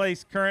 55th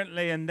place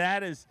currently, and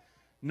that is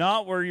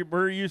not where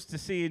we're used to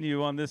seeing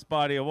you on this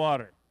body of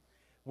water.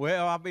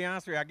 Well, I'll be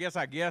honest with you. I guess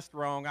I guessed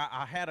wrong.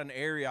 I had an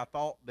area I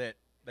thought that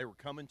they were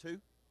coming to,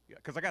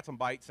 because I got some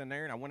bites in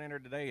there, and I went in there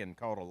today and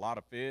caught a lot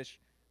of fish.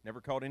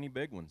 Never caught any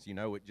big ones. You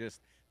know, it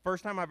just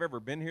first time I've ever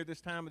been here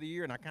this time of the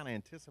year, and I kind of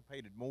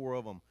anticipated more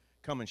of them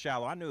coming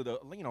shallow. I knew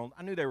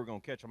I knew they were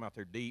going to catch them out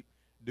there deep,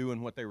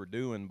 doing what they were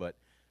doing, but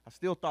I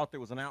still thought there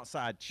was an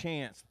outside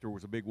chance that there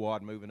was a big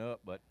wad moving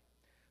up. But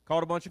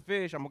caught a bunch of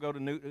fish. I'm gonna go to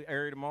the new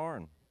area tomorrow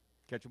and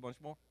catch a bunch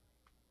more.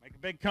 Make a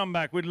big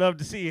comeback. We'd love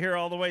to see you here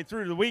all the way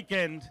through the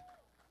weekend.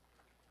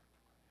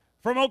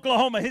 From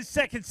Oklahoma, his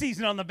 2nd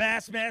season on the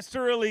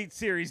Bassmaster Elite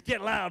Series.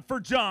 Get loud for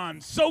John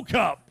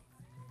Sokup.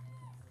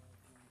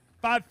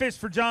 5 fish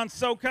for John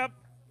Sokup.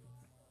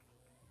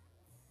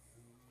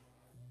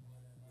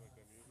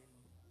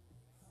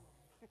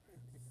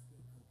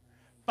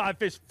 Five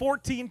fish,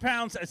 14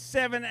 pounds,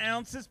 7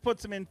 ounces,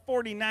 puts him in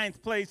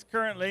 49th place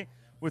currently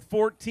with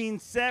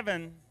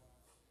 14.7.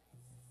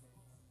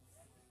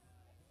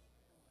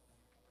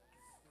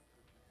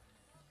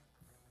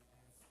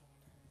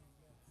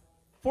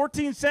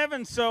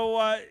 14-7,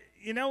 so,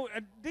 you know,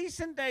 a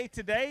decent day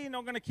today. You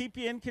know, going to keep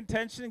you in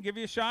contention and give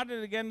you a shot at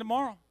it again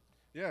tomorrow.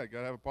 Yeah, got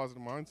to have a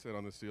positive mindset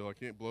on this deal. I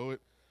can't blow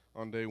it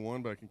on day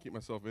one, but I can keep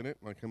myself in it.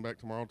 And I come back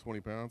tomorrow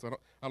 20 pounds. I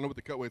don't know what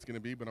the cut weight's going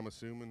to be, but I'm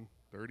assuming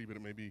 30, but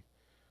it may be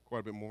quite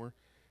a bit more.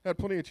 Had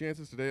plenty of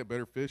chances today at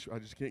better fish. I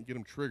just can't get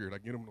them triggered. I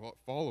get them to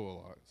follow a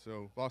lot.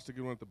 So lost a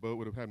good one at the boat,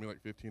 would have had me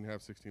like 15 and a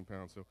half, 16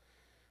 pounds. So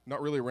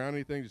not really around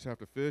anything, just have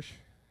to fish.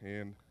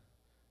 And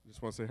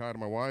just want to say hi to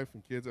my wife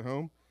and kids at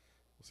home.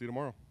 We'll see you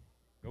tomorrow.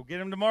 Go get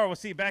him tomorrow. We'll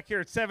see you back here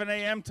at 7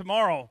 a.m.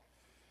 tomorrow.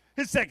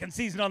 His second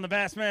season on the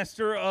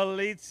Bassmaster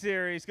Elite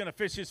Series. Going to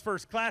fish his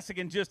first classic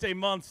in just a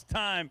month's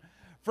time.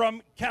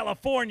 From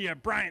California,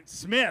 Bryan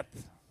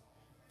Smith.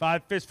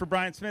 5 fish for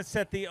Bryan Smith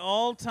set the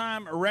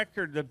all-time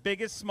record, the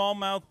biggest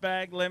smallmouth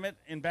bag limit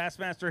in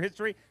Bassmaster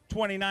history,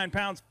 29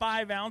 pounds,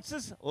 5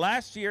 ounces.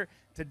 Last year,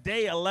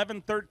 today,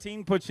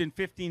 11-13, puts you in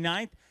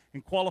 59th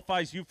and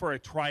qualifies you for a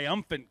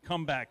triumphant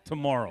comeback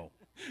tomorrow.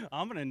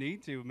 I'm going to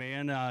need to,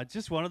 man.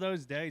 Just one of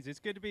those days. It's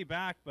good to be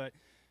back, but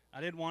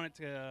I didn't want it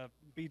to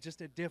be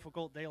just a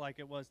difficult day like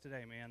it was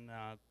today, man.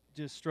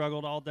 Just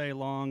struggled all day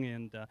long,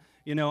 and,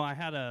 you know, I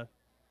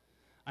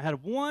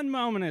had one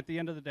moment at the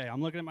end of the day.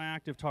 I'm looking at my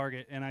active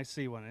target, and I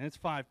see one, and it's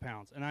 5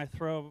 pounds, and I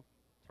throw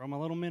my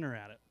little minnow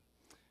at it.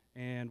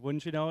 And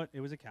wouldn't you know it,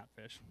 it was a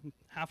catfish.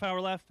 Half hour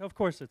left, of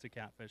course it's a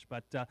catfish.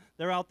 But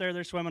they're out there,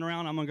 they're swimming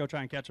around. I'm going to go try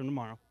and catch them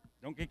tomorrow.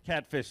 Don't get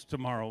catfish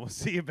tomorrow. We'll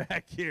see you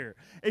back here.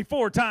 A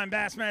 4-time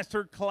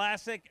Bassmaster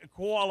Classic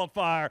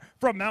qualifier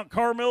from Mount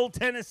Carmel,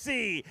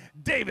 Tennessee,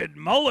 David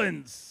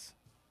Mullins.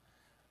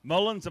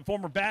 Mullins, a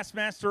former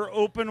Bassmaster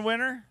Open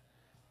winner.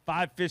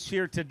 5 fish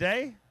here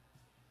today.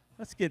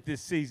 Let's get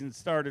this season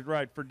started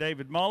right for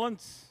David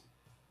Mullins.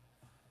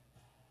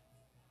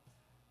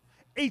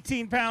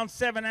 18 pounds,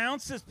 7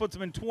 ounces, puts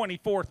him in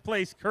 24th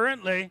place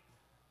currently.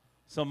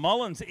 So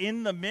Mullins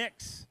in the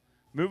mix,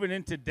 moving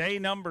into day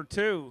number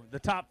 2. The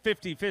top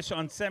 50 fish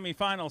on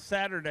semifinal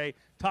Saturday,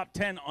 top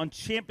 10 on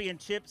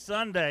championship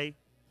Sunday.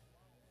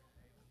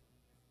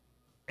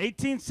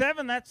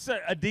 18-7, that's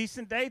a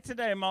decent day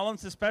today,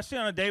 Mullins, especially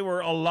on a day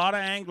where a lot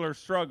of anglers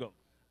struggle.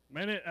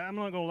 Man, I'm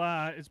not going to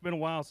lie. It's been a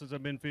while since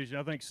I've been fishing.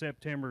 I think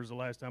September is the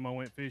last time I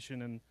went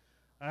fishing, and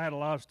I had a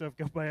lot of stuff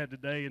go bad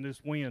today in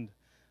this wind.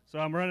 So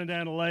I'm running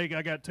down the lake.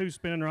 I got 2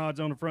 spinning rods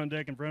on the front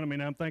deck in front of me,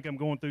 and I'm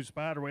going through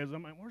spider webs.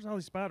 I'm like, where's all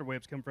these spider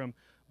webs come from?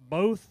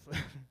 Both,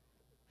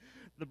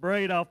 the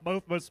braid off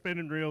both my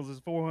spinning reels is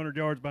 400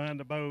 yards behind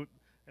the boat,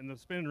 and the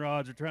spinning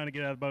rods are trying to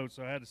get out of the boat.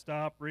 So I had to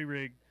stop,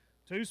 re-rig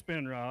 2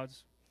 spinning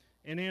rods.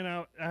 And then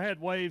I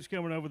had waves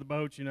coming over the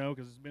boat, you know,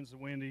 because it's been so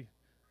windy.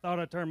 Thought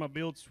I'd turn my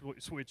build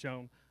switch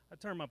on. I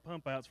turned my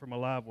pump outs for my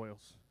live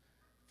wells.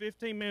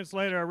 15 minutes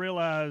later, I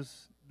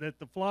realized that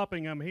the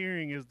flopping I'm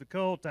hearing is the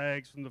cull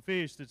tags from the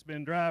fish that's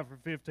been dry for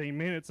 15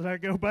 minutes. And I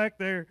go back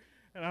there,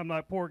 and I'm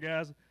like, poor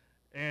guys.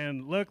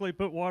 And luckily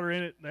put water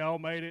in it. They all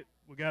made it.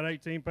 We got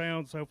 18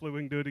 pounds. Hopefully we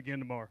can do it again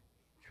tomorrow.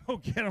 Go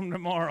get them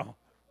tomorrow.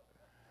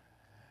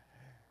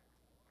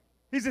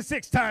 He's a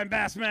 6-time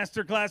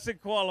Bassmaster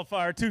Classic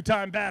qualifier,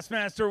 2-time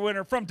Bassmaster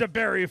winner from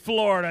DeBerry,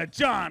 Florida,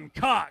 John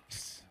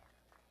Cox.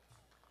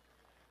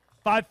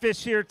 5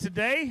 fish here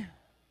today.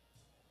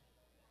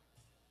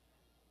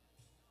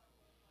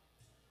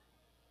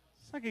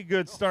 It's like a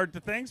good start to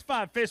things.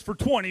 5 fish for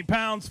 20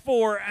 pounds,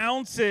 4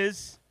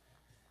 ounces.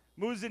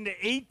 Moves into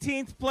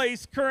 18th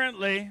place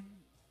currently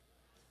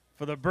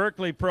for the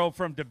Berkeley Pro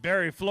from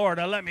DeBerry,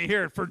 Florida. Let me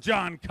hear it for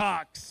John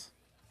Cox.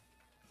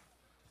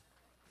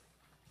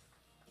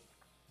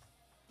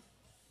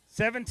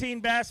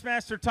 17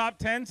 Bassmaster top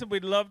 10s, and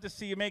we'd love to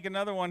see you make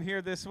another one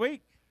here this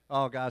week.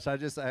 Oh, gosh, I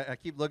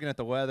keep looking at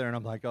the weather, and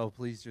I'm like, oh,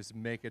 please just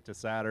make it to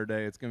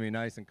Saturday. It's going to be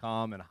nice and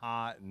calm and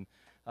hot. And,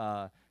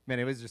 man,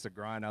 it was just a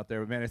grind out there.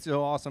 But, man, it's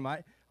so awesome.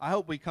 I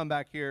hope we come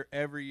back here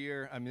every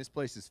year. I mean, this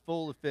place is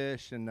full of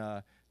fish. And,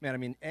 man, I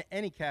mean,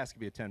 any cast could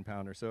be a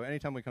 10-pounder. So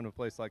anytime we come to a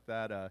place like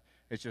that,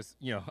 it's just,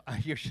 you know,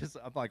 I'm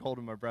like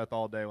holding my breath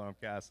all day when I'm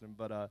casting.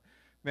 But,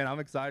 man, I'm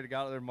excited to go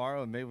out there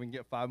tomorrow, and maybe we can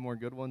get 5 more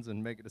good ones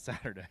and make it to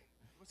Saturday.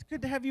 It's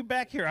good to have you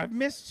back here. I've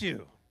missed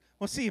you.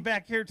 We'll see you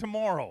back here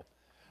tomorrow.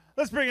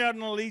 Let's bring out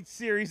an Elite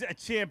Series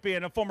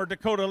champion, a former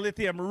Dakota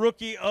Lithium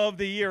Rookie of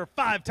the Year,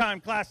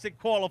 5-time Classic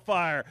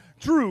qualifier,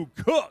 Drew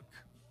Cook.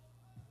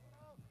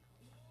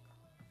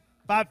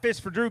 5 fish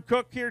for Drew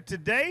Cook here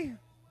today.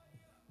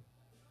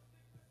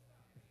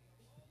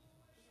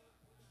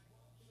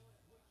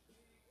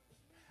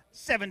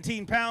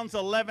 $17 pounds,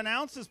 11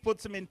 ounces,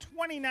 puts him in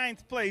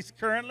 29th place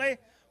currently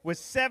with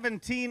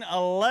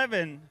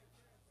 17.11.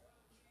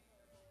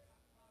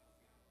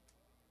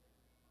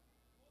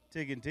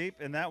 Digging deep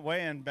in that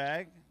weigh-in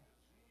bag.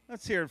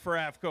 Let's hear it for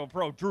AFCO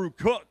Pro, Drew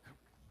Cook.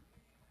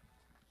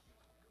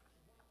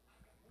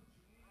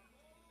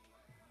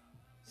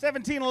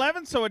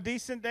 17-11, so a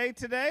decent day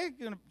today.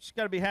 Just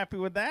got to be happy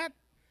with that.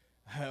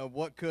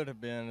 What could have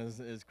been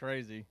is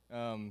crazy.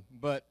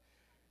 But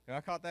you know,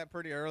 I caught that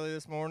pretty early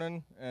this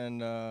morning,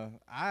 and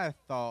I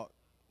thought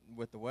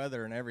with the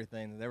weather and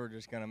everything that they were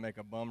just going to make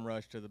a bum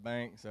rush to the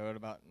bank. So at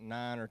about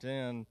 9 or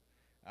 10,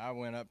 I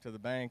went up to the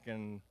bank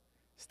and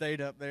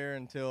stayed up there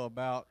until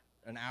about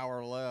an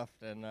hour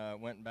left, and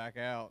went back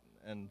out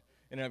and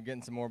ended up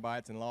getting some more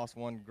bites and lost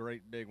one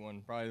great big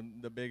one, probably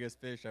the biggest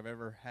fish I've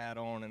ever had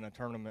on in a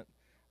tournament.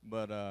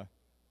 But I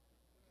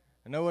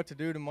know what to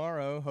do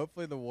tomorrow.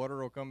 Hopefully the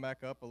water will come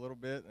back up a little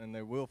bit and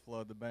they will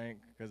flood the bank,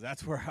 because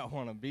that's where I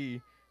want to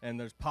be. And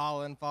there's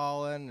pollen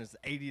falling, it's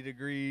 80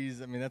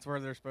 degrees. I mean, that's where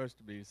they're supposed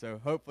to be. So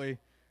hopefully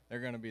they're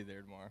going to be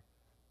there tomorrow.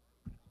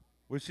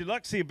 Wish you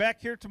luck. See you back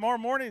here tomorrow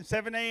morning at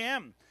 7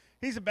 a.m.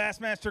 He's a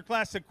Bassmaster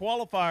Classic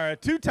qualifier, a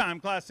two-time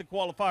Classic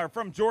qualifier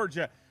from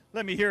Georgia.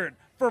 Let me hear it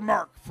for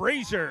Mark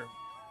Frazier.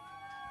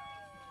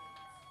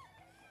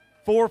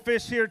 4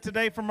 fish here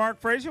today for Mark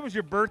Frazier. It was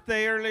your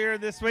birthday earlier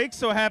this week,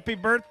 so happy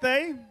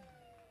birthday.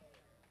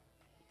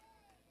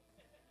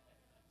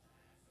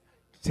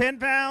 10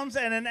 pounds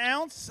and an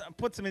ounce.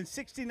 Puts him in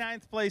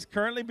 69th place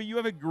currently, but you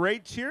have a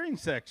great cheering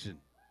section.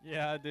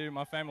 Yeah, I do.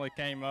 My family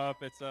came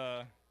up. It's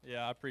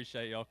yeah, I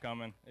appreciate y'all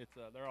coming. It's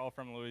they're all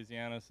from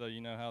Louisiana, so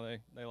you know how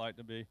they like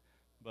to be.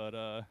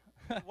 But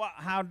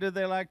how do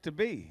they like to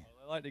be?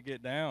 Well, they like to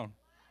get down.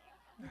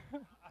 I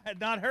had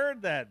not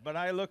heard that, but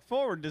I look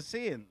forward to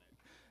seeing.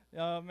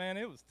 Man,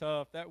 it was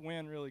tough. That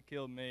wind really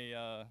killed me.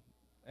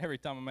 Every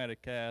time I made a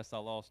cast, I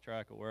lost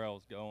track of where I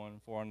was going.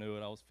 Before I knew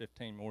it, I was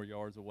 15 more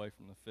yards away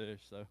from the fish.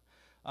 So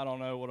I don't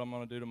know what I'm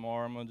going to do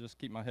tomorrow. I'm going to just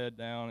keep my head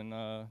down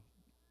and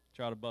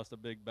try to bust a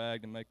big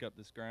bag to make up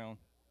this ground.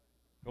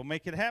 Go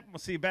make it happen. We'll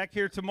see you back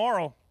here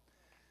tomorrow.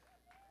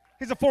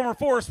 He's a former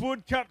Forest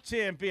Wood Cup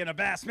champion, a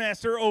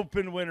Bassmaster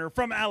Open winner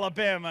from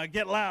Alabama.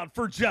 Get loud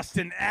for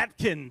Justin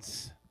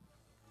Atkins.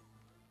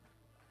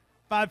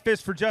 5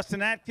 fish for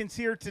Justin Atkins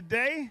here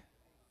today.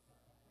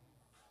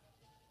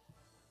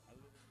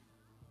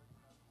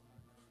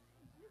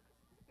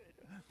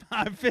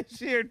 Five fish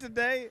here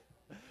today.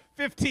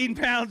 15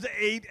 pounds,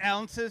 8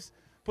 ounces.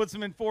 Puts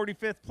him in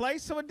 45th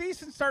place. So a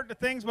decent start to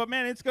things, but,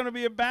 man, it's going to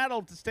be a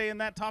battle to stay in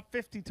that top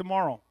 50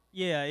 tomorrow.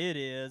 Yeah, it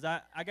is.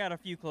 I got a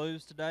few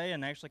clues today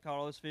and actually caught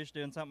all those fish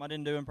doing something I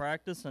didn't do in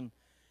practice, and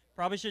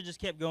probably should have just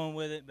kept going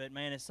with it. But,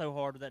 man, it's so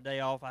hard with that day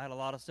off. I had a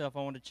lot of stuff I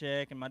wanted to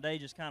check, and my day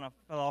just kind of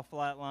fell off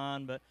flat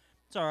line. But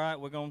it's all right.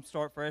 We're going to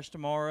start fresh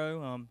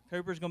tomorrow.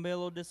 Cooper's going to be a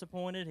little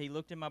disappointed. He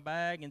looked in my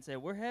bag and said,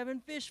 "We're having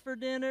fish for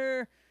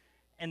dinner."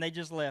 And they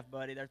just left,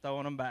 buddy. They're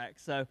throwing them back.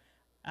 So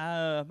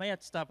I may have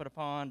to stop at a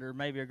pond or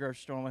maybe a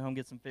grocery store on the way home and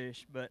get some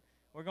fish. But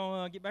we're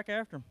going to get back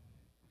after them.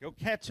 Go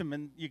catch them,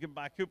 and you can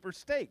buy Cooper's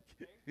steak.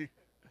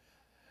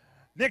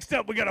 Next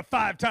up, we got a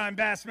 5-time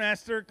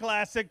Bassmaster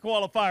Classic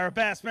qualifier,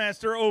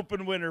 Bassmaster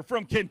Open winner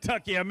from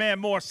Kentucky, a man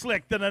more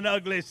slick than an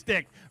ugly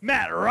stick,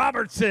 Matt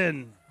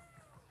Robertson.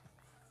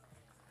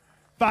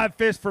 5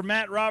 fish for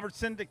Matt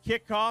Robertson to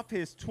kick off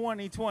his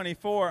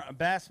 2024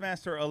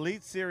 Bassmaster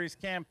Elite Series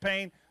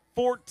campaign.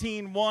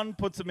 14-1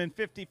 puts him in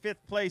 55th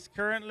place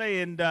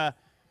currently, and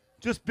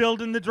just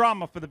building the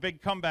drama for the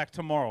big comeback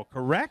tomorrow,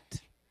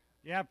 correct?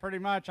 Yeah, pretty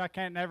much. I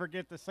can't never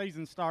get the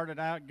season started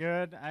out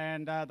good.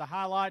 And the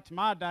highlight to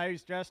my day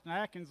is Justin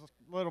Atkins'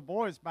 little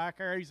boy's back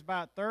there. He's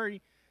about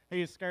 3.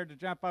 He is scared to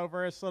jump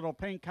over this little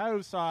pink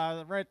hose, so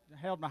I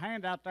held my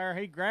hand out there.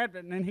 He grabbed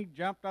it, and then he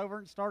jumped over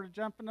and started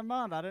jumping the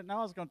mud. I didn't know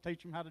I was going to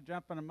teach him how to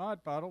jump in a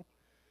mud puddle.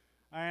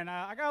 And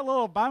I got a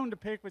little bone to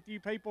pick with you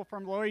people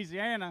from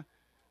Louisiana.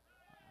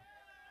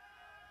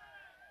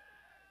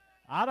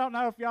 I don't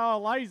know if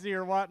y'all are lazy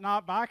or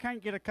whatnot, but I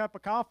can't get a cup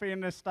of coffee in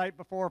this state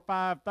before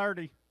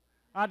 5:30.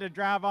 I had to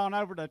drive on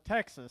over to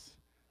Texas.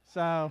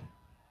 So,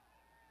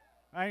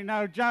 ain't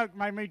no joke,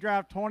 made me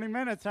drive 20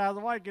 minutes out of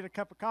the way to get a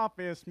cup of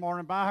coffee this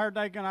morning. But I heard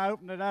they're going to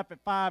open it up at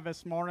 5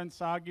 this morning,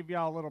 so I'll give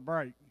y'all a little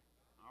break.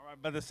 All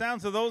right, by the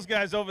sounds of those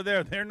guys over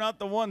there, they're not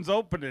the ones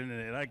opening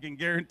it. I can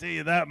guarantee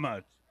you that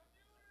much.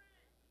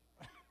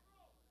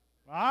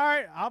 All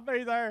right, I'll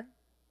be there.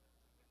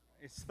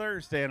 It's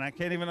Thursday, and I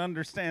can't even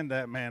understand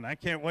that, man. I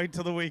can't wait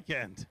till the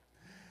weekend.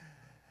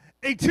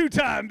 A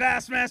 2-time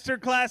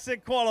Bassmaster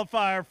Classic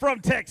qualifier from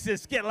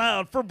Texas. Get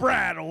loud for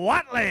Brad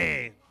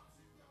Watley.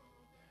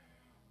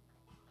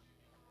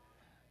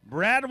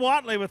 Brad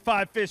Watley with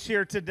 5 fish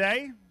here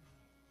today.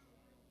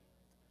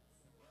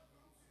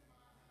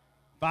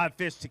 5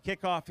 fish to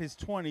kick off his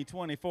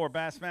 2024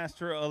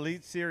 Bassmaster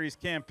Elite Series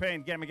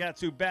campaign.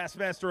 Gamakatsu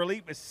Bassmaster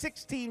Elite with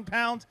 16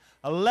 pounds,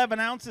 11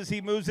 ounces.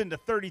 He moves into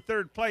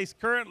 33rd place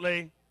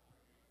currently.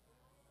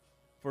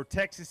 For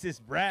Texas's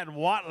Brad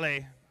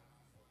Watley.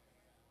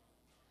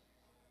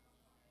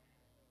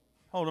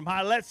 Hold him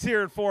high. Let's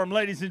hear it for him,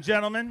 ladies and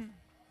gentlemen.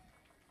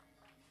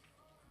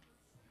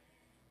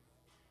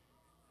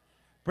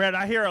 Brad,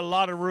 I hear a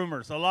lot of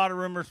rumors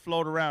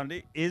float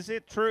around. Is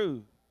it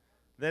true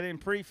that in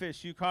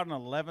pre-fish you caught an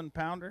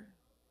 11-pounder?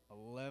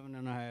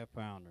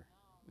 11.5-pounder.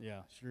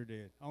 Yeah, sure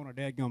did. On a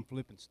dadgum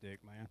flipping stick,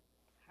 man.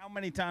 How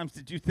many times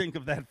did you think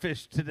of that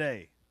fish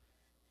today?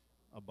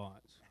 A bunch.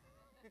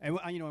 And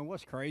you know, and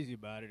what's crazy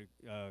about it?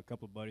 A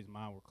couple of buddies of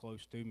mine were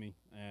close to me,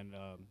 and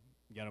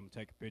got them to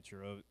take a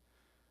picture of it.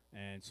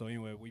 And so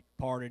anyway, we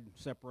parted,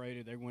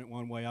 separated. They went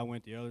one way, I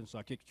went the other. And so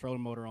I kicked the trolling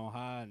motor on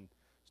high and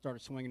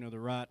started swinging to the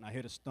right, and I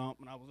hit a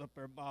stump, and I was up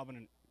there bobbing,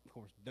 and of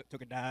course,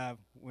 took a dive,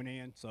 went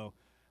in. So,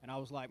 and I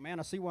was like, man,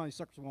 I see why these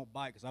suckers won't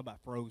bite, because I about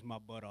froze my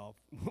butt off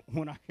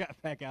when I got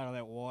back out of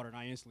that water, and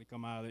I instantly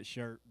come out of that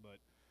shirt. But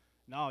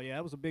no, yeah,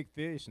 that was a big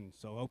fish, and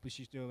so hopefully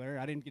she's still there.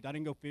 I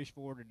didn't go fish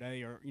for her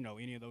today, or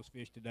any of those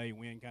fish today.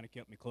 Wind kind of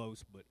kept me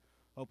close, but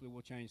hopefully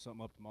we'll change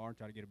something up tomorrow and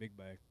try to get a big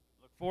bag.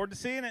 Look forward to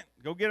seeing it.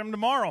 Go get him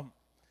tomorrow.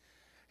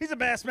 He's a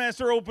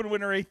Bassmaster Open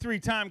winner, a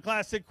 3-time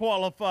Classic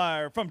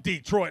qualifier from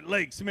Detroit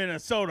Lakes,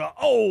 Minnesota.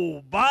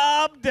 Oh,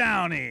 Bob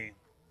Downey.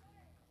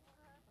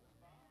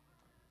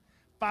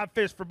 5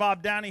 fish for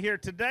Bob Downey here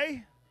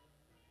today.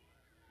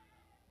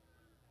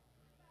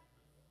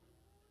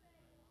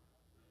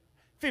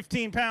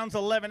 £15,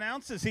 11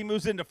 ounces. He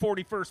moves into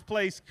 41st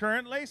place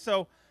currently,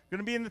 so going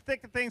to be in the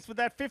thick of things with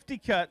that 50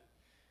 cut.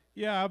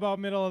 Yeah, about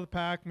middle of the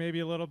pack, maybe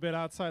a little bit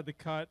outside the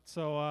cut.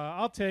 So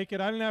I'll take it.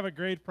 I didn't have a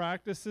great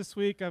practice this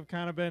week. I've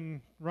kind of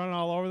been running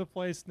all over the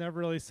place, never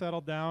really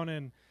settled down.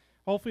 And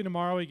hopefully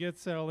tomorrow we get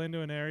settled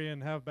into an area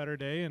and have a better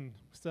day and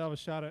still have a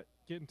shot at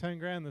getting 10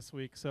 grand this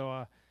week.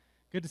 So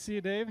good to see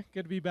you, Dave.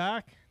 Good to be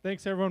back.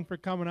 Thanks, everyone, for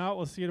coming out.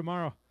 We'll see you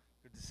tomorrow.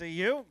 Good to see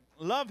you.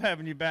 Love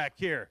having you back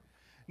here.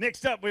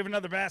 Next up, we have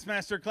another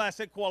Bassmaster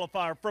Classic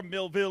qualifier from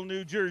Millville,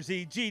 New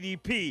Jersey,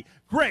 GDP,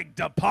 Greg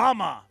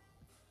DePalma.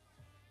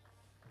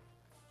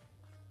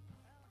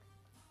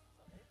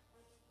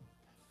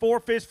 4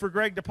 fish for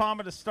Greg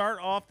DePalma to start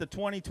off the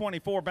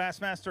 2024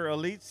 Bassmaster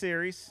Elite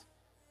Series.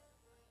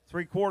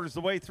 3/4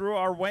 the way through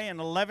our weighing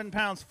 11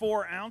 pounds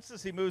 4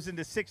 ounces. He moves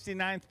into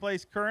 69th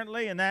place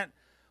currently, and that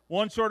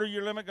one short of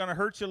your limit going to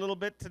hurt you a little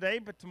bit today,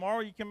 but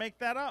tomorrow you can make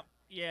that up.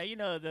 Yeah,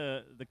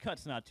 the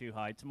cut's not too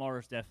high.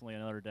 Tomorrow's definitely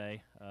another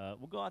day.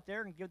 We'll go out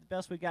there and give the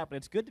best we got, but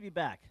it's good to be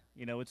back.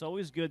 It's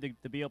always good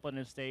to be up on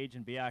this stage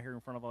and be out here in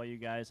front of all you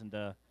guys and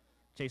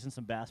chasing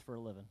some bass for a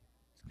living.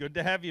 It's good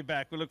to have you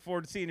back. We look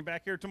forward to seeing you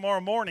back here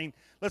tomorrow morning.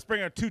 Let's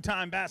bring our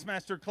 2-time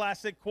Bassmaster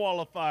Classic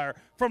qualifier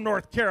from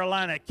North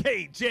Carolina,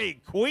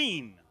 KJ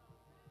Queen.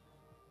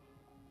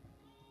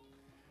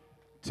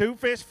 2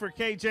 fish for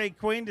KJ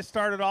Queen to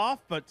start it off,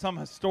 but some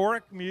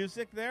historic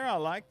music there. I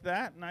like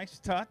that. Nice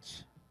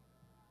touch.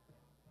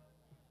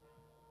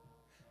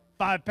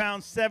 5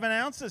 pounds 7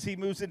 ounces. He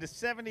moves into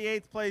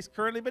 78th place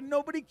currently, but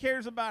nobody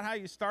cares about how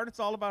you start. It's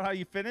all about how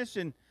you finish,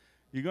 and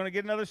you're going to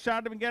get another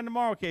shot at him again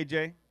tomorrow,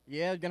 KJ.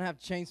 Yeah, going to have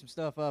to change some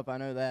stuff up. I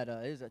know that.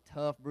 It was a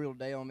tough, brutal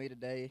day on me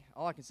today.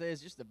 All I can say is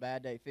just a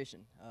bad day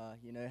fishing.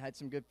 Had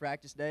some good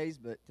practice days,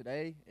 but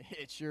today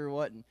it sure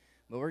wasn't.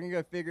 But we're going to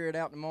go figure it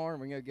out tomorrow,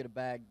 and we're going to get a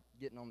bag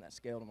getting on that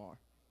scale tomorrow.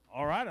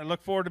 All right, I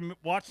look forward to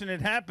watching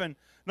it happen.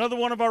 Another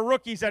one of our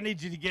rookies, I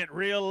need you to get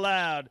real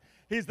loud.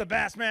 He's the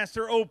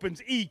Bassmaster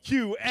Open's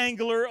EQ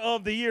Angler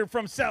of the Year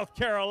from South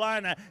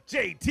Carolina,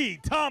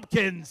 JT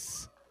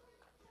Tompkins.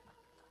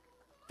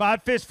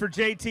 5 fish for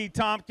JT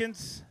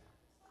Tompkins.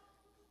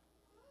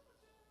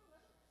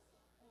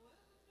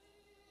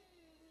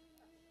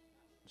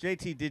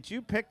 JT, did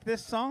you pick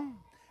this song?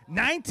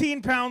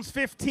 19 pounds,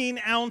 15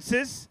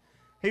 ounces.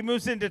 He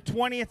moves into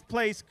 20th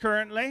place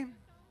currently.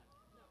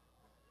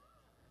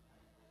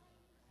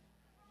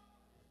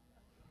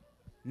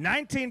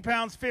 19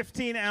 pounds,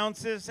 15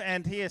 ounces,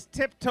 and he is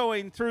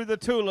tiptoeing through the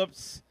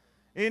tulips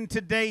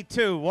into day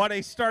 2. What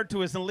a start to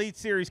his Elite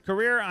Series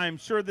career. I'm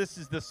sure this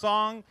is the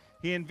song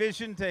he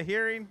envisioned to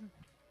hearing.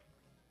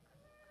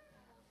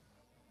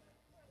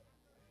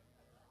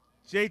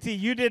 JT,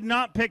 you did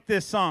not pick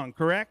this song,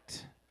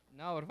 correct?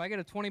 No, but if I get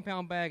a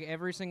 20-pound bag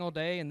every single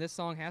day and this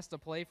song has to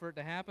play for it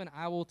to happen,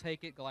 I will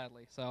take it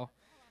gladly. So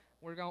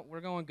we're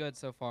going good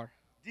so far.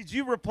 Did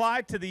you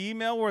reply to the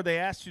email where they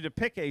asked you to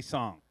pick a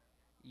song?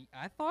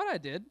 I thought I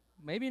did.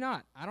 Maybe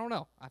not. I don't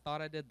know. I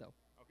thought I did, though.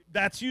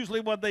 That's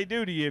usually what they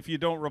do to you if you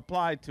don't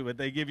reply to it.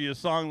 They give you a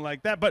song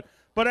like that. But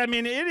I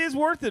mean, it is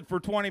worth it for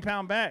a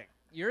 20-pound bag.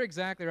 You're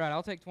exactly right.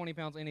 I'll take 20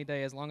 pounds any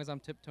day as long as I'm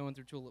tiptoeing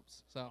through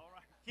tulips. So. All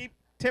right. Keep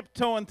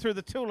tiptoeing through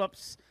the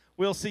tulips.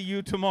 We'll see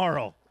you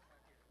tomorrow.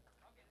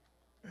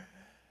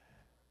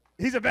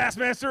 He's a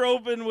Bassmaster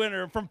Open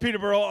winner from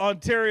Peterborough,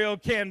 Ontario,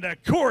 Canada,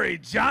 Corey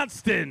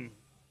Johnston.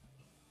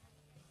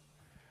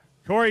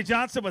 Corey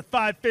Johnston with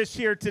 5 fish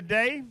here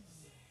today.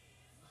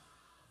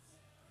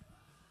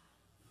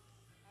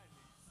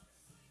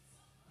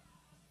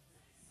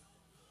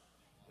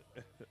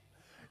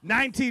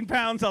 $19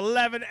 pounds,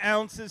 11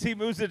 ounces. He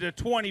moves into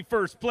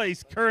 21st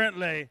place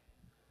currently.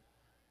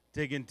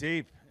 Digging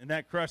deep in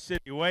that Crush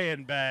City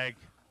weigh-in bag.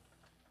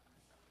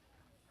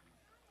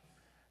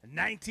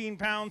 19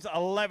 pounds,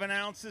 11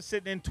 ounces,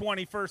 sitting in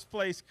 21st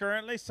place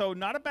currently. So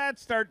not a bad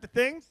start to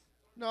things.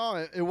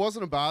 No, it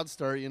wasn't a bad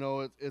start.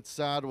 It's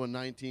sad when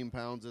 19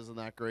 pounds isn't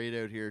that great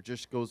out here. It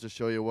just goes to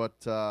show you what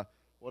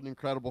an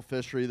incredible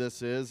fishery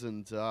this is.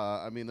 And,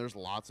 I mean, there's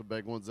lots of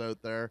big ones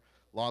out there,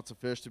 lots of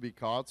fish to be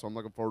caught. So I'm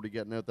looking forward to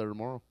getting out there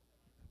tomorrow.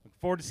 Looking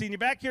forward to seeing you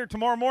back here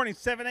tomorrow morning,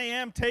 7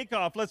 a.m.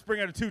 takeoff. Let's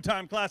bring out a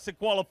 2-time Classic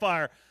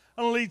qualifier,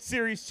 an Elite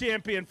Series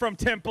champion from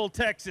Temple,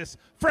 Texas,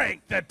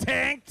 Frank the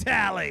Tank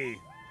Talley.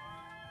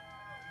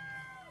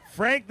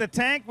 Frank the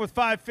Tank with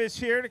 5 fish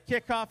here to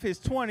kick off his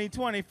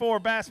 2024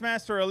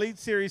 Bassmaster Elite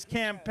Series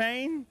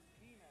campaign.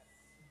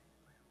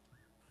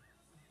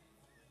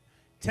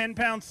 10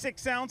 pounds,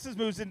 6 ounces,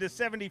 moves into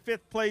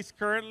 75th place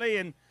currently,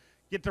 and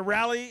get to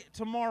rally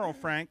tomorrow,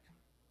 Frank.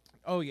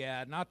 Oh,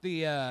 yeah, not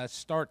the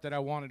start that I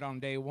wanted on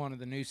day one of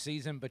the new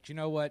season, but you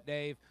know what,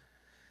 Dave?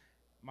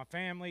 My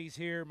family's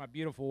here, my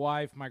beautiful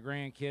wife, my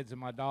grandkids, and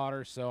my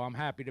daughter, so I'm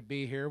happy to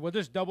be here. We'll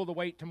just double the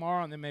weight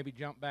tomorrow and then maybe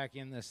jump back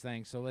in this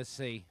thing, so let's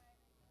see.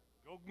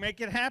 Go make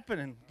it happen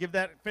and give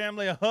that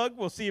family a hug.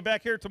 We'll see you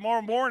back here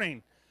tomorrow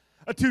morning.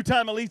 A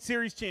 2-time Elite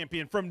Series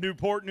champion from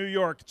Newport, New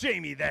York,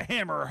 Jamie the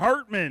Hammer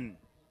Hartman.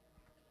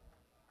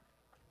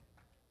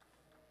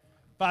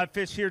 5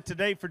 fish here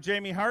today for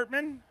Jamie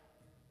Hartman.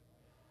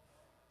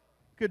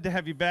 Good to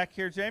have you back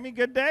here, Jamie.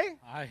 Good day?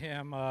 I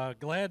am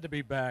glad to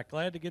be back.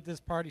 Glad to get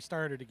this party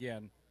started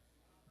again.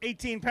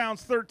 18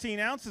 pounds, 13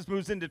 ounces,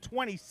 moves into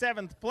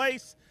 27th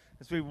place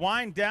as we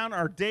wind down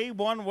our day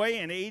one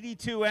weigh-in.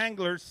 82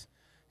 anglers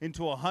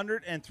into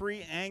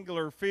 103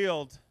 angler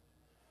field.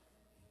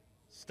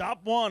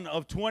 Stop one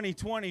of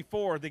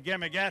 2024, the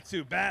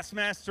Gamakatsu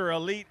Bassmaster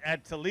Elite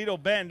at Toledo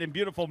Bend in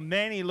beautiful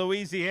Manny,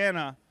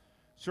 Louisiana.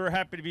 Sure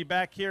happy to be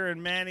back here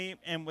in Manny.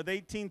 And with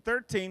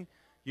 18-13,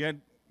 you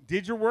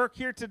did your work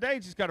here today.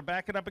 Just got to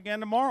back it up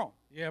again tomorrow.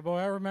 Yeah, boy,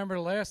 I remember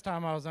the last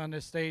time I was on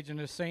this stage in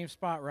this same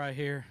spot right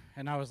here,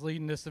 and I was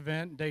leading this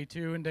event day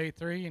 2 and day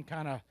 3 and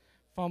kind of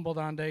fumbled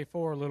on day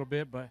 4 a little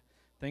bit, but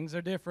things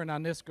are different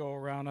on this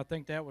go-around. I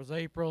think that was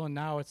April, and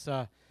now it's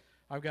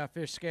I've got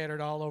fish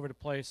scattered all over the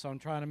place, so I'm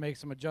trying to make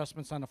some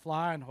adjustments on the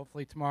fly, and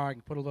hopefully tomorrow I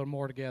can put a little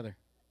more together.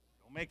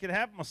 We'll make it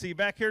happen. We'll see you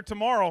back here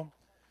tomorrow.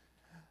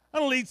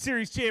 An Elite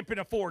Series champion,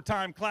 a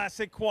 4-time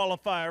Classic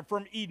qualifier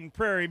from Eden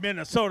Prairie,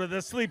 Minnesota,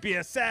 the sleepy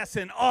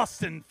assassin,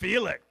 Austin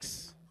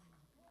Felix.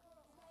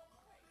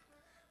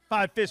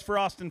 5 fish for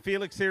Austin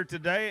Felix here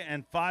today,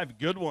 and 5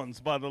 good ones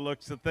by the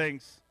looks of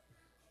things.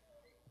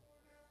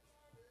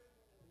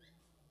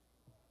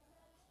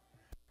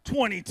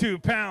 22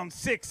 pounds,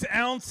 6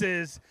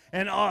 ounces,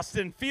 and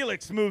Austin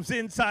Felix moves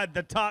inside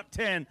the top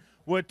 10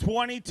 with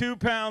 22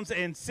 pounds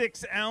and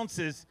 6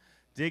 ounces.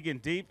 Digging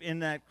deep in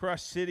that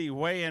Crush City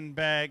weigh-in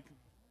bag.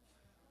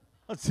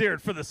 Let's hear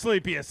it for the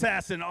sleepy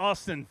assassin,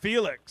 Austin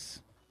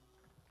Felix.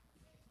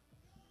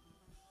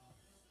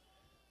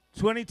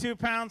 22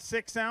 pounds,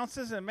 6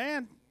 ounces, and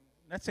man,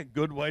 that's a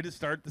good way to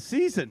start the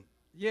season.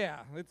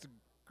 Yeah, it's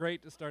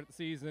great to start the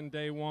season.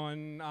 Day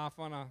 1, off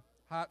on a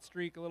hot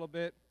streak a little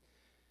bit.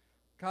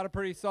 Caught a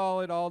pretty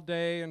solid all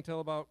day until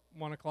about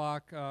 1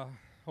 o'clock.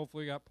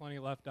 Hopefully got plenty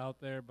left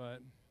out there,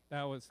 but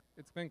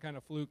it's been kind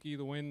of fluky.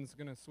 The wind's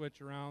going to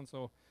switch around,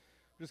 so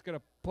we're just going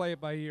to play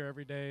it by ear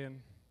every day and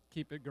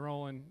keep it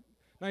growing.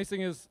 Nice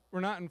thing is we're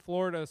not in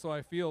Florida, so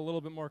I feel a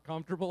little bit more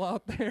comfortable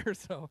out there.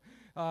 So,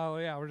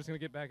 yeah, we're just going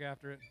to get back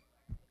after it.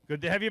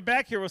 Good to have you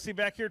back here. We'll see you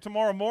back here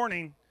tomorrow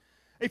morning.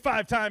 A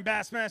 5-time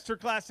Bassmaster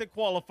Classic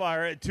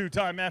qualifier, a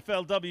 2-time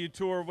FLW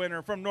Tour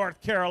winner from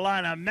North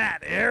Carolina,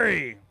 Matt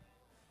Airy.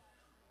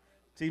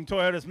 Team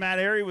Toyota's Matt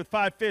Airy with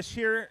 5 fish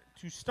here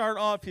to start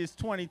off his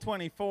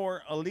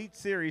 2024 Elite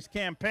Series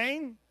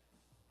campaign.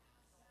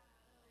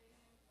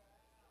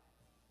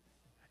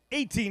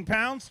 18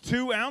 pounds,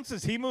 2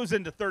 ounces. He moves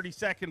into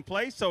 32nd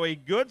place, so a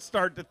good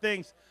start to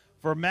things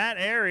for Matt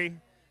Airy.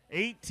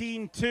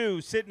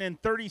 18-2, sitting in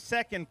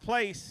 32nd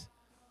place.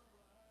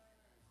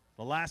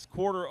 The last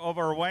quarter of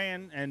our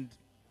weigh-in, and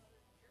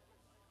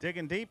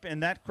digging deep in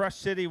that Crush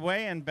City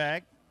weigh-in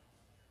bag.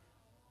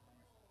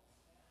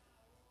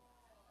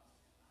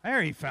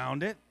 There he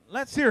found it.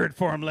 Let's hear it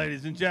for him,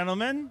 ladies and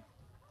gentlemen.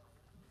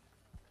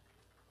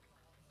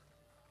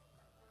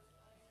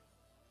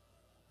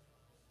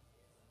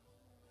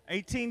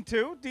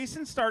 $18-2,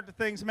 decent start to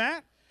things,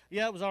 Matt.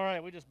 Yeah, it was all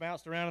right. We just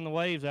bounced around in the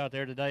waves out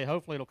there today.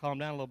 Hopefully it'll calm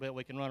down a little bit.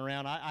 We can run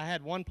around. I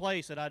had one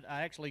place that I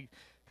actually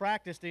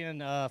practiced in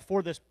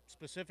for this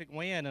specific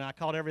wind, and I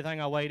caught everything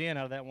I weighed in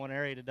out of that one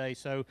area today.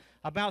 So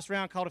I bounced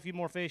around, caught a few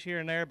more fish here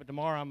and there, but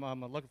tomorrow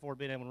I'm looking forward to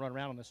being able to run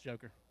around on this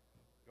joker.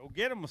 Go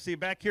get him. We'll see you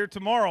back here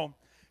tomorrow.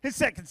 His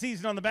second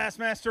season on the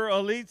Bassmaster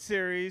Elite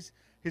Series.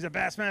 He's a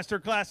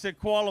Bassmaster Classic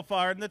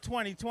qualifier and the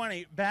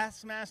 2020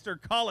 Bassmaster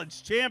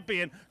College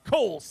champion,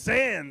 Cole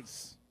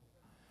Sands.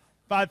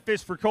 5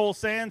 fish for Cole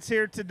Sands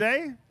here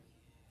today.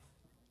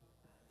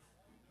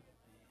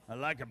 I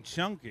like him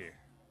chunky.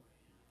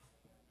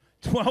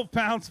 12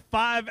 pounds,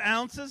 5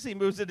 ounces. He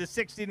moves into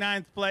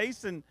 69th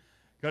place, and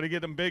got to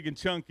get him big and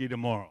chunky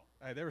tomorrow.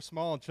 Hey, they were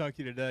small and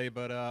chunky today,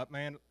 but,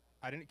 man,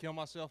 I didn't kill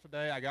myself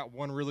today. I got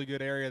one really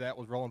good area that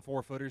was rolling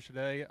 4-footers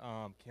today.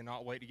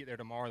 Cannot wait to get there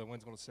tomorrow. The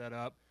wind's going to set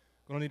up.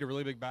 Going to need a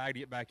really big bag to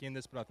get back in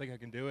this, but I think I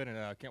can do it,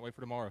 and can't wait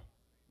for tomorrow.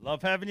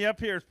 Love having you up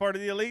here as part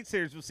of the Elite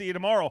Series. We'll see you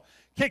tomorrow.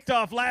 Kicked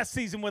off last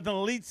season with an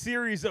Elite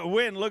Series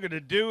win. Looking to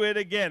do it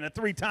again. A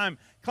 3-time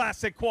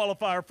Classic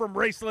qualifier from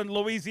Raceland,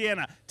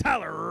 Louisiana,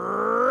 Tyler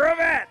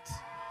Rivette.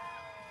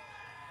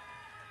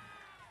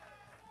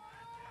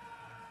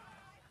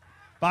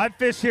 5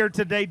 fish here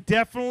today.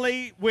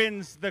 Definitely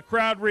wins the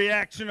crowd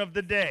reaction of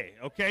the day.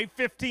 Okay,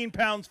 15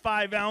 pounds,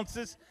 5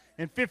 ounces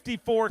in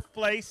 54th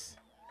place.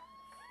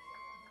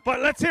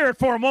 But let's hear it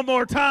for him one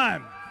more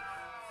time.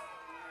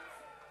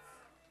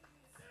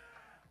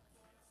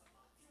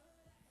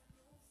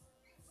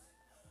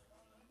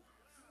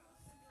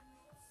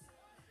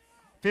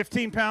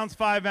 15 pounds,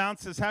 5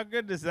 ounces. How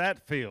good does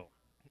that feel?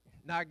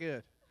 Not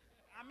good.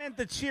 I meant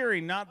the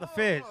cheering, not the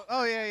fish.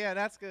 Oh yeah,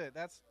 that's good.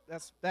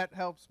 That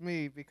helps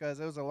me because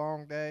it was a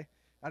long day.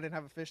 I didn't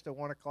have a fish till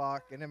 1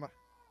 o'clock, and then my.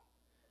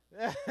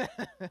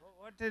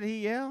 What did he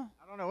yell?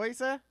 I don't know what he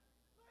said.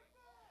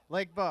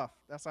 Lake Buff.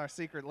 That's our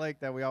secret lake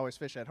that we always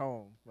fish at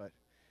home. But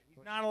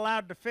He's not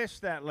allowed to fish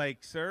that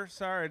lake, sir.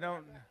 Sorry,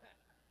 don't.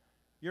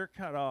 You're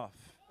cut off.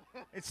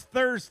 It's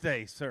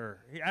Thursday, sir.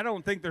 I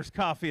don't think there's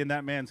coffee in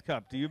that man's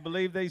cup. Do you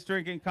believe that he's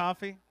drinking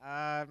coffee?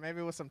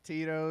 maybe with some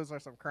Tito's or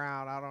some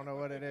Crown. I don't know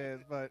what it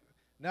is, but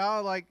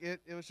no, like it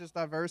was just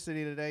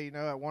diversity today. You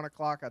know, at 1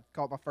 o'clock I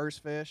caught my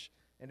first fish,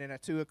 and then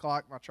at 2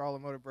 o'clock my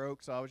trolling motor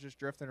broke, so I was just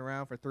drifting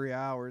around for 3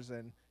 hours,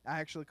 and I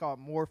actually caught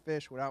more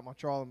fish without my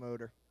trolling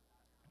motor.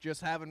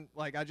 Just having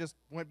I just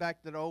went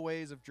back to the old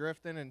ways of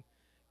drifting and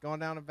going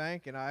down the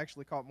bank, and I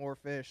actually caught more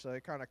fish, so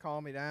it kind of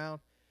calmed me down.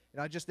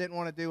 And I just didn't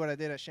want to do what I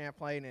did at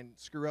Champlain and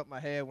screw up my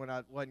head when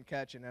I wasn't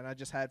catching, and I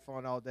just had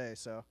fun all day.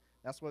 So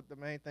that's what the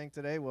main thing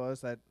today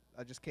was, that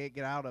I just can't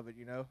get out of it,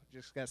 you know.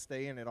 Just got to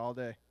stay in it all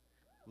day.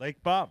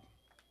 Lake Bob.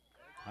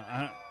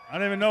 I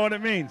don't even know what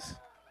it means.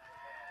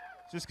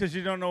 Just because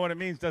you don't know what it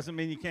means doesn't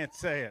mean you can't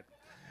say it.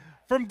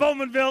 From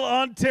Bowmanville,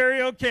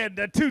 Ontario,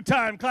 Canada,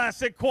 2-time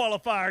Classic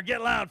qualifier.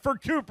 Get loud for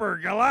Cooper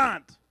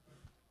Gallant.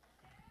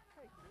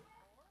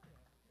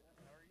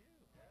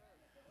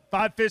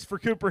 5 fish for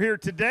Cooper here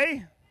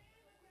today.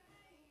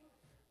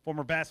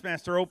 Former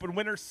Bassmaster Open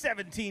winner,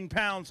 17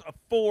 pounds,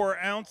 4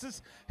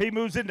 ounces. He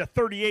moves into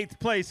 38th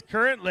place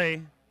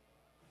currently.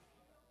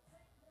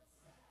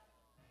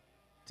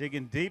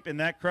 Digging deep in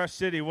that Crush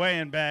City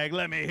weighing bag.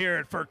 Let me hear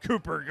it for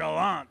Cooper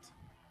Gallant.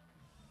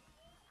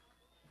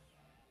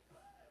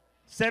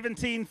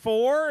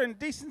 17-4 and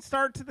decent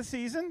start to the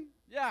season.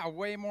 Yeah,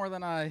 way more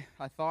than I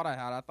thought I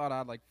had. I thought I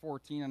had like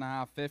 14 and a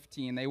half,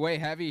 15. They weigh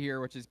heavy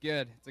here, which is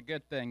good. It's a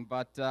good thing.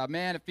 But,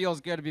 man, it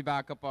feels good to be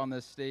back up on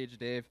this stage,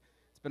 Dave.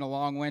 It's been a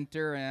long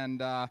winter,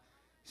 and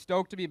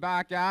stoked to be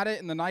back at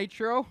it in the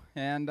Nitro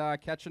and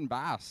catching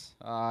bass.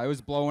 It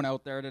was blowing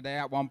out there today.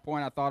 At one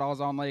point, I thought I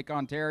was on Lake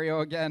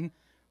Ontario again.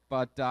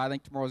 But I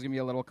think tomorrow's going to be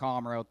a little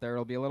calmer out there.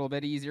 It'll be a little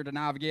bit easier to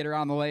navigate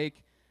around the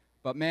lake.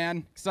 But,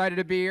 man, excited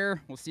to be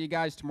here. We'll see you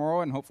guys tomorrow,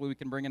 and hopefully we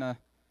can bring in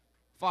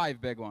 5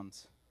 big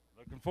ones.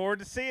 Looking forward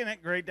to seeing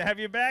it. Great to have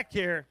you back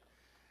here.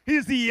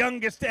 He's the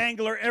youngest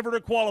angler ever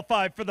to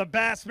qualify for the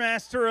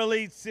Bassmaster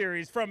Elite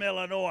Series from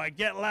Illinois.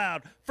 Get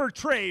loud for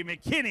Trey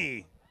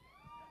McKinney.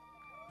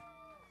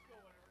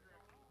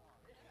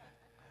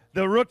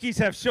 The rookies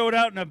have showed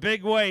out in a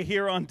big way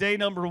here on day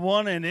number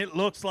 1, and it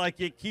looks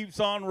like it keeps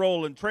on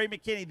rolling. Trey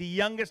McKinney, the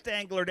youngest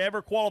angler to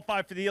ever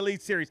qualify for the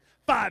Elite Series.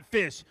 5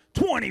 fish,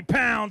 20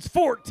 pounds,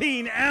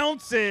 14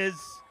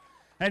 ounces.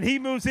 And he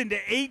moves into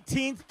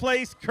 18th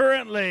place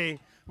currently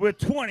with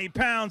 20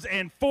 pounds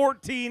and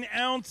 14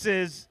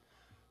 ounces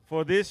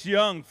for this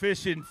young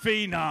fishing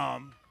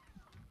phenom.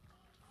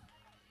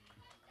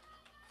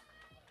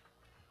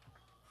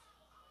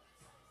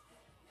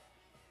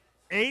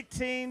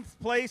 '18th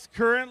place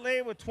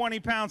currently with 20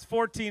 pounds,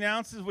 14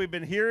 ounces. We've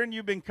been hearing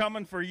you've been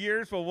coming for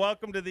years. Well,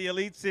 welcome to the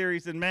Elite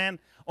Series. And, man,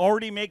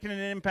 already making an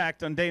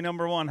impact on day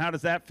number 1. How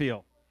does that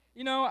feel?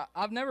 You know,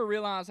 I've never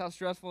realized how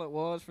stressful it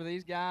was for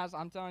these guys.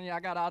 I'm telling you, I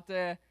got out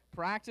there.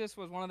 Practice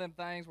was one of them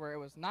things where it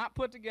was not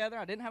put together.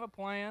 I didn't have a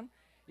plan,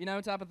 you know,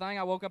 type of thing.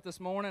 I woke up this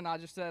morning and I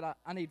just said,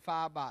 I need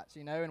 5 bites,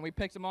 you know, and we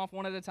picked them off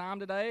one at a time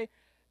today.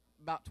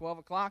 About 12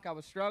 o'clock, I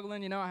was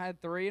struggling, you know, I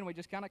had 3, and we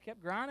just kind of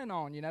kept grinding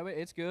on, you know.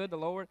 It's good. The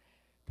Lord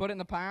put it in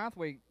the path.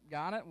 We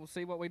got it. We'll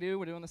see what we do.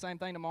 We're doing the same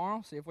thing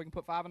tomorrow. See if we can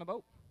put 5 in the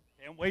boat.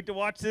 Can't wait to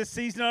watch this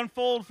season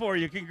unfold for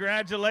you.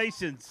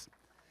 Congratulations.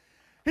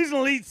 He's an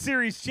Elite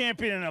Series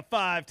champion and a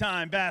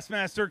 5-time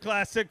Bassmaster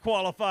Classic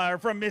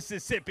qualifier from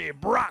Mississippi,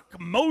 Brock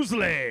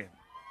Mosley.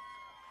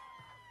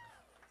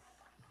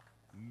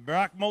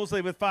 Brock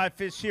Mosley with 5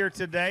 fish here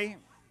today.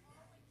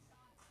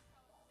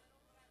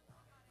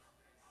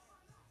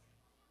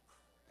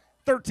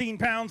 $13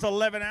 pounds,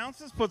 11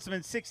 ounces, puts him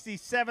in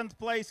 67th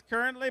place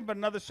currently, but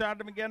another shot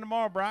at him again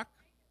tomorrow, Brock.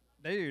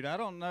 Dude, I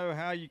don't know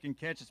how you can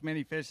catch as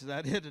many fish as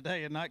I did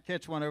today and not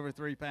catch one over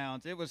 3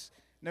 pounds. It was,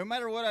 no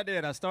matter what I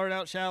did, I started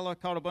out shallow,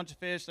 caught a bunch of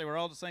fish. They were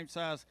all the same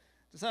size.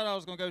 Decided I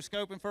was going to go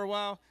scoping for a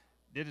while.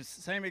 Did the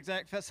same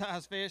exact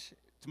size fish.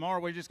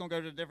 Tomorrow we're just going to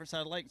go to a different side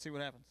of the lake and see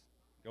what happens.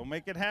 Go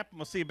make it happen.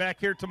 We'll see you back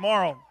here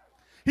tomorrow.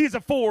 He's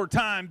a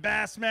 4-time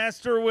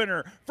Bassmaster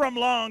winner from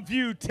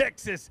Longview,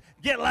 Texas.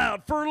 Get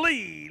loud for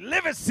Lee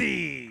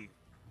Livesey.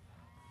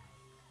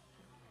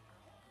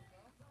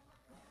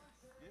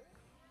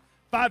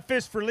 5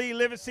 fish for Lee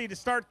Livesey to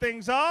start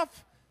things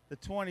off. The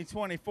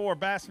 2024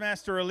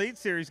 Bassmaster Elite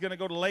Series going to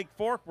go to Lake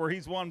Fork, where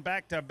he's won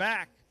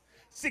back-to-back.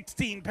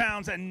 16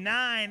 pounds and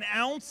 9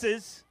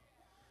 ounces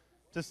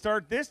to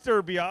start this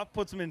derby off.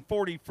 Puts him in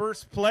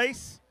 41st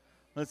place.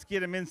 Let's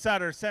get him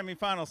inside our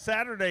semifinal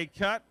Saturday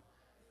cut.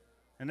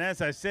 And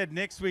as I said,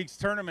 next week's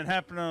tournament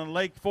happening on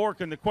Lake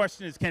Fork, and the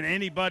question is, can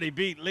anybody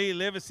beat Lee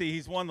Livesey?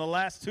 He's won the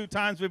last 2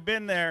 times we've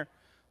been there.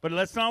 But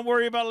let's not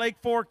worry about Lake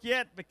Fork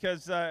yet,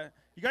 because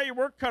you You got your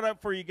work cut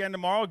up for you again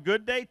tomorrow.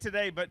 Good day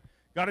today, but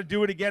got to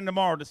do it again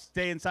tomorrow to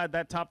stay inside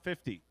that top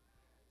 50.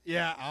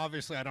 Yeah,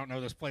 obviously I don't know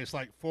this place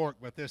like Fork,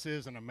 but this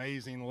is an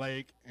amazing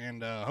lake,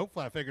 and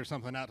hopefully I figure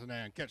something out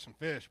today and catch some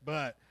fish.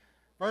 But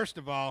first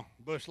of all,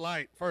 Bush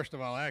Light. First of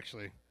all,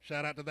 actually,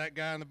 shout out to that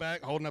guy in the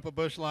back holding up a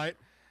Bush Light.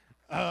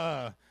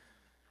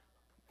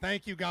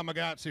 Thank you,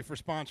 Gamakatsu, for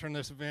sponsoring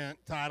this event,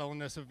 titling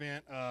this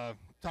event.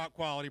 Top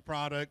quality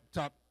product,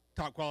 top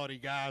quality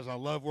guys. I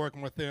love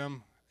working with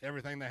them.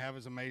 Everything they have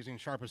is amazing.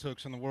 Sharpest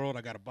hooks in the world.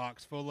 I got a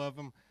box full of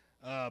them.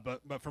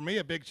 But for me,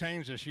 a big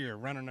change this year.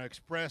 Running an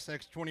Express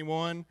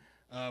X21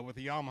 with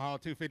the Yamaha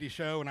 250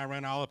 show, and I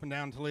ran all up and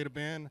down Toledo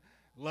Bend.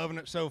 Loving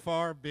it so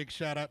far. Big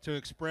shout out to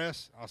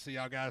Express. I'll see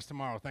y'all guys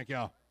tomorrow. Thank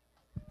y'all.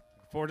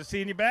 Look forward to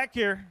seeing you back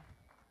here.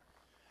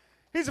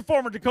 He's a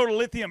former Dakota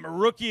Lithium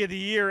Rookie of the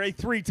Year, a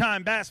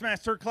 3-time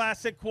Bassmaster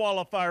Classic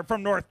qualifier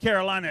from North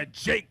Carolina,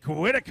 Jake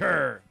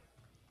Whitaker.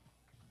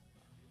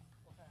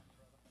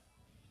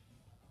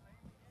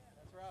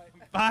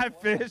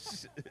 Five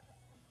fish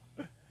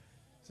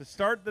to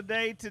start the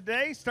day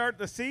today, start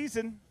the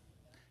season.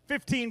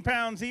 15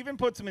 pounds even,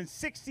 puts him in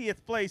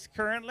 60th place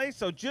currently,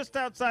 so just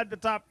outside the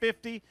top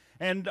 50,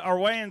 and our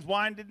weigh-in's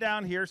winding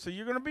down here, so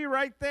you're going to be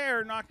right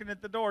there knocking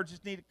at the door.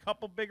 Just need a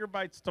couple bigger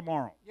bites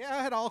tomorrow. Yeah,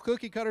 I had all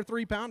cookie cutter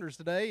 3-pounders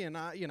today, and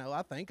I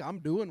think I'm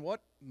doing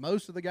what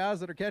most of the guys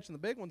that are catching the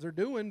big ones are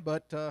doing,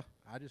 but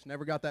I just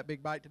never got that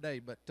big bite today.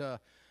 But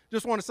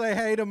just want to say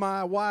hey to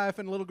my wife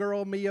and little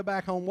girl Mia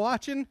back home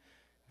watching.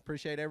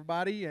 Appreciate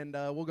everybody, and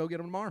we'll go get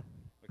them tomorrow.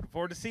 Looking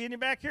forward to seeing you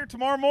back here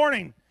tomorrow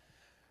morning.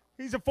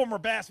 He's a former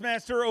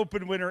Bassmaster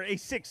Open winner, a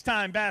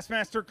 6-time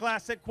Bassmaster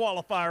Classic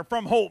qualifier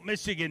from Holt,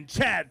 Michigan,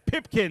 Chad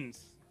Pipkins.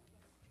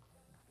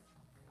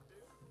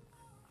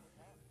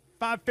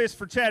 5 fish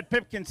for Chad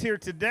Pipkins here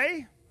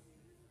today.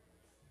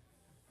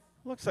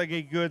 Looks like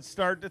a good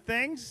start to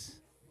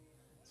things.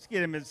 Let's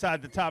get him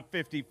inside the top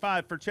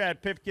 55 for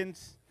Chad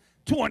Pipkins.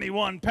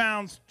 21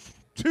 pounds,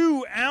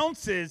 2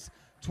 ounces,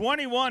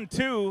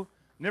 21-2.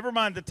 Never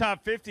mind the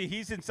top 50.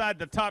 He's inside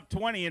the top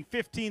 20 in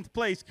 15th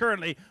place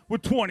currently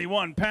with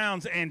 21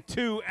 pounds and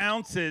 2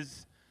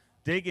 ounces.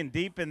 Digging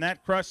deep in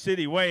that Crush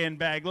City weigh-in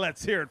bag.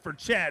 Let's hear it for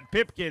Chad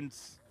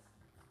Pipkins.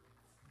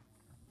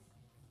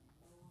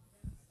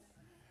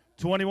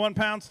 21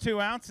 pounds,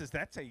 2 ounces.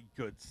 That's a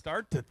good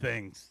start to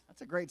things.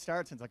 That's a great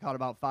start since I caught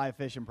about 5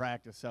 fish in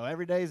practice. So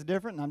every day is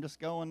different, and I'm just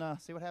going to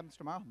see what happens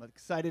tomorrow. But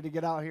excited to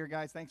get out here,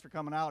 guys. Thanks for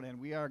coming out, and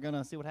we are going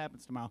to see what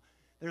happens tomorrow.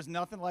 There's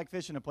nothing like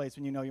fishing a place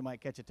when you know you might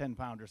catch a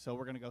 10-pounder, so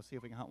we're going to go see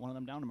if we can hunt one of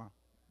them down tomorrow.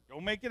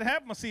 Go make it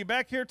happen. We'll see you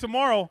back here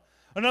tomorrow.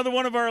 Another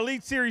one of our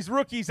Elite Series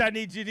rookies. I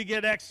need you to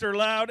get extra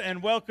loud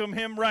and welcome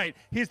him right.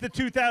 He's the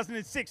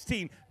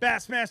 2016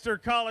 Bassmaster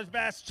College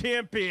Bass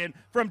Champion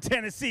from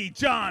Tennessee,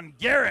 John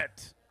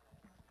Garrett.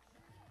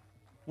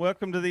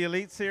 Welcome to the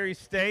Elite Series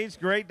stage.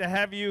 Great to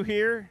have you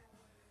here.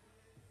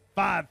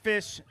 5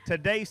 fish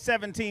today,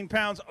 17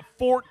 pounds,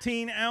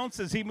 14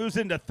 ounces. He moves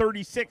into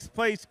 36th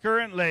place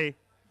currently.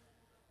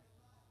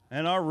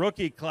 And our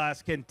rookie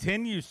class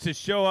continues to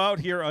show out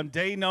here on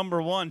day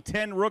number 1.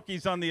 10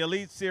 rookies on the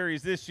Elite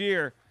Series this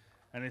year.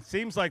 And it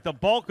seems like the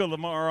bulk of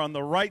them are on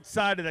the right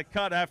side of the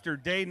cut after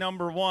day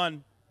number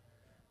 1.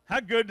 How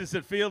good does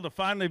it feel to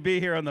finally be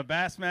here on the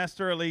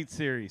Bassmaster Elite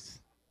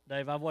Series?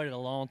 Dave, I've waited a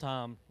long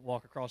time to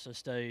walk across the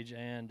stage,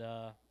 and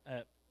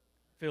it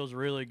feels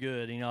really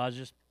good. You know, I was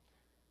just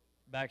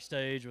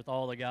backstage with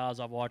all the guys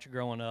I've watched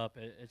growing up.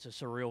 It's a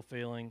surreal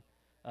feeling.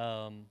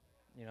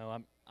 You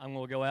know, I'm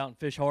going to go out and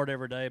fish hard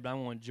every day, but I'm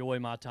going to enjoy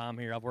my time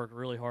here. I've worked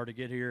really hard to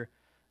get here.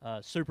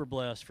 Super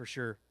blessed for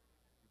sure.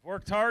 You've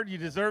worked hard. You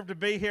deserve to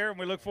be here, and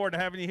we look forward to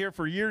having you here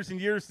for years and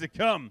years to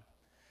come.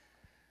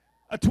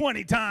 A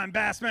 20-time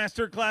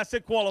Bassmaster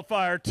Classic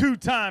qualifier,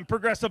 2-time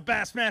Progressive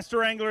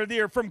Bassmaster Angler of the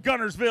Year from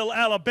Gunnersville,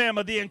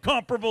 Alabama, the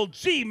incomparable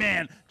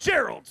G-Man,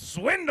 Gerald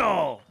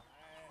Swindle.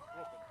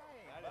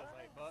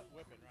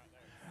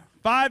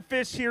 5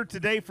 fish here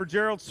today for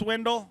Gerald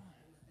Swindle.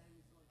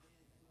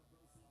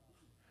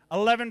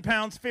 11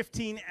 pounds,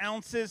 15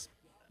 ounces.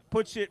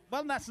 Puts you,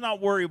 well, let's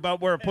not worry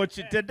about where it puts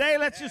you today.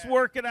 Let's just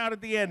work it out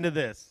at the end of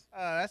this.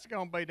 That's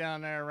going to be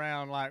down there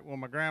around like when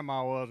my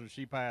grandma was when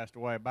she passed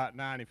away, about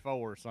 94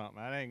 or something.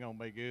 That ain't going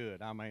to be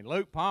good. I mean,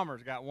 Luke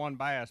Palmer's got 1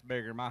 bass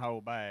bigger than my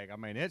whole bag. I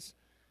mean,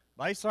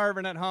 they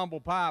serving that humble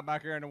pie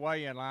back here in the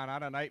weigh-in line. I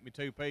done ate me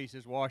 2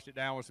 pieces, washed it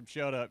down with some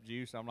shut-up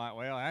juice. I'm like,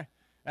 well,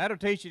 that'll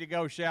teach you to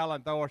go shallow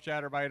and throw a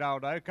chatterbait all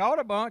day. Caught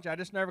a bunch. I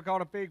just never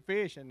caught a big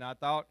fish, and I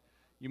thought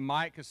you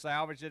might could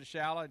salvage it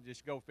shallow and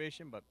just go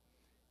fishing, but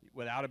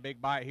without a big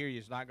bite here,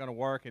 it's not going to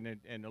work. And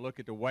to look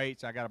at the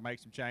weights, I got to make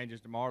some changes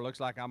tomorrow. Looks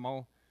like I'm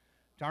going to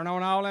turn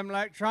on all them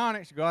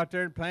electronics, go out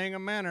there and ping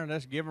them in, and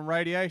just give them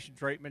radiation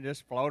treatment,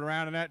 just float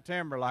around in that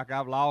timber like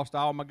I've lost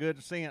all my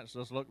good sense.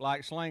 Just look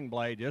like Sling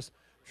Blade, just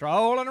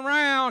trolling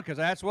around, because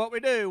that's what we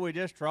do. We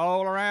just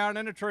troll around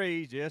in the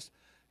trees. Just,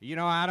 you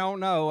know, I don't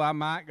know. I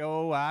might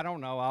go, I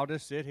don't know. I'll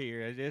just sit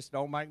here. It just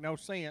don't make no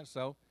sense.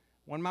 So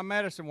when my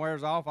medicine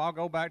wears off, I'll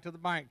go back to the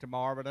bank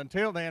tomorrow. But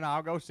until then,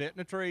 I'll go sit in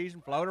the trees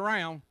and float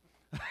around.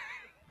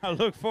 I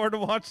look forward to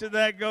watching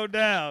that go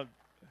down.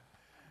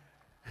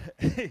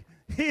 He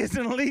is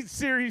an Elite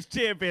Series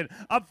champion,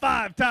 a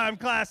 5-time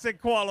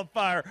Classic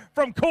qualifier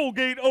from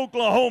Colgate,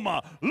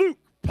 Oklahoma, Luke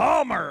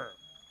Palmer.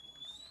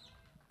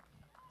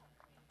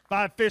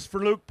 5 fish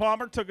for Luke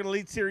Palmer. Took an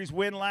Elite Series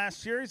win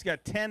last year. He's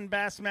got 10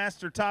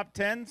 Bassmaster top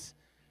 10s.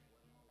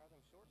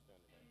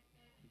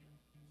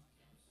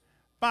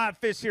 5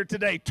 fish here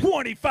today,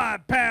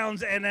 25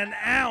 pounds and an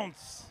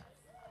ounce.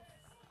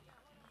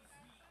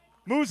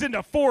 Moves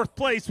into 4th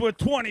place with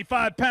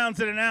 25 pounds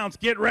and an ounce.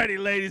 Get ready,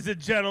 ladies and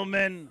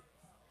gentlemen.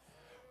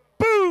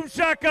 Boom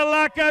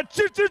shakalaka,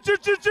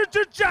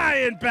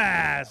 giant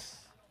bass.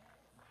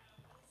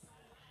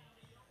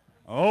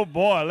 Oh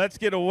boy, let's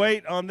get a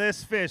weight on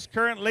this fish.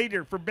 Current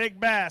leader for Big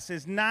Bass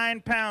is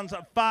 9 pounds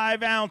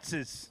 5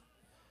 ounces.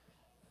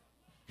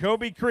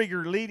 Kobe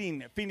Krieger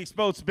leading Phoenix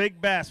Boats Big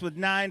Bass with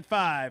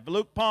 9.5.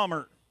 Luke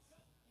Palmer,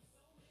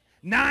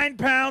 9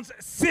 pounds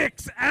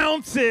 6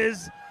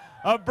 ounces.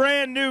 A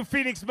brand new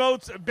Phoenix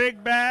Boats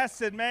Big Bass,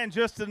 and man,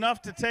 just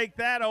enough to take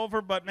that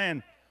over. But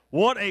man,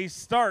 what a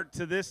start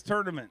to this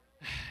tournament.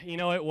 You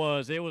know, it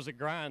was a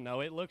grind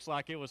though. It looks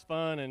like it was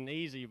fun and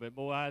easy, but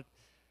boy,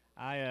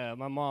 my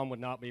mom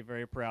would not be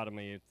very proud of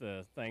me at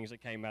the things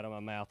that came out of my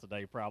mouth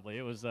today. Probably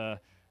it was.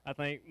 I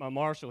think my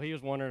marshal, he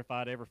was wondering if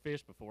I'd ever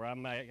fished before. I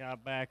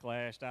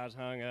backlashed, I was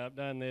hung up,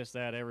 done this,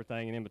 that,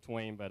 everything, and in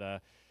between.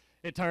 But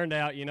it turned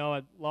out, you know,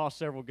 I lost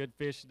several good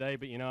fish today,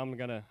 but, you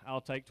know,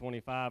 I'll take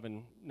 25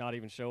 and not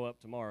even show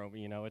up tomorrow. But,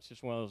 you know, it's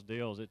just one of those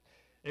deals.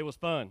 It was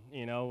fun,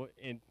 you know.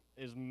 And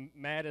as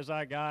mad as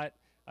I got,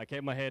 I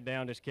kept my head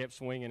down, just kept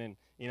swinging, and,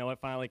 you know, it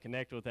finally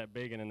connected with that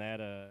big one, and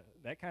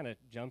that kind of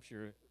jumps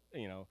your,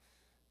 you know,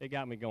 it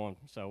got me going.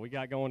 So we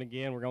got going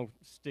again. We're going to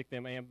stick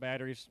them amp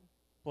batteries,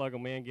 plug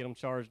them in, get them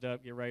charged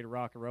up, get ready to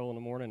rock and roll in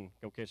the morning, and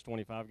go catch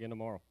 25 again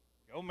tomorrow.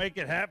 Go make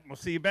it happen. We'll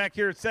see you back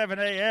here at 7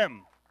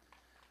 a.m.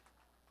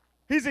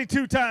 He's a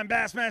 2-time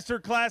Bassmaster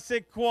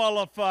Classic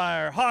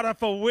qualifier. Hot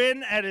off a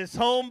win at his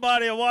home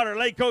body of water,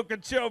 Lake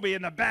Okeechobee,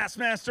 in the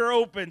Bassmaster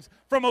Opens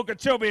from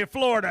Okeechobee,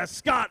 Florida,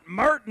 Scott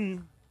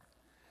Martin.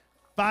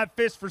 5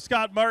 fish for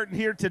Scott Martin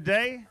here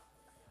today.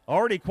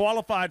 Already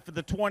qualified for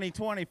the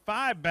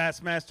 2025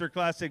 Bassmaster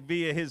Classic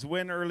via his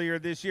win earlier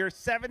this year.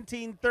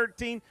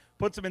 17-13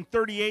 puts him in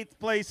 38th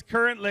place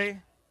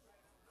currently.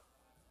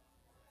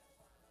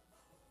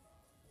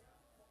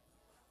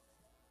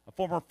 A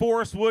former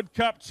Forest Wood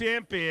Cup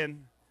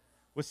champion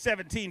with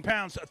 17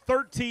 pounds,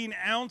 13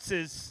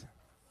 ounces.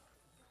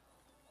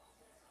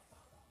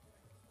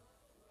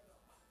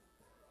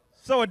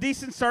 So a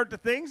decent start to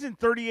things in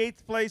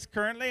 38th place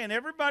currently, and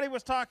everybody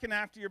was talking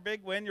after your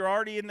big win. You're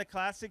already in the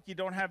Classic. You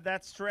don't have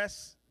that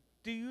stress.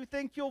 Do you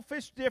think you'll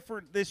fish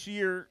different this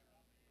year,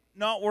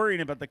 not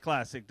worrying about the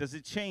Classic? Does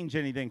it change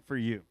anything for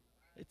you?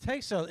 It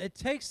takes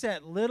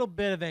that little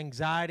bit of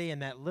anxiety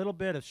and that little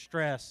bit of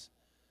stress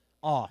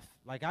off.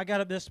 Like, I got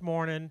up this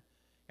morning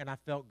and I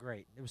felt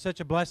great. It was such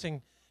a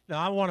blessing. You know,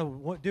 I want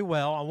to do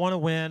well. I want to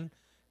win.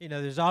 You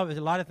know, there's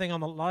obviously a lot of things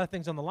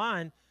on the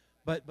line,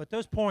 but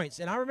those points.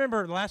 And I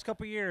remember the last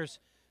couple of years,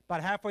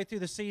 about halfway through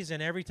the season,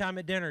 every time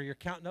at dinner, you're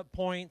counting up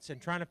points and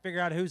trying to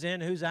figure out who's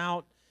in, who's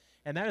out,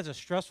 and that is a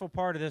stressful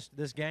part of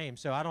this game.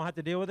 So I don't have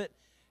to deal with it,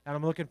 and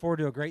I'm looking forward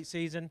to a great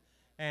season.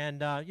 And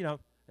you know,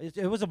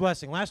 it was a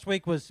blessing. Last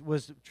week was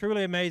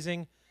truly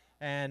amazing,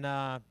 and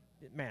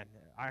man,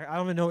 I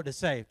don't even know what to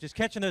say. Just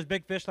catching those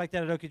big fish like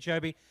that at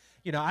Okeechobee,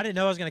 you know, I didn't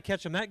know I was going to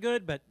catch them that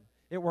good, but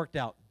it worked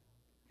out.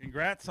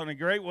 Congrats on a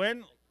great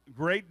win.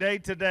 Great day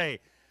today.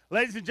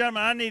 Ladies and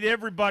gentlemen, I need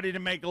everybody to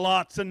make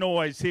lots of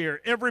noise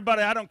here.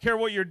 Everybody, I don't care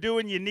what you're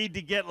doing, you need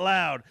to get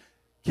loud.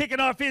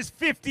 Kicking off his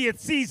 50th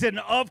season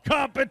of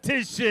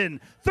competition,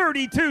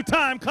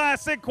 32-time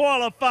Classic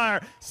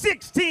qualifier,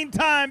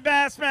 16-time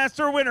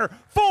Bassmaster winner,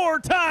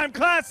 4-time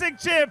Classic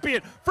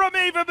champion from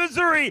Ava,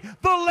 Missouri,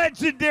 the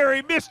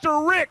legendary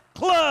Mr. Rick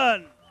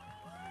Clunn.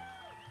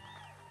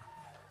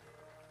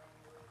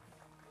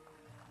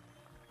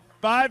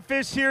 5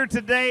 fish here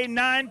today,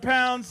 9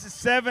 pounds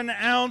 7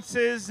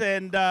 ounces,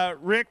 and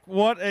Rick,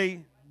 what?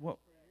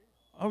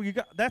 Oh, you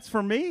got that's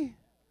for me.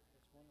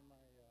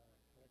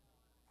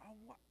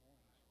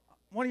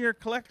 One of your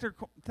collector.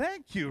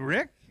 Thank you,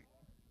 Rick.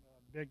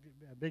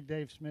 Big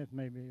Dave Smith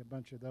made me a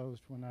bunch of those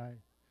when I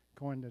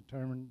coined the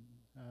term.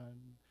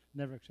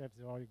 Never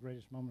accepted all your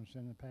greatest moments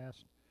in the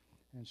past,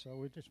 and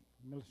so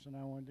Melissa and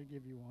I wanted to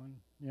give you one.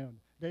 You know,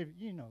 Dave.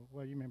 You know,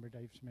 well, you remember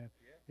Dave Smith.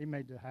 Yeah. He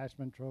made the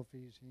Heisman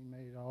trophies. He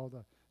made all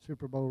the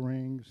Super Bowl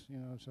rings. You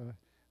know, so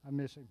I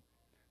miss him.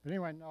 But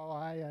anyway, no,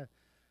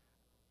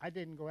 I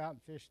didn't go out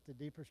and fish the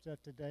deeper stuff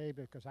today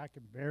because I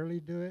can barely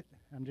do it.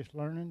 I'm just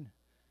learning.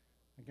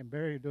 I can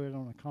barely do it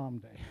on a calm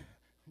day.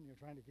 You're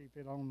trying to keep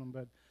it on them,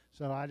 but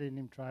so I didn't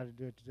even try to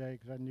do it today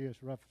because I knew as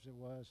rough as it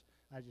was,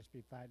 I'd just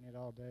be fighting it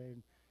all day.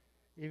 And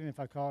even if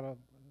I caught a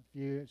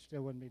few, it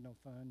still wouldn't be no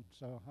fun.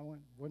 So I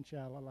went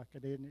shallow like I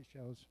did, and it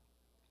shows.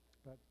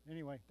 But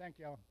anyway, thank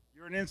y'all.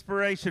 You're an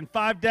inspiration.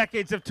 5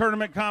 decades of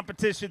tournament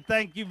competition.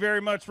 Thank you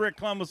very much, Rick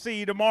Clunn. We'll see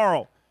you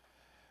tomorrow.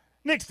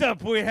 Next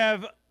up, we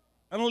have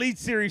An Elite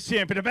Series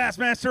champion, a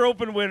Bassmaster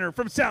Open winner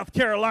from South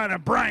Carolina,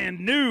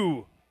 Bryan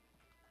New.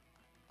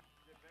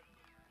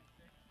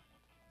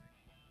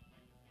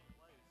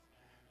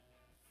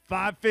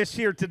 Five fish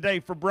here today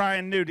for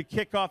Bryan New to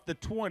kick off the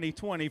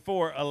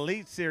 2024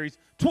 Elite Series.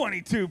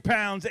 22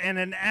 pounds and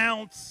an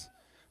ounce.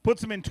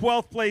 Puts him in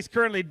 12th place,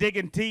 currently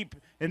digging deep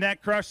in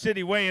that Crush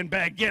City weighing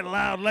bag. Get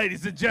loud,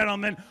 ladies and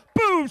gentlemen.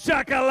 Boom,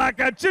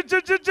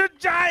 shakalaka,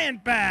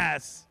 giant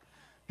bass.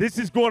 This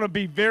is going to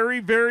be very,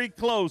 very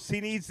close.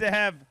 He needs to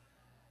have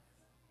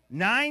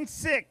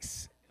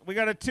 9.6. We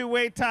got a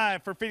two-way tie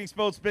for Phoenix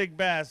Boats Big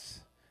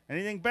Bass.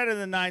 Anything better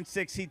than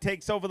 9.6, he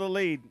takes over the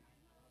lead.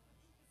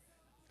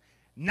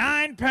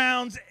 9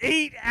 pounds,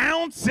 8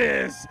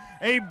 ounces.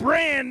 A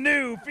brand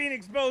new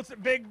Phoenix Boats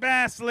Big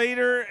Bass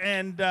leader.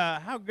 And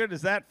how good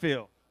does that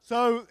feel?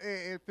 So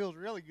it feels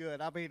really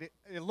good. I mean,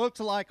 it looks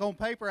like on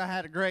paper I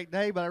had a great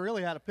day, but I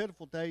really had a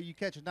pitiful day. You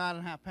catch a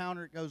 9.5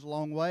 pounder, it goes a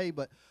long way.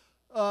 But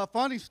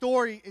funny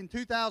story, in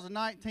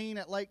 2019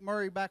 at Lake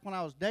Murray, back when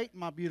I was dating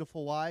my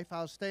beautiful wife,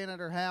 I was staying at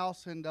her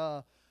house and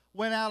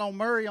went out on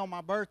Murray on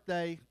my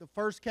birthday. The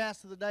first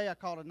cast of the day, I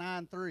caught a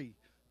 9.3,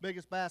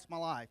 biggest bass of my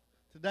life.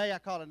 Today I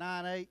caught a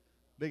 9.8,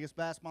 biggest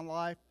bass of my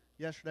life.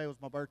 Yesterday was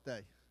my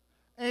birthday.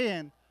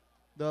 And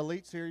the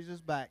Elite Series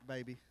is back,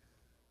 baby.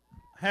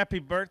 Happy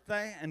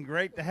birthday, and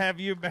great to have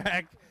you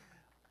back.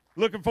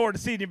 Looking forward to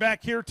seeing you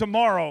back here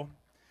tomorrow.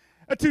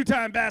 A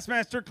two-time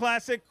Bassmaster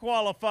Classic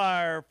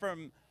qualifier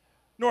from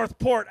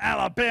Northport,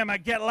 Alabama.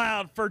 Get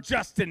loud for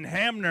Justin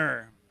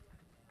Hamner.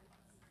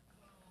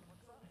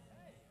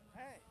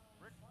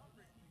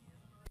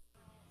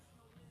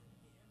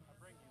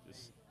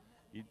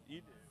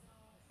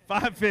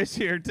 Five fish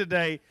here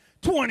today.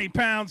 20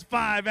 pounds,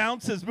 5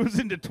 ounces, moves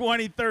into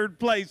 23rd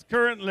place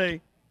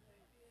currently.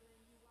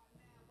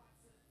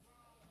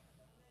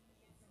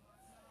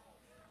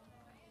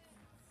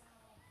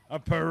 A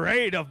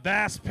parade of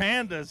bass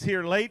pandas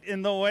here late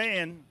in the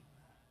weigh-in.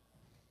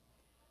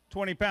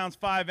 20 pounds,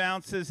 5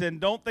 ounces, and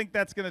don't think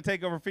that's going to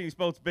take over Phoenix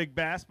Boats Big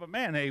Bass, but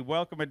man, a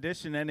welcome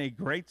addition and a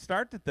great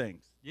start to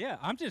things. Yeah,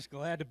 I'm just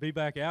glad to be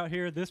back out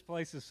here. This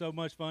place is so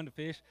much fun to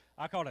fish.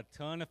 I caught a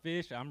ton of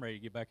fish. I'm ready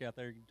to get back out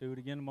there and do it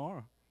again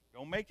tomorrow.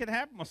 Don't make it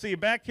happen. We'll see you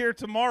back here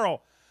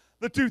tomorrow.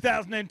 The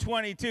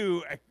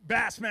 2022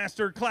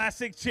 Bassmaster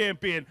Classic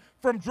champion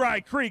from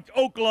Dry Creek,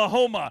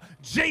 Oklahoma,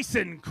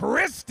 Jason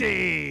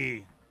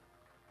Christie.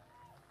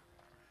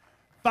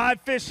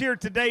 5 fish here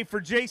today for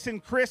Jason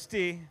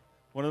Christie,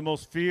 one of the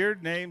most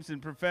feared names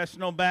in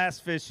professional bass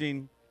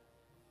fishing.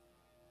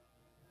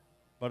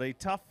 But a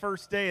tough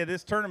first day of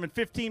this tournament.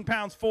 15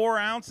 pounds, 4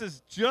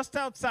 ounces, just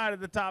outside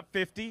of the top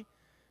 50.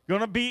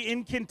 Going to be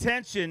in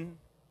contention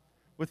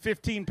with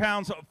 15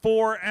 pounds,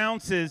 4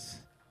 ounces.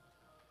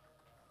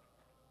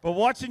 But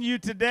watching you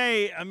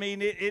today, I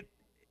mean,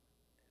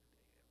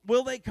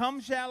 will they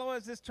come shallow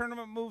as this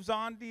tournament moves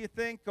on, do you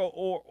think?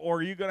 Or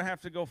are you going to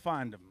have to go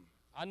find them?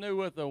 I knew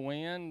with the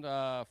wind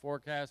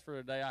forecast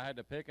for today, I had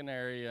to pick an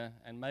area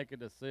and make a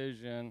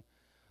decision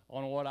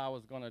on what I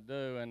was going to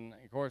do. And,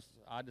 of course,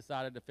 I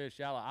decided to fish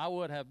shallow. I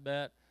would have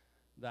bet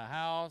the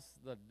house,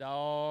 the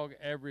dog,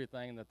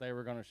 everything that they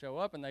were going to show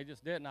up, and they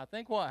just didn't. I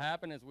think what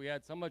happened is we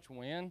had so much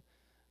wind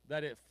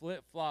that it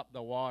flip-flopped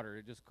the water.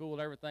 It just cooled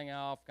everything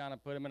off, kind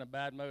of put them in a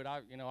bad mood.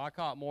 I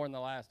caught more in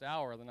the last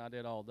hour than I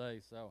did all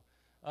day. So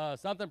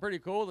something pretty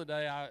cool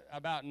today.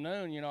 About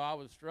noon, I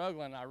was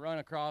struggling. I run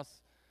across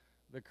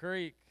the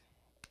creek.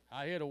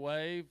 I hit a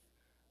wave.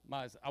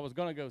 I was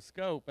going to go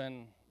scope,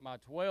 and my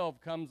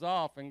 12 comes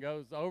off and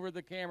goes over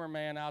the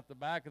cameraman out the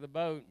back of the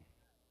boat.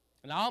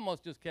 And I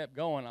almost just kept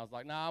going. I was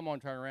like, nah, I'm going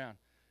to turn around.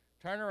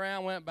 Turned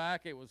around, went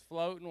back. It was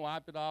floating,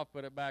 wiped it off,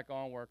 put it back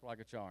on, worked like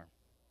a charm.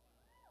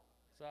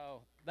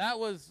 So that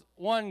was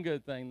one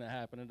good thing that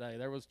happened today.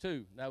 There was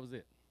 2. That was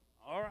it.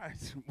 All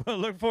right. Well,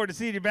 look forward to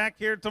seeing you back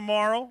here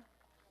tomorrow.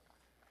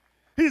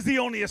 He's the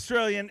only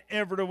Australian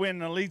ever to win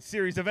an Elite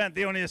Series event,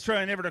 the only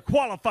Australian ever to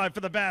qualify for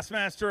the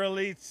Bassmaster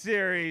Elite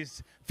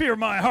Series. Fear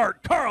my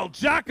heart, Carl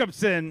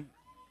Jacobson.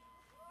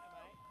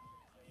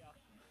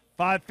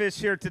 5 fish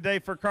here today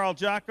for Carl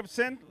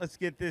Jacobson. Let's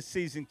get this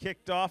season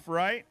kicked off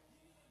right.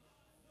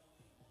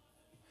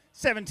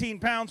 17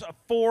 pounds,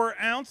 4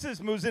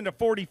 ounces, moves into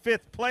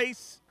 45th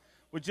place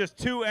with just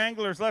 2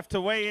 anglers left to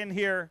weigh in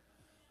here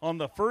on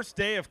the first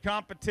day of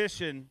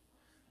competition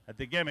at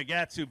the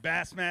Gamakatsu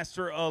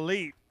Bassmaster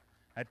Elite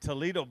at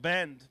Toledo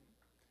Bend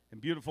in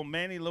beautiful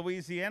Manny,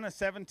 Louisiana.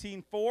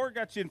 17-4,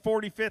 got you in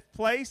 45th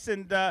place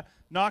and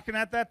knocking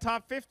at that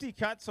top 50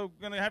 cut, so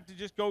going to have to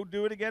just go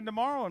do it again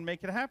tomorrow and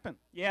make it happen.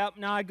 Yep,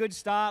 no, good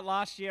start.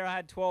 Last year I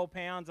had 12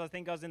 pounds. I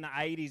think I was in the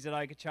 80s at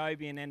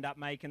Okeechobee and ended up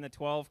making the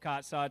 12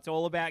 cut, so it's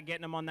all about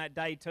getting them on that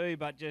day too,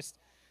 but just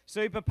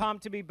super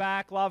pumped to be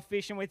back. Love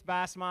fishing with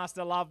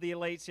Bassmaster, love the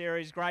Elite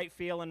Series. Great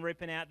feeling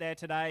ripping out there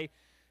today.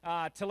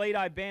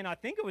 Toledo Bend, I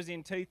think it was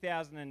in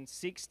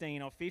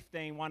 2016 or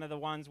 15, one of the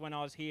ones when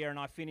I was here, and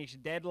I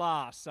finished dead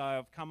last. So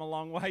I've come a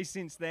long way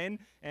since then,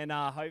 and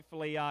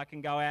hopefully I can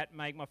go out and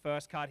make my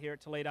first cut here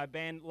at Toledo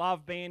Bend.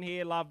 Love being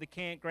here, love the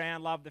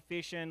campground, love the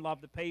fishing,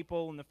 love the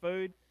people and the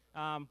food.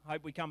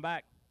 Hope we come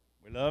back.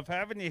 We love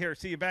having you here.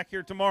 See you back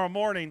here tomorrow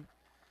morning.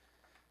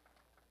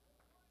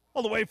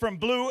 All the way from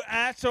Blue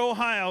Ash,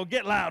 Ohio,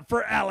 get loud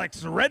for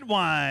Alex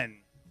Redwine.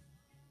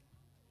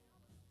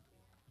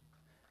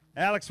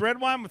 Alex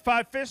Redwine with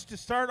 5 fish to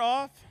start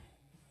off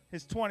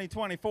his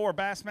 2024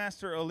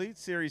 Bassmaster Elite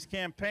Series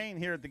campaign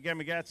here at the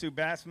Gamakatsu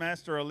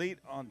Bassmaster Elite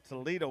on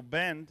Toledo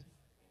Bend.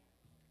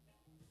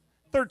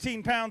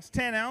 13 pounds,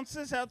 10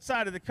 ounces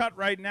outside of the cut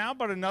right now,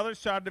 but another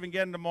shot at him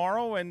again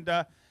tomorrow. And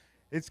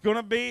it's going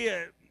to be,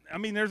 I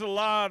mean, there's a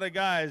lot of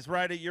guys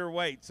right at your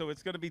weight, so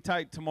it's going to be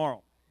tight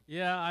tomorrow.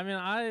 Yeah, I mean,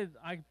 I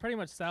pretty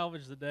much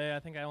salvaged the day. I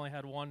think I only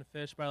had 1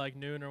 fish by like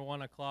noon or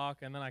 1 o'clock,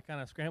 and then I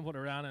kind of scrambled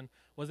around and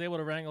was able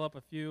to wrangle up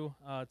a few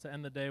to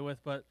end the day with.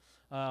 But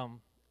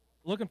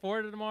looking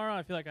forward to tomorrow.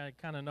 I feel like I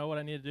kind of know what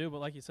I need to do. But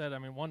like you said, I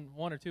mean,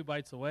 one or two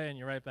bites away and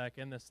you're right back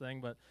in this thing.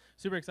 But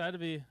super excited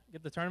to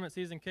get the tournament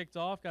season kicked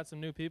off. Got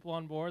some new people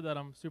on board that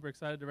I'm super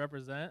excited to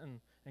represent,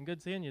 and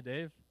good seeing you,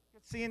 Dave.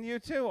 Good seeing you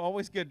too.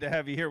 Always good to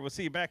have you here. We'll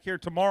see you back here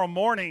tomorrow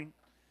morning.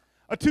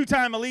 A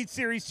 2-time Elite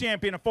Series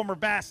champion, a former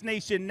Bass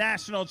Nation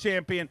national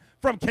champion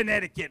from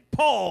Connecticut,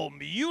 Paul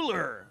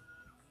Mueller.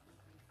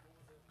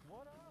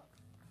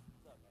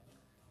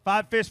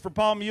 5 fish for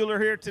Paul Mueller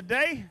here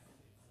today.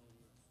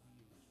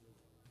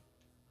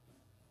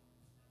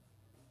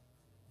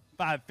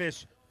 5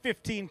 fish,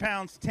 15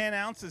 pounds, 10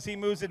 ounces. He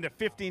moves into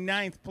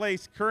 59th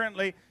place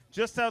currently,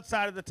 just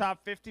outside of the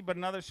top 50, but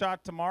another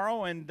shot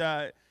tomorrow. And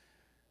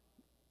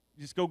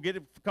just go get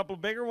a couple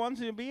of bigger ones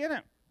and you'll be in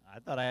it. I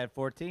thought I had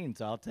 14,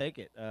 so I'll take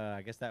it.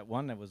 I guess that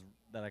one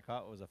that I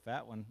caught was a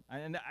fat one.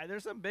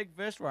 There's some big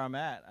fish where I'm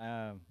at.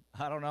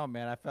 I don't know,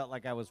 man. I felt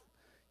like I was,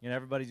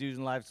 everybody's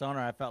using live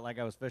sonar. I felt like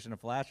I was fishing a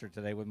flasher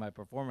today with my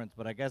performance,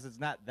 but I guess it's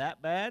not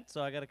that bad.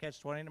 So I got to catch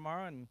 20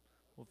 tomorrow, and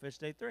we'll fish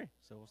day 3.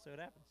 So we'll see what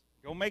happens.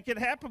 Go make it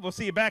happen. We'll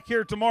see you back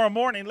here tomorrow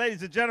morning.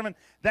 Ladies and gentlemen,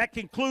 that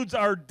concludes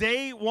our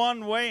day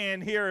 1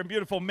 weigh-in here in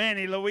beautiful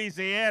Manny,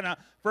 Louisiana.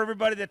 For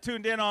everybody that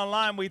tuned in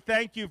online, we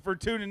thank you for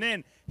tuning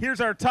in.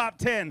 Here's our top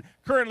 10.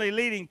 Currently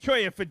leading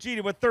Kyoya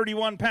Fujita with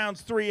 31 pounds,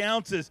 3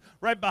 ounces.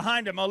 Right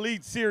behind him,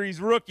 Elite Series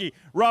rookie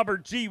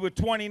Robert G. with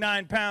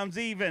 29 pounds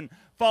even.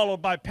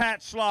 Followed by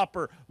Pat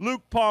Schlapper,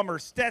 Luke Palmer,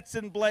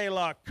 Stetson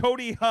Blaylock,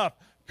 Cody Huff,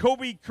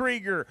 Kobe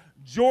Krieger,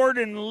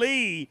 Jordan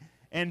Lee,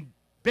 and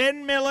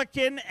Ben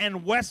Milliken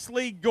and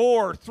Wesley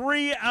Gore.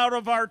 3 out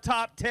of our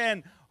top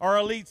 10 are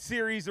Elite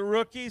Series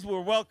rookies.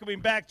 We're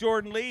welcoming back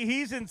Jordan Lee.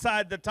 He's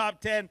inside the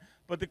top 10,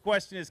 but the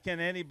question is,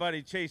 can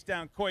anybody chase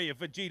down Kyoya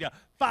Fujita?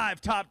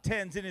 5 top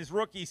 10s in his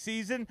rookie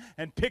season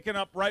and picking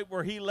up right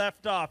where he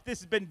left off. This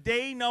has been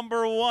day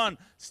number 1,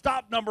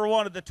 stop number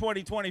 1 of the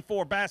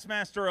 2024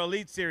 Bassmaster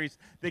Elite Series,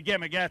 the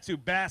Gamakatsu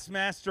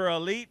Bassmaster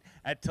Elite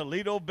at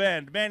Toledo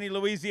Bend. Manny,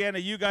 Louisiana,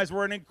 you guys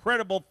were an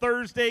incredible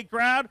Thursday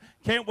crowd.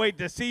 Can't wait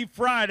to see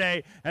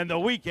Friday, and the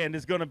weekend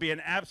is going to be an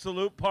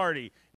absolute party.